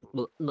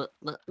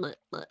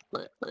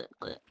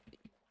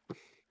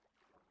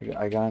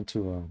 I got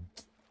into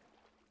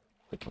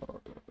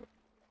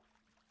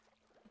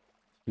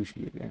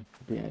sushi again.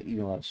 I've been eating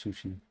a lot of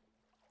sushi.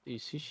 Dude,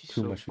 sushi's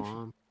Too so much sushi.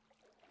 bomb.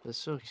 That's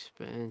so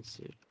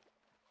expensive.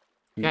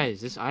 You-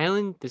 Guys, this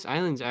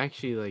island's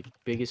actually like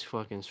big as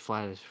fuck and it's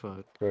flat as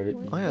fuck.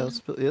 Bro, Oh yeah, that's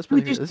Dude,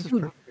 pretty this- good. This is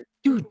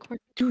dude,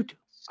 perfect. Dude,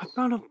 I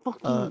found a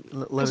fucking.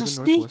 Let there's a us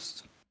go snake.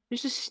 northwest.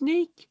 There's a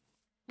snake.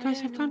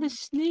 Guys, I found a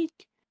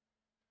snake.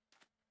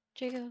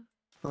 Jacob.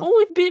 Huh? Oh,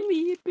 it bit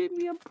me. It bit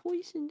me. I'm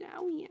poisoned.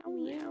 Owie,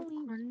 owie, Where are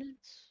owie.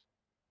 coordinates?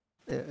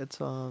 Yeah,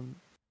 it's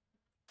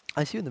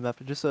I see you in the map.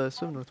 Just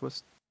swim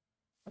northwest.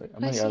 I'm I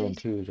on the see, I island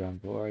see. too, John.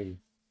 Where are you?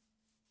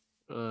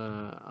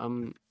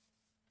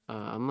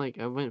 I'm like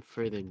I went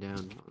further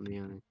down on the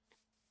island.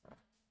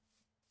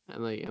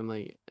 I'm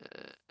like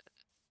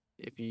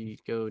if you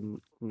go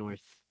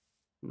north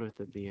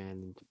of the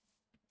island.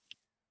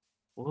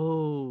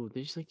 Whoa,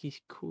 there's like these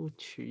cool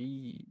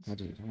trees. What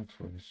is it? What's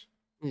this?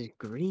 There's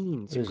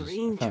green. It's What is this? I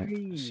green found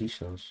trees.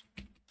 seashells.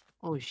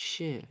 Oh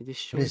shit! I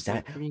just showed What is some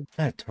that? green. Is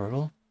that a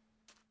turtle?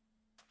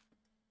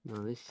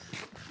 No, this.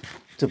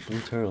 It's a blue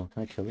turtle.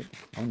 Can I kill it?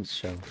 I want its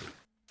shell.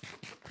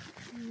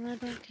 No,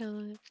 don't kill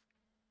it.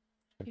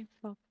 You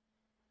fuck.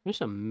 There's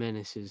some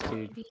menaces,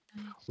 dude. Be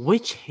nice.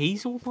 Which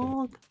hazel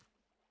log?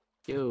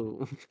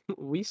 Yo,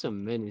 we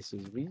some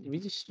menaces. We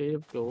just straight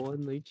up go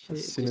on like shit.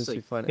 As soon just, as we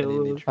like, find kill any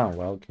them. nature, Found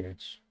wild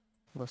carrots.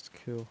 must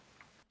kill.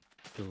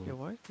 Kill 'em. Yeah,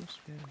 why is this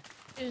guy?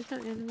 There's no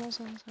animals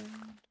on this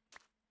island.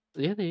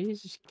 Yeah, there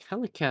is. There's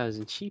hella cows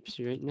and sheep's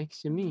right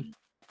next to me.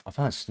 I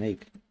found a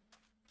snake.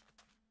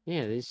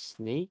 Yeah, there's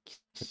snakes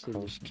It's and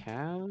there's frozen.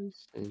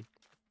 cows and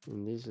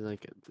there's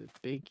like a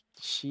big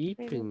sheep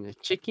Wait, and a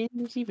chicken.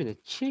 There's even a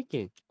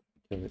chicken.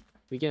 Kill it.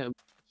 We gotta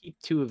keep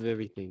 2 of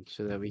everything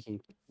so that we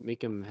can make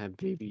them have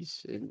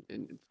babies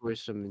and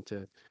force them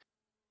into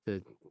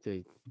the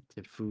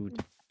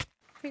food.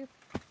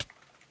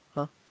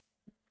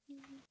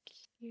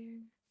 Here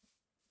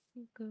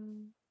you go.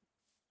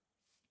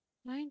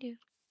 Mind you.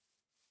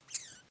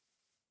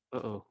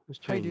 Uh-oh. Who's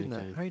How you turning doing the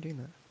that? time? How you doing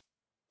that?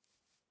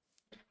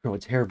 Bro,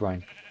 it's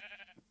Herobrine.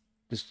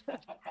 This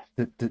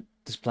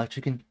this black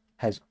chicken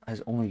has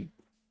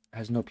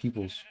no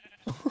pupils.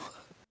 Let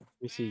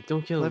me see.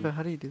 Don't kill Leva, him.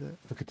 how do you do that?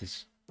 Look at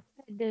this.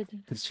 I did.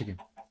 Look at this chicken.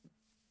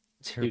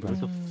 It's Dude, what Herobrine.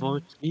 the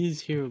fuck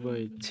is here,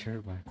 bud? It's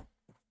Herobrine.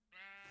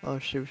 Oh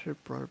shit, we should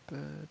have brought our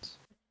beds.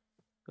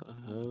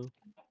 Uh-oh.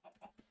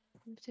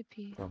 I have to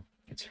pee. Bro,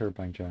 it's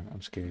Herobrine, John.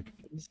 I'm scared.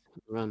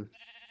 Run.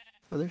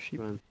 Oh, there's sheep.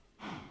 Run.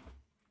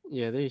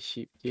 Yeah, there's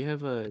sheep. Do you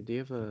have a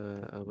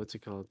what's it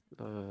called?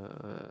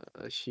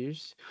 A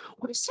shears?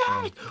 What is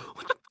that?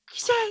 What the fuck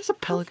is that? It's a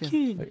Pelican.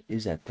 pelican. What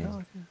is that thing?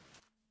 Pelican.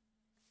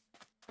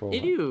 Bro,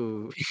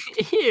 Ew.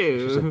 it's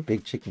just a Ew.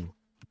 big chicken.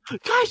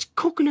 Guys,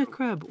 coconut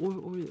crab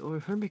or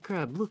hermit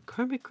crab. Look,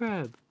 hermit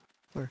crab.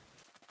 Where?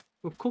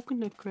 Or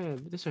coconut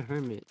crab. That's a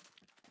hermit.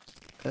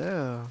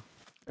 Yeah.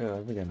 Oh,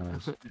 I think I know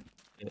this.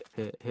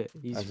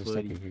 He's I just stuck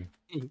funny. it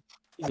here.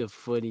 He's a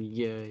funny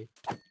guy.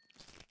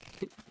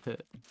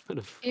 What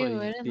a Ew, funny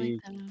I didn't dude.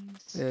 like that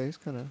noise. Yeah, he's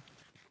kind of.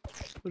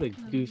 What a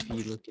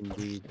goofy looking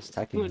dude. It's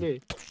attacking What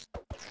me.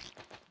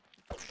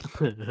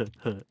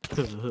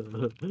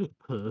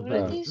 What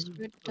are these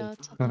red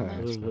dots on the map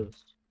That's supposed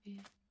to be?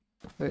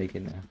 Make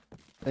it now.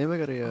 Anybody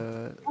got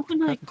a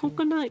Coconut,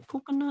 crafting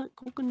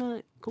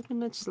table?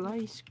 coconut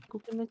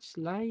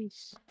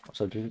slice.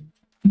 What's up, dude?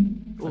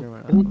 Oh, never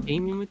mind, I can we don't know.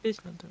 aim with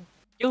this? Not dope.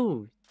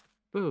 Yo,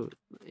 bro,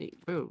 hey,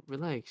 bro,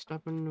 relax.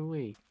 Stop running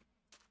away.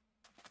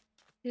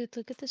 Dude,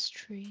 look at this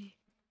tree.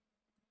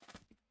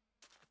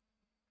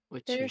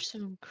 What There's shit?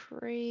 some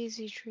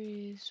crazy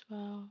trees.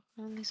 Wow.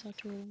 I only saw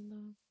 2 of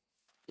them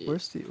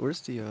Where's the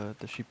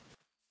sheep?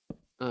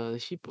 The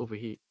sheep over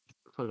here.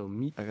 follow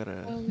me. I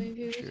gotta. Oh,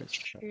 maybe we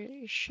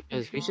cheers.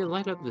 As we should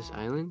light up this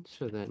island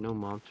so that no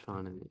mobs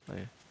spawn in it. Oh,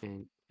 yeah.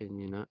 And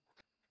you know,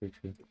 Very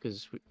true.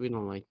 because we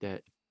don't like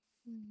that.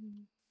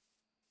 Mhm.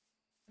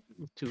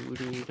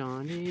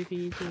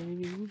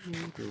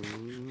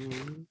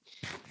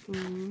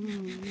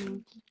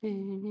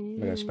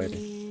 I got a spider.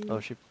 Oh,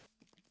 sheep.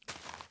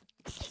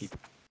 Sheep.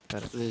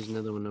 Got it. There's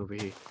another one over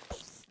here.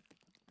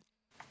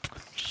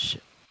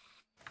 Shit.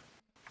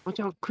 Watch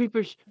out,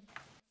 creepers!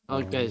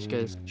 Oh, guys,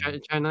 Oh.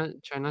 try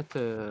not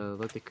to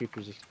let the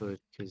creepers explode,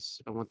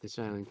 because I want this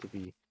island to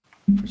be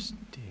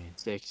Pristine.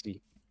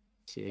 sexy.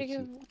 Pick Sexy.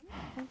 up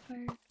on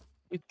fire.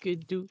 You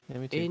could do Yeah,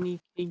 me too.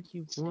 anything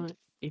you want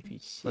if you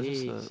Let's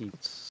just sexy.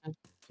 let's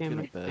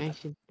Camera bed.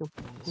 action, don't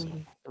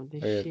that Oh,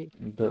 yeah,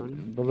 shit.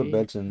 build the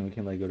beds and we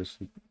can like go to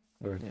sleep.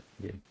 Or Yeah.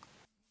 yeah.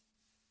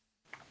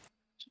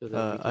 So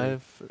that we I can,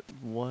 have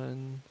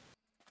one.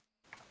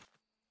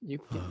 you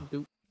can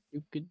do,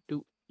 you could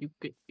do, you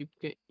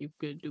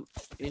could do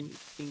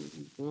anything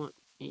you want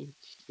and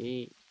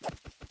shit.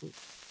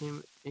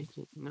 Camera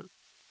action, no.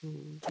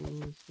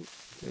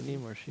 Do we need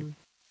more sheep?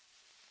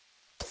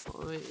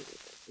 Oh,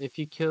 if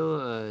you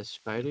kill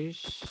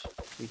spiders,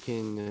 we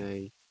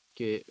can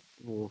get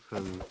wool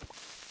from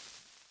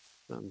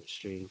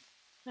string.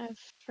 I have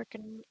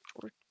freaking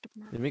work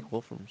tomorrow. They make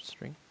wool from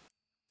string.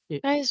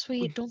 Guys,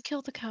 we- wait, don't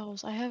kill the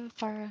cows. I have a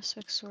fire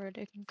aspect sword.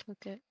 I can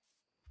cook it.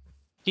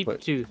 Keep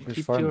But two. who's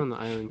Keep farming? two on the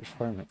island.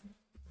 Farm it.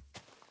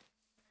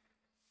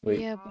 Wait.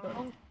 Yeah, but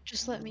don't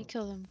just let me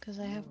kill them because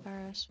I have fire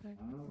aspect.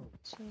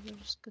 So they'll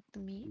just cook the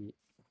meat.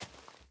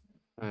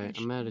 Alright,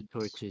 I'm out of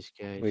torches,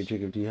 guys. Wait,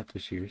 Jacob, do you have the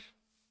shears?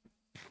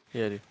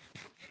 Yeah, I do.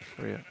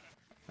 Where you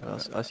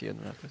at? I see it in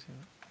the map. I see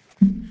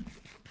it.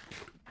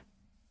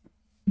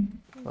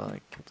 Well,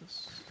 I killed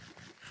this.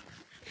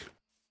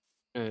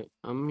 Alright,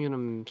 I'm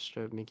gonna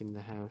start making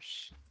the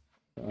house.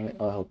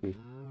 I'll help you.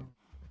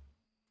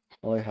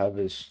 All I have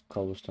is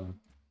cobblestone.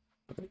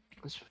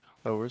 Let's,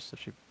 Oh, where's the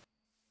sheep?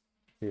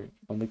 Here,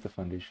 I'll make the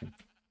foundation.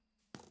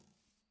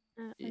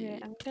 Okay,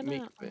 I'm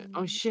make gonna.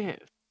 oh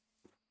shit!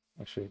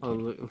 Actually, Oh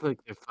look,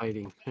 they're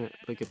fighting.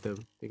 Look at them.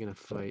 They're gonna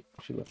fight.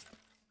 she left.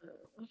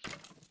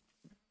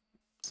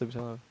 Sleep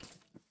till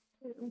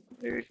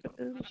Very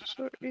good.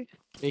 Sorry.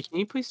 Hey, can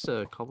you place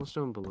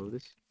cobblestone below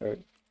this? Alright,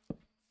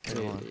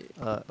 hold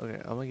on.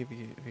 Okay, I'm gonna give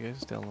you if you guys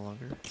stay on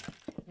longer.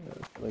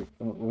 like,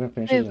 we're gonna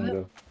finish Hey, this and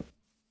go.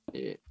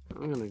 Yeah,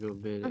 I'm gonna go to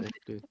bed Okay.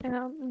 after.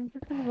 Yeah, I'm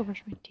just gonna go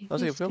brush my teeth. I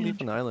was like, You if we don't stay leave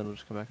from the island, we'll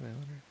just come back on the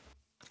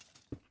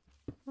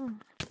island.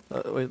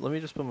 Oh. Wait, let me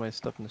just put my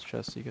stuff in this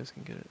chest so you guys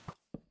can get it.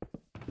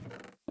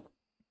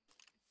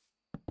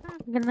 on.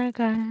 Good night,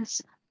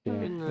 guys. Yeah.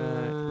 Good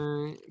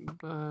night.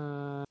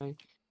 Bye.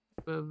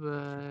 Bye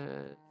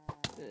bye.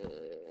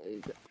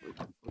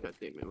 God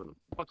damn it,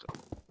 motherfucker.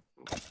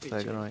 Say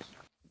good night.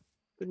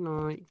 Good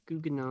night.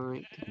 Good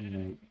night.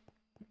 Night.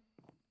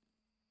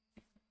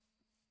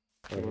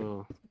 Alright,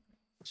 Well,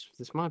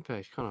 this mod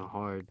pack's kind of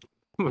hard.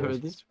 yeah, Bro,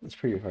 it's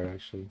pretty hard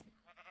actually.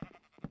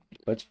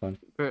 But it's fun.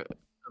 bro,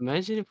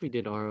 imagine if we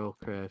did RL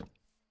craft.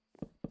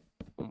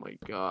 Oh my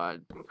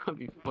god, that'd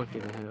be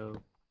fucking hell.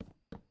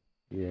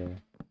 Yeah.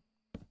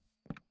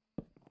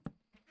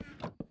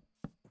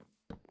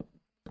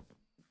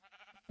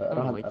 I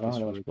don't like have this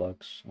that much wood.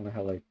 blocks. I wanna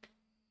have like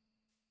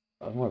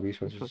I have more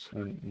resources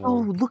and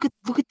Oh, more. look at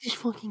this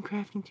fucking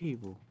crafting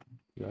table.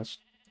 Yeah,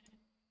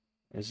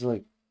 is it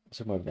like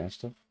some more advanced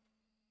stuff?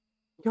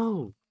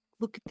 Yo,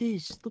 look at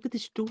this. Look at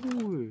this door.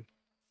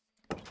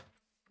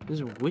 This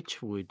is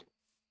witchwood.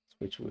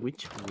 Switch wood.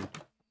 Witchwood.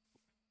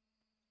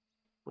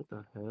 What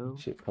the hell?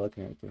 Shit,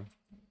 pelican right there.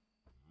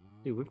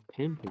 Dude, we're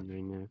pimping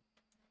right now.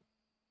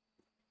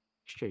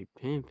 Straight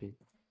pimping.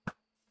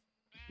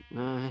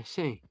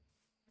 Say.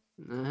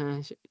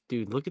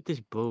 Dude, look at this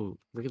boat.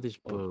 Look at this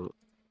Oh. boat.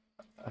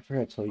 I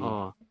forgot to tell you.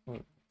 Oh,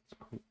 It's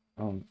cool.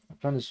 I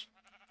found this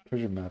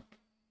treasure map.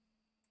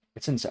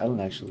 It's in this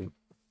island actually.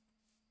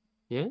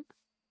 yeah?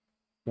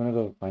 You wanna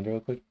go find it real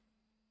quick?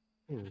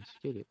 Yeah, let's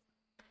get it.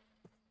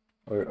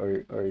 Or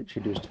should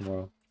we do this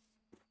tomorrow?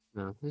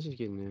 No, let's just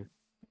get in there.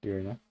 Do you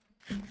right now?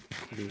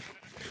 Dude.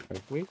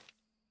 Okay. Wait.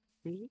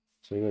 Where is it?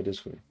 So you go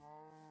this way.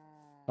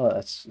 Oh,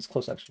 it's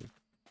close actually.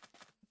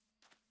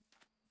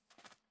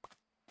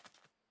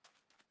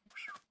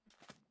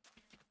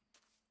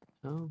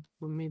 Oh,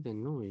 what made that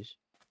noise?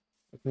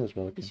 I think that's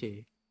pelican. Let's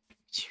see.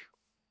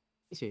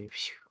 Let's see.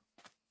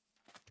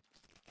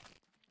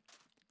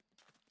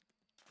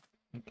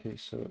 Okay,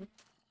 so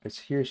it's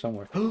here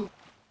somewhere. Hold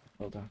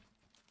on.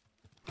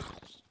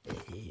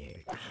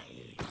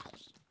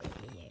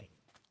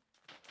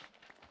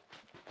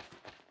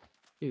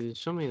 Dude, there's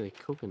so many like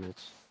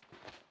coconuts.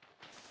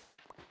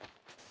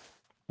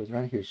 It's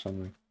around here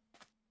somewhere.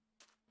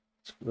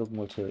 It's a little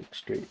more to like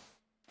straight.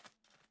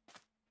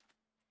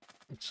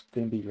 It's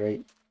gonna be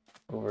right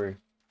over.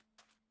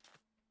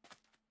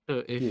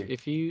 So Here.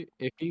 if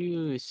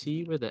you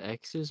see where the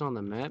X is on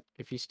the map,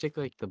 if you stick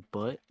like the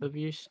butt of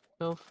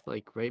yourself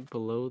like right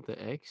below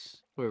the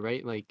X, or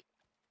right like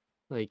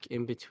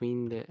in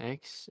between the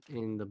X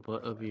and the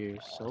butt of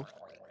yourself,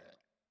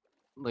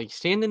 Like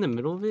stand in the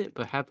middle of it,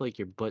 but have like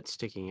your butt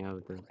sticking out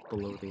of the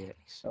below the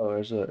X. Oh,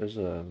 there's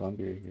a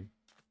zombie right here.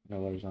 No,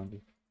 what a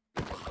zombie.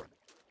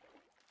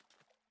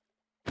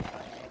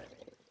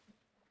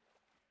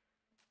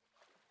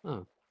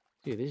 Oh,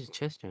 dude, there's a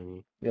chest down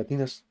here. Yeah, I think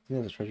that's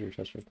a treasure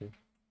chest right there.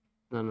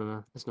 No, no,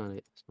 no, that's not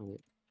it. That's not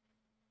it.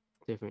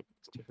 It's different.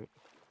 It's different.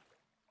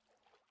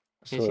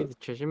 Can you see So, the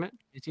treasure map? Can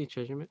you see the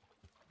treasure map?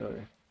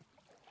 okay.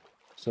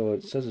 So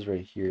it says it's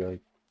right here,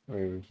 like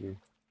right over here.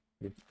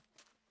 Here.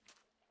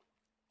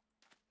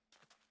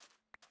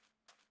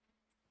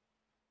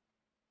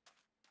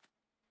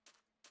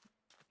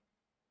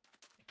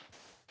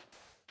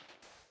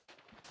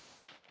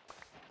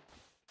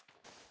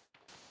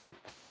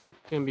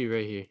 It's gonna be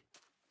right here.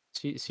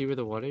 See where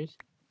the water is?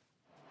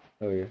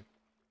 Oh yeah.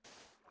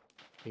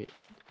 Yeah.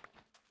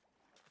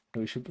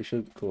 We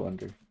should go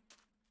under.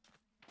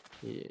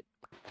 Yeah.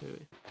 Wait,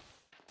 wait.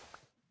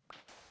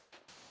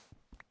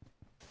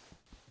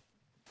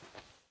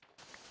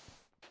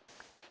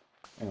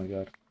 Oh my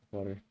god,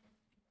 water.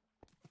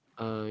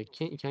 Can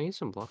I get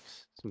some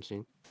blocks? Some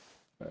sand?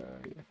 Yeah.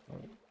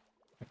 Alright.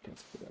 I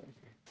can't get out of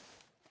here.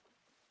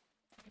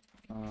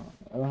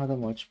 I don't have that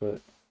much,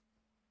 but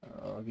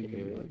I'll give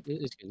you like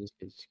It's good. It's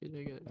good. It's good.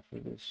 I got it. after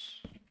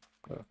this.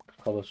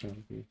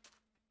 Cobblestone here.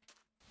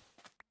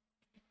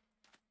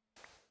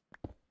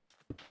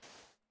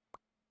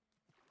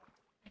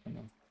 I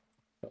know.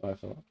 Oh, I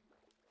fell.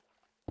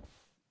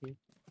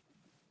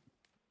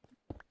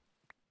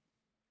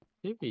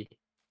 Maybe.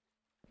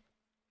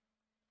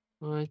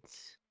 What?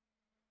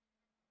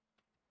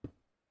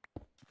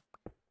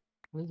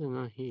 Why is it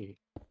not here?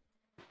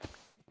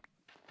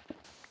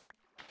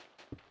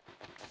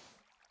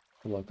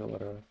 I locked the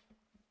water off.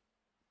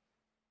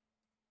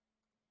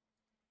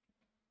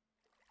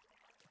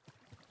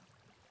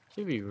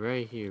 Should be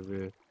right here,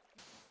 bro.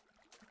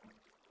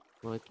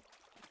 What?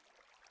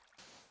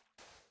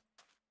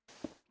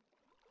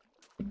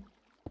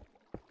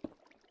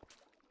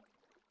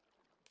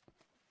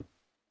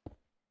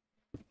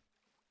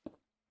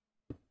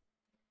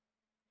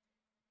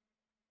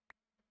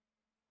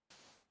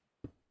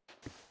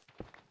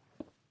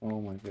 Oh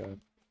my god.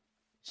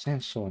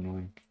 Sand's so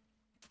annoying.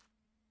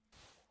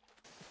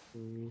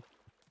 Where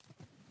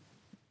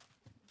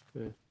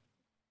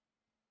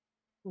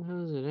the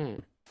hell is it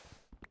at?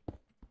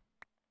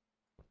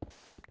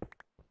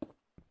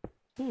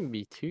 Can't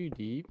be too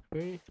deep,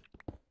 right?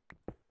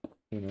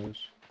 Who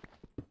knows?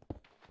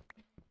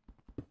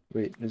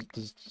 Wait,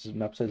 does the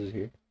map says it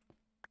here?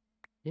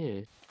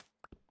 Yeah.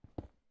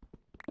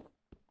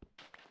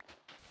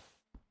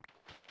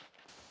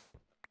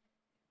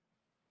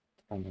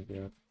 Oh my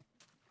god.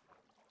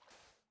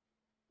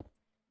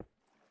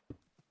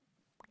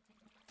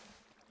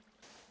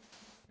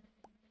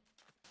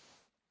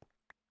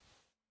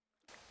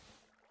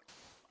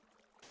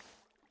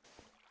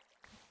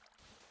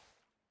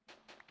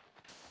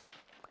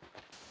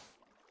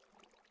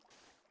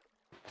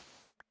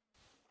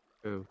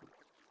 Bro.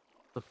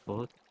 The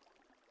fuck?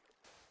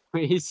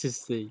 Where is this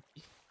thing?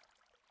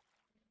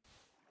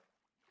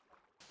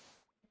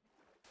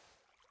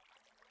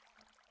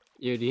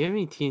 Yo, do you have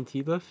any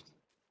TNT left?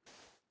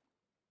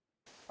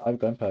 I have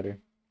gunpowder.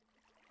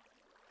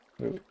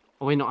 Wait,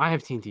 Oh wait, no, I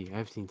have TNT. I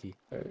have TNT.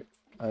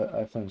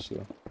 I found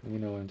steel. Let me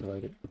know when to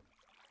light it.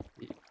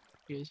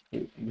 You guys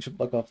Wait, we should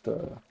block off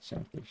the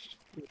sand first.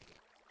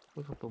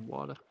 look up the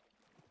water.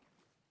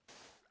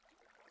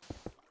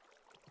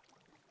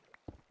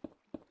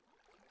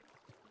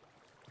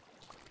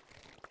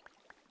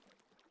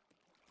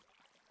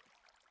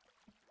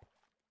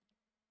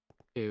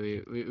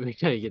 Okay, we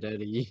gotta get out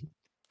of here.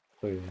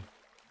 Oh yeah.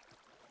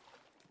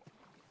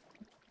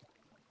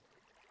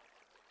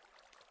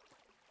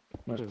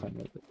 Let's Oh, climb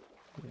up.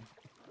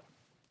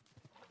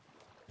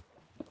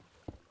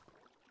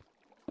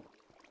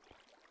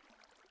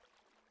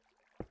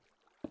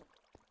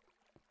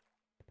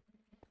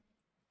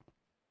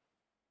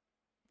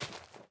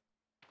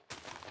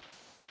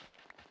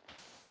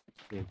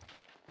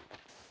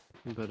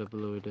 I'm about to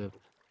blow it up.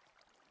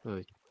 Oh,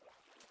 wait.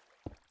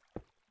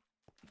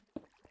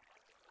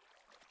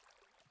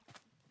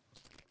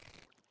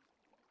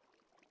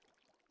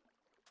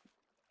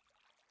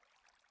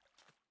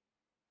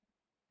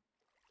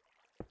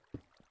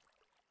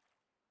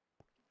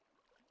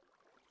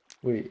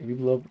 Wait, if you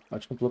blow up, I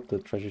just blow up the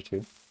treasure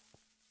too.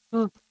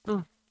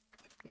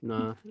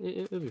 Nah,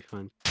 it'll be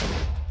fine.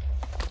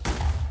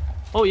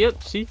 Oh,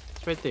 yep, see?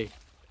 It's right there.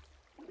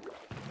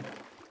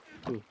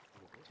 Ooh,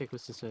 check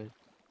what's inside.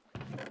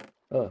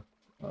 Oh,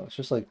 it's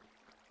just like,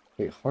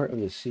 wait, heart of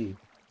the sea.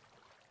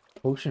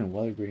 Potion of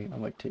water breathing. I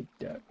might take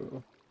that,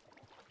 bro.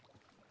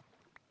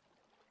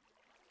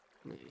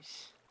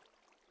 Nice.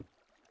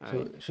 So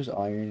Alright, it's just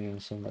iron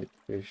and some like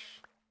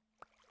fish.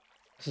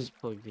 This is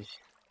plug this.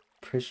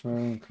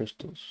 prismarine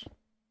crystals.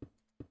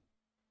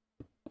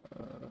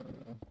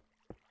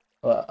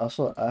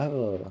 Also I have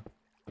a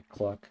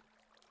clock.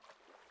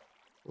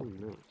 Oh,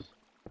 nice.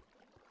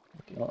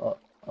 Okay,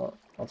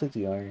 I'll take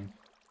the iron.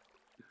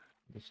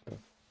 This stuff.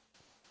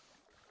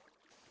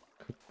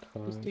 Cook Just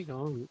cars. take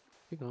all of it.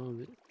 Take all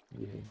of it.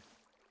 Yeah.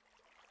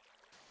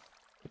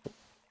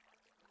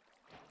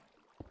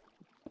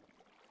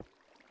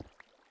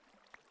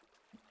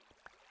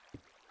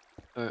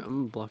 Alright, I'm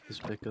gonna block this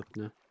back up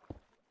now.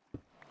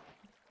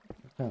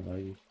 Kind of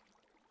like it.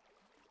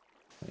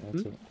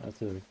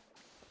 That's a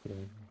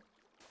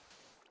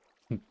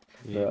yeah.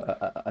 Yeah.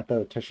 Bro, I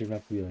thought treasure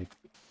map would be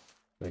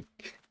like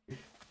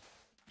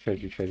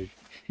treasure.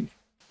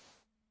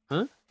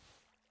 Huh?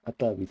 I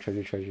thought it'd be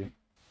treasure.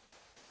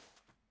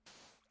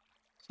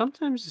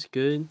 Sometimes it's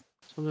good,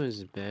 sometimes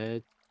it's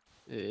bad.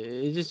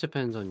 It just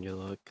depends on your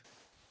luck.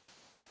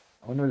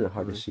 I wonder what the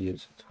hard to Alright. see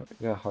is.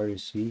 It got hard to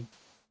see.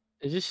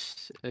 It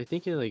just, I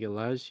think it like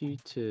allows you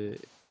to,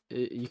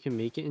 you can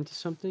make it into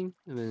something,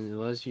 and then it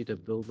allows you to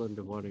build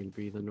underwater and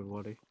breathe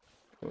underwater.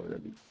 Oh,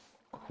 that'd be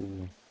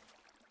cool.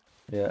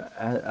 Yeah,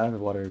 out of the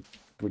water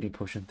breeding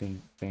potion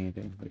thing,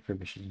 anything like for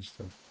missions and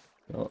stuff.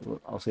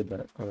 I'll say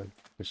that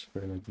just for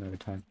like another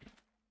time.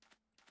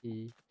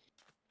 Yeah.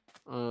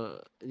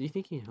 Do you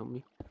think you can help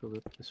me fill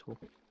up this hole?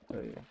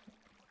 Oh yeah.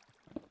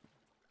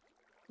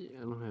 Yeah,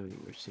 I don't have any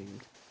more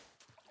sand.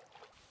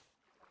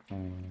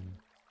 Um.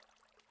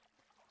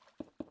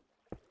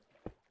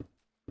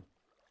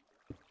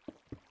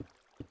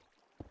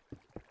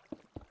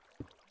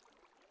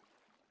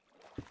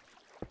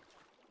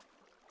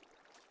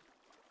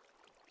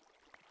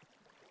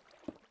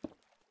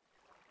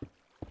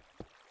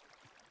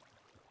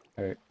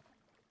 All right.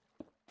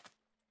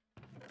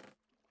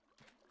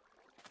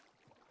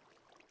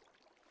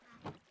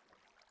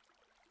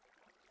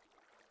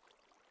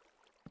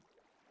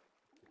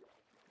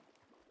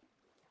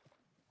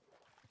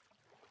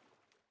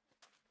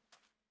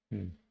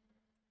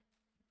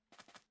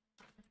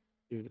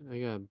 Dude, I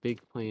got big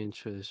plans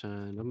for this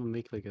island. I'm gonna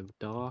make like a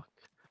dock.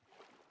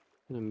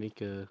 I'm gonna make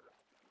a.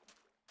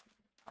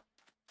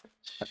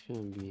 It's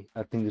gonna be.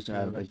 I think this Yeah,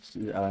 island, like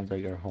this island's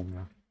like our home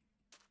now.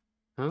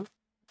 Huh?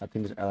 I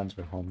think this island's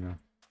our home now.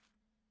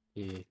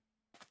 Yeah,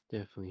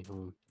 definitely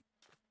home.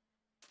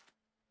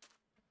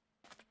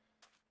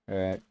 All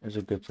right, there's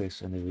a good place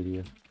to end the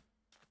video.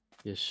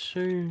 Yes,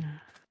 sir.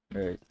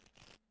 All right.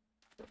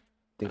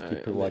 Thank you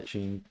Alright, for I'm at-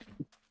 watching.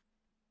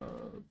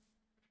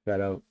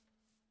 Shout out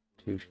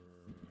to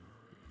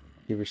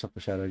give yourself a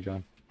shout out,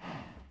 John.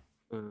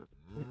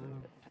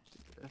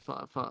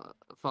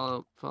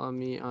 Follow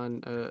me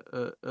on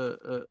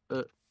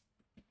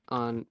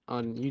on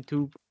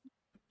YouTube,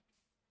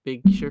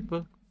 Big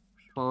Sherpa.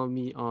 Follow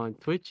me on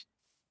Twitch,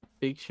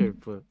 Big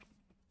Sherpa.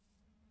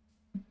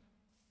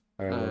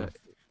 All right.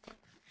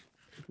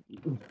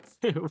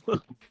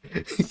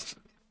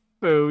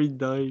 Bro, we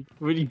died.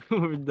 What do you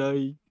we're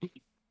dying?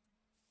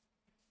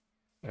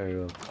 All right.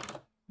 Well,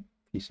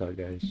 peace out,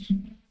 guys.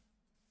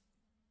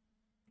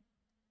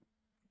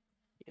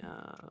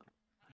 Yeah.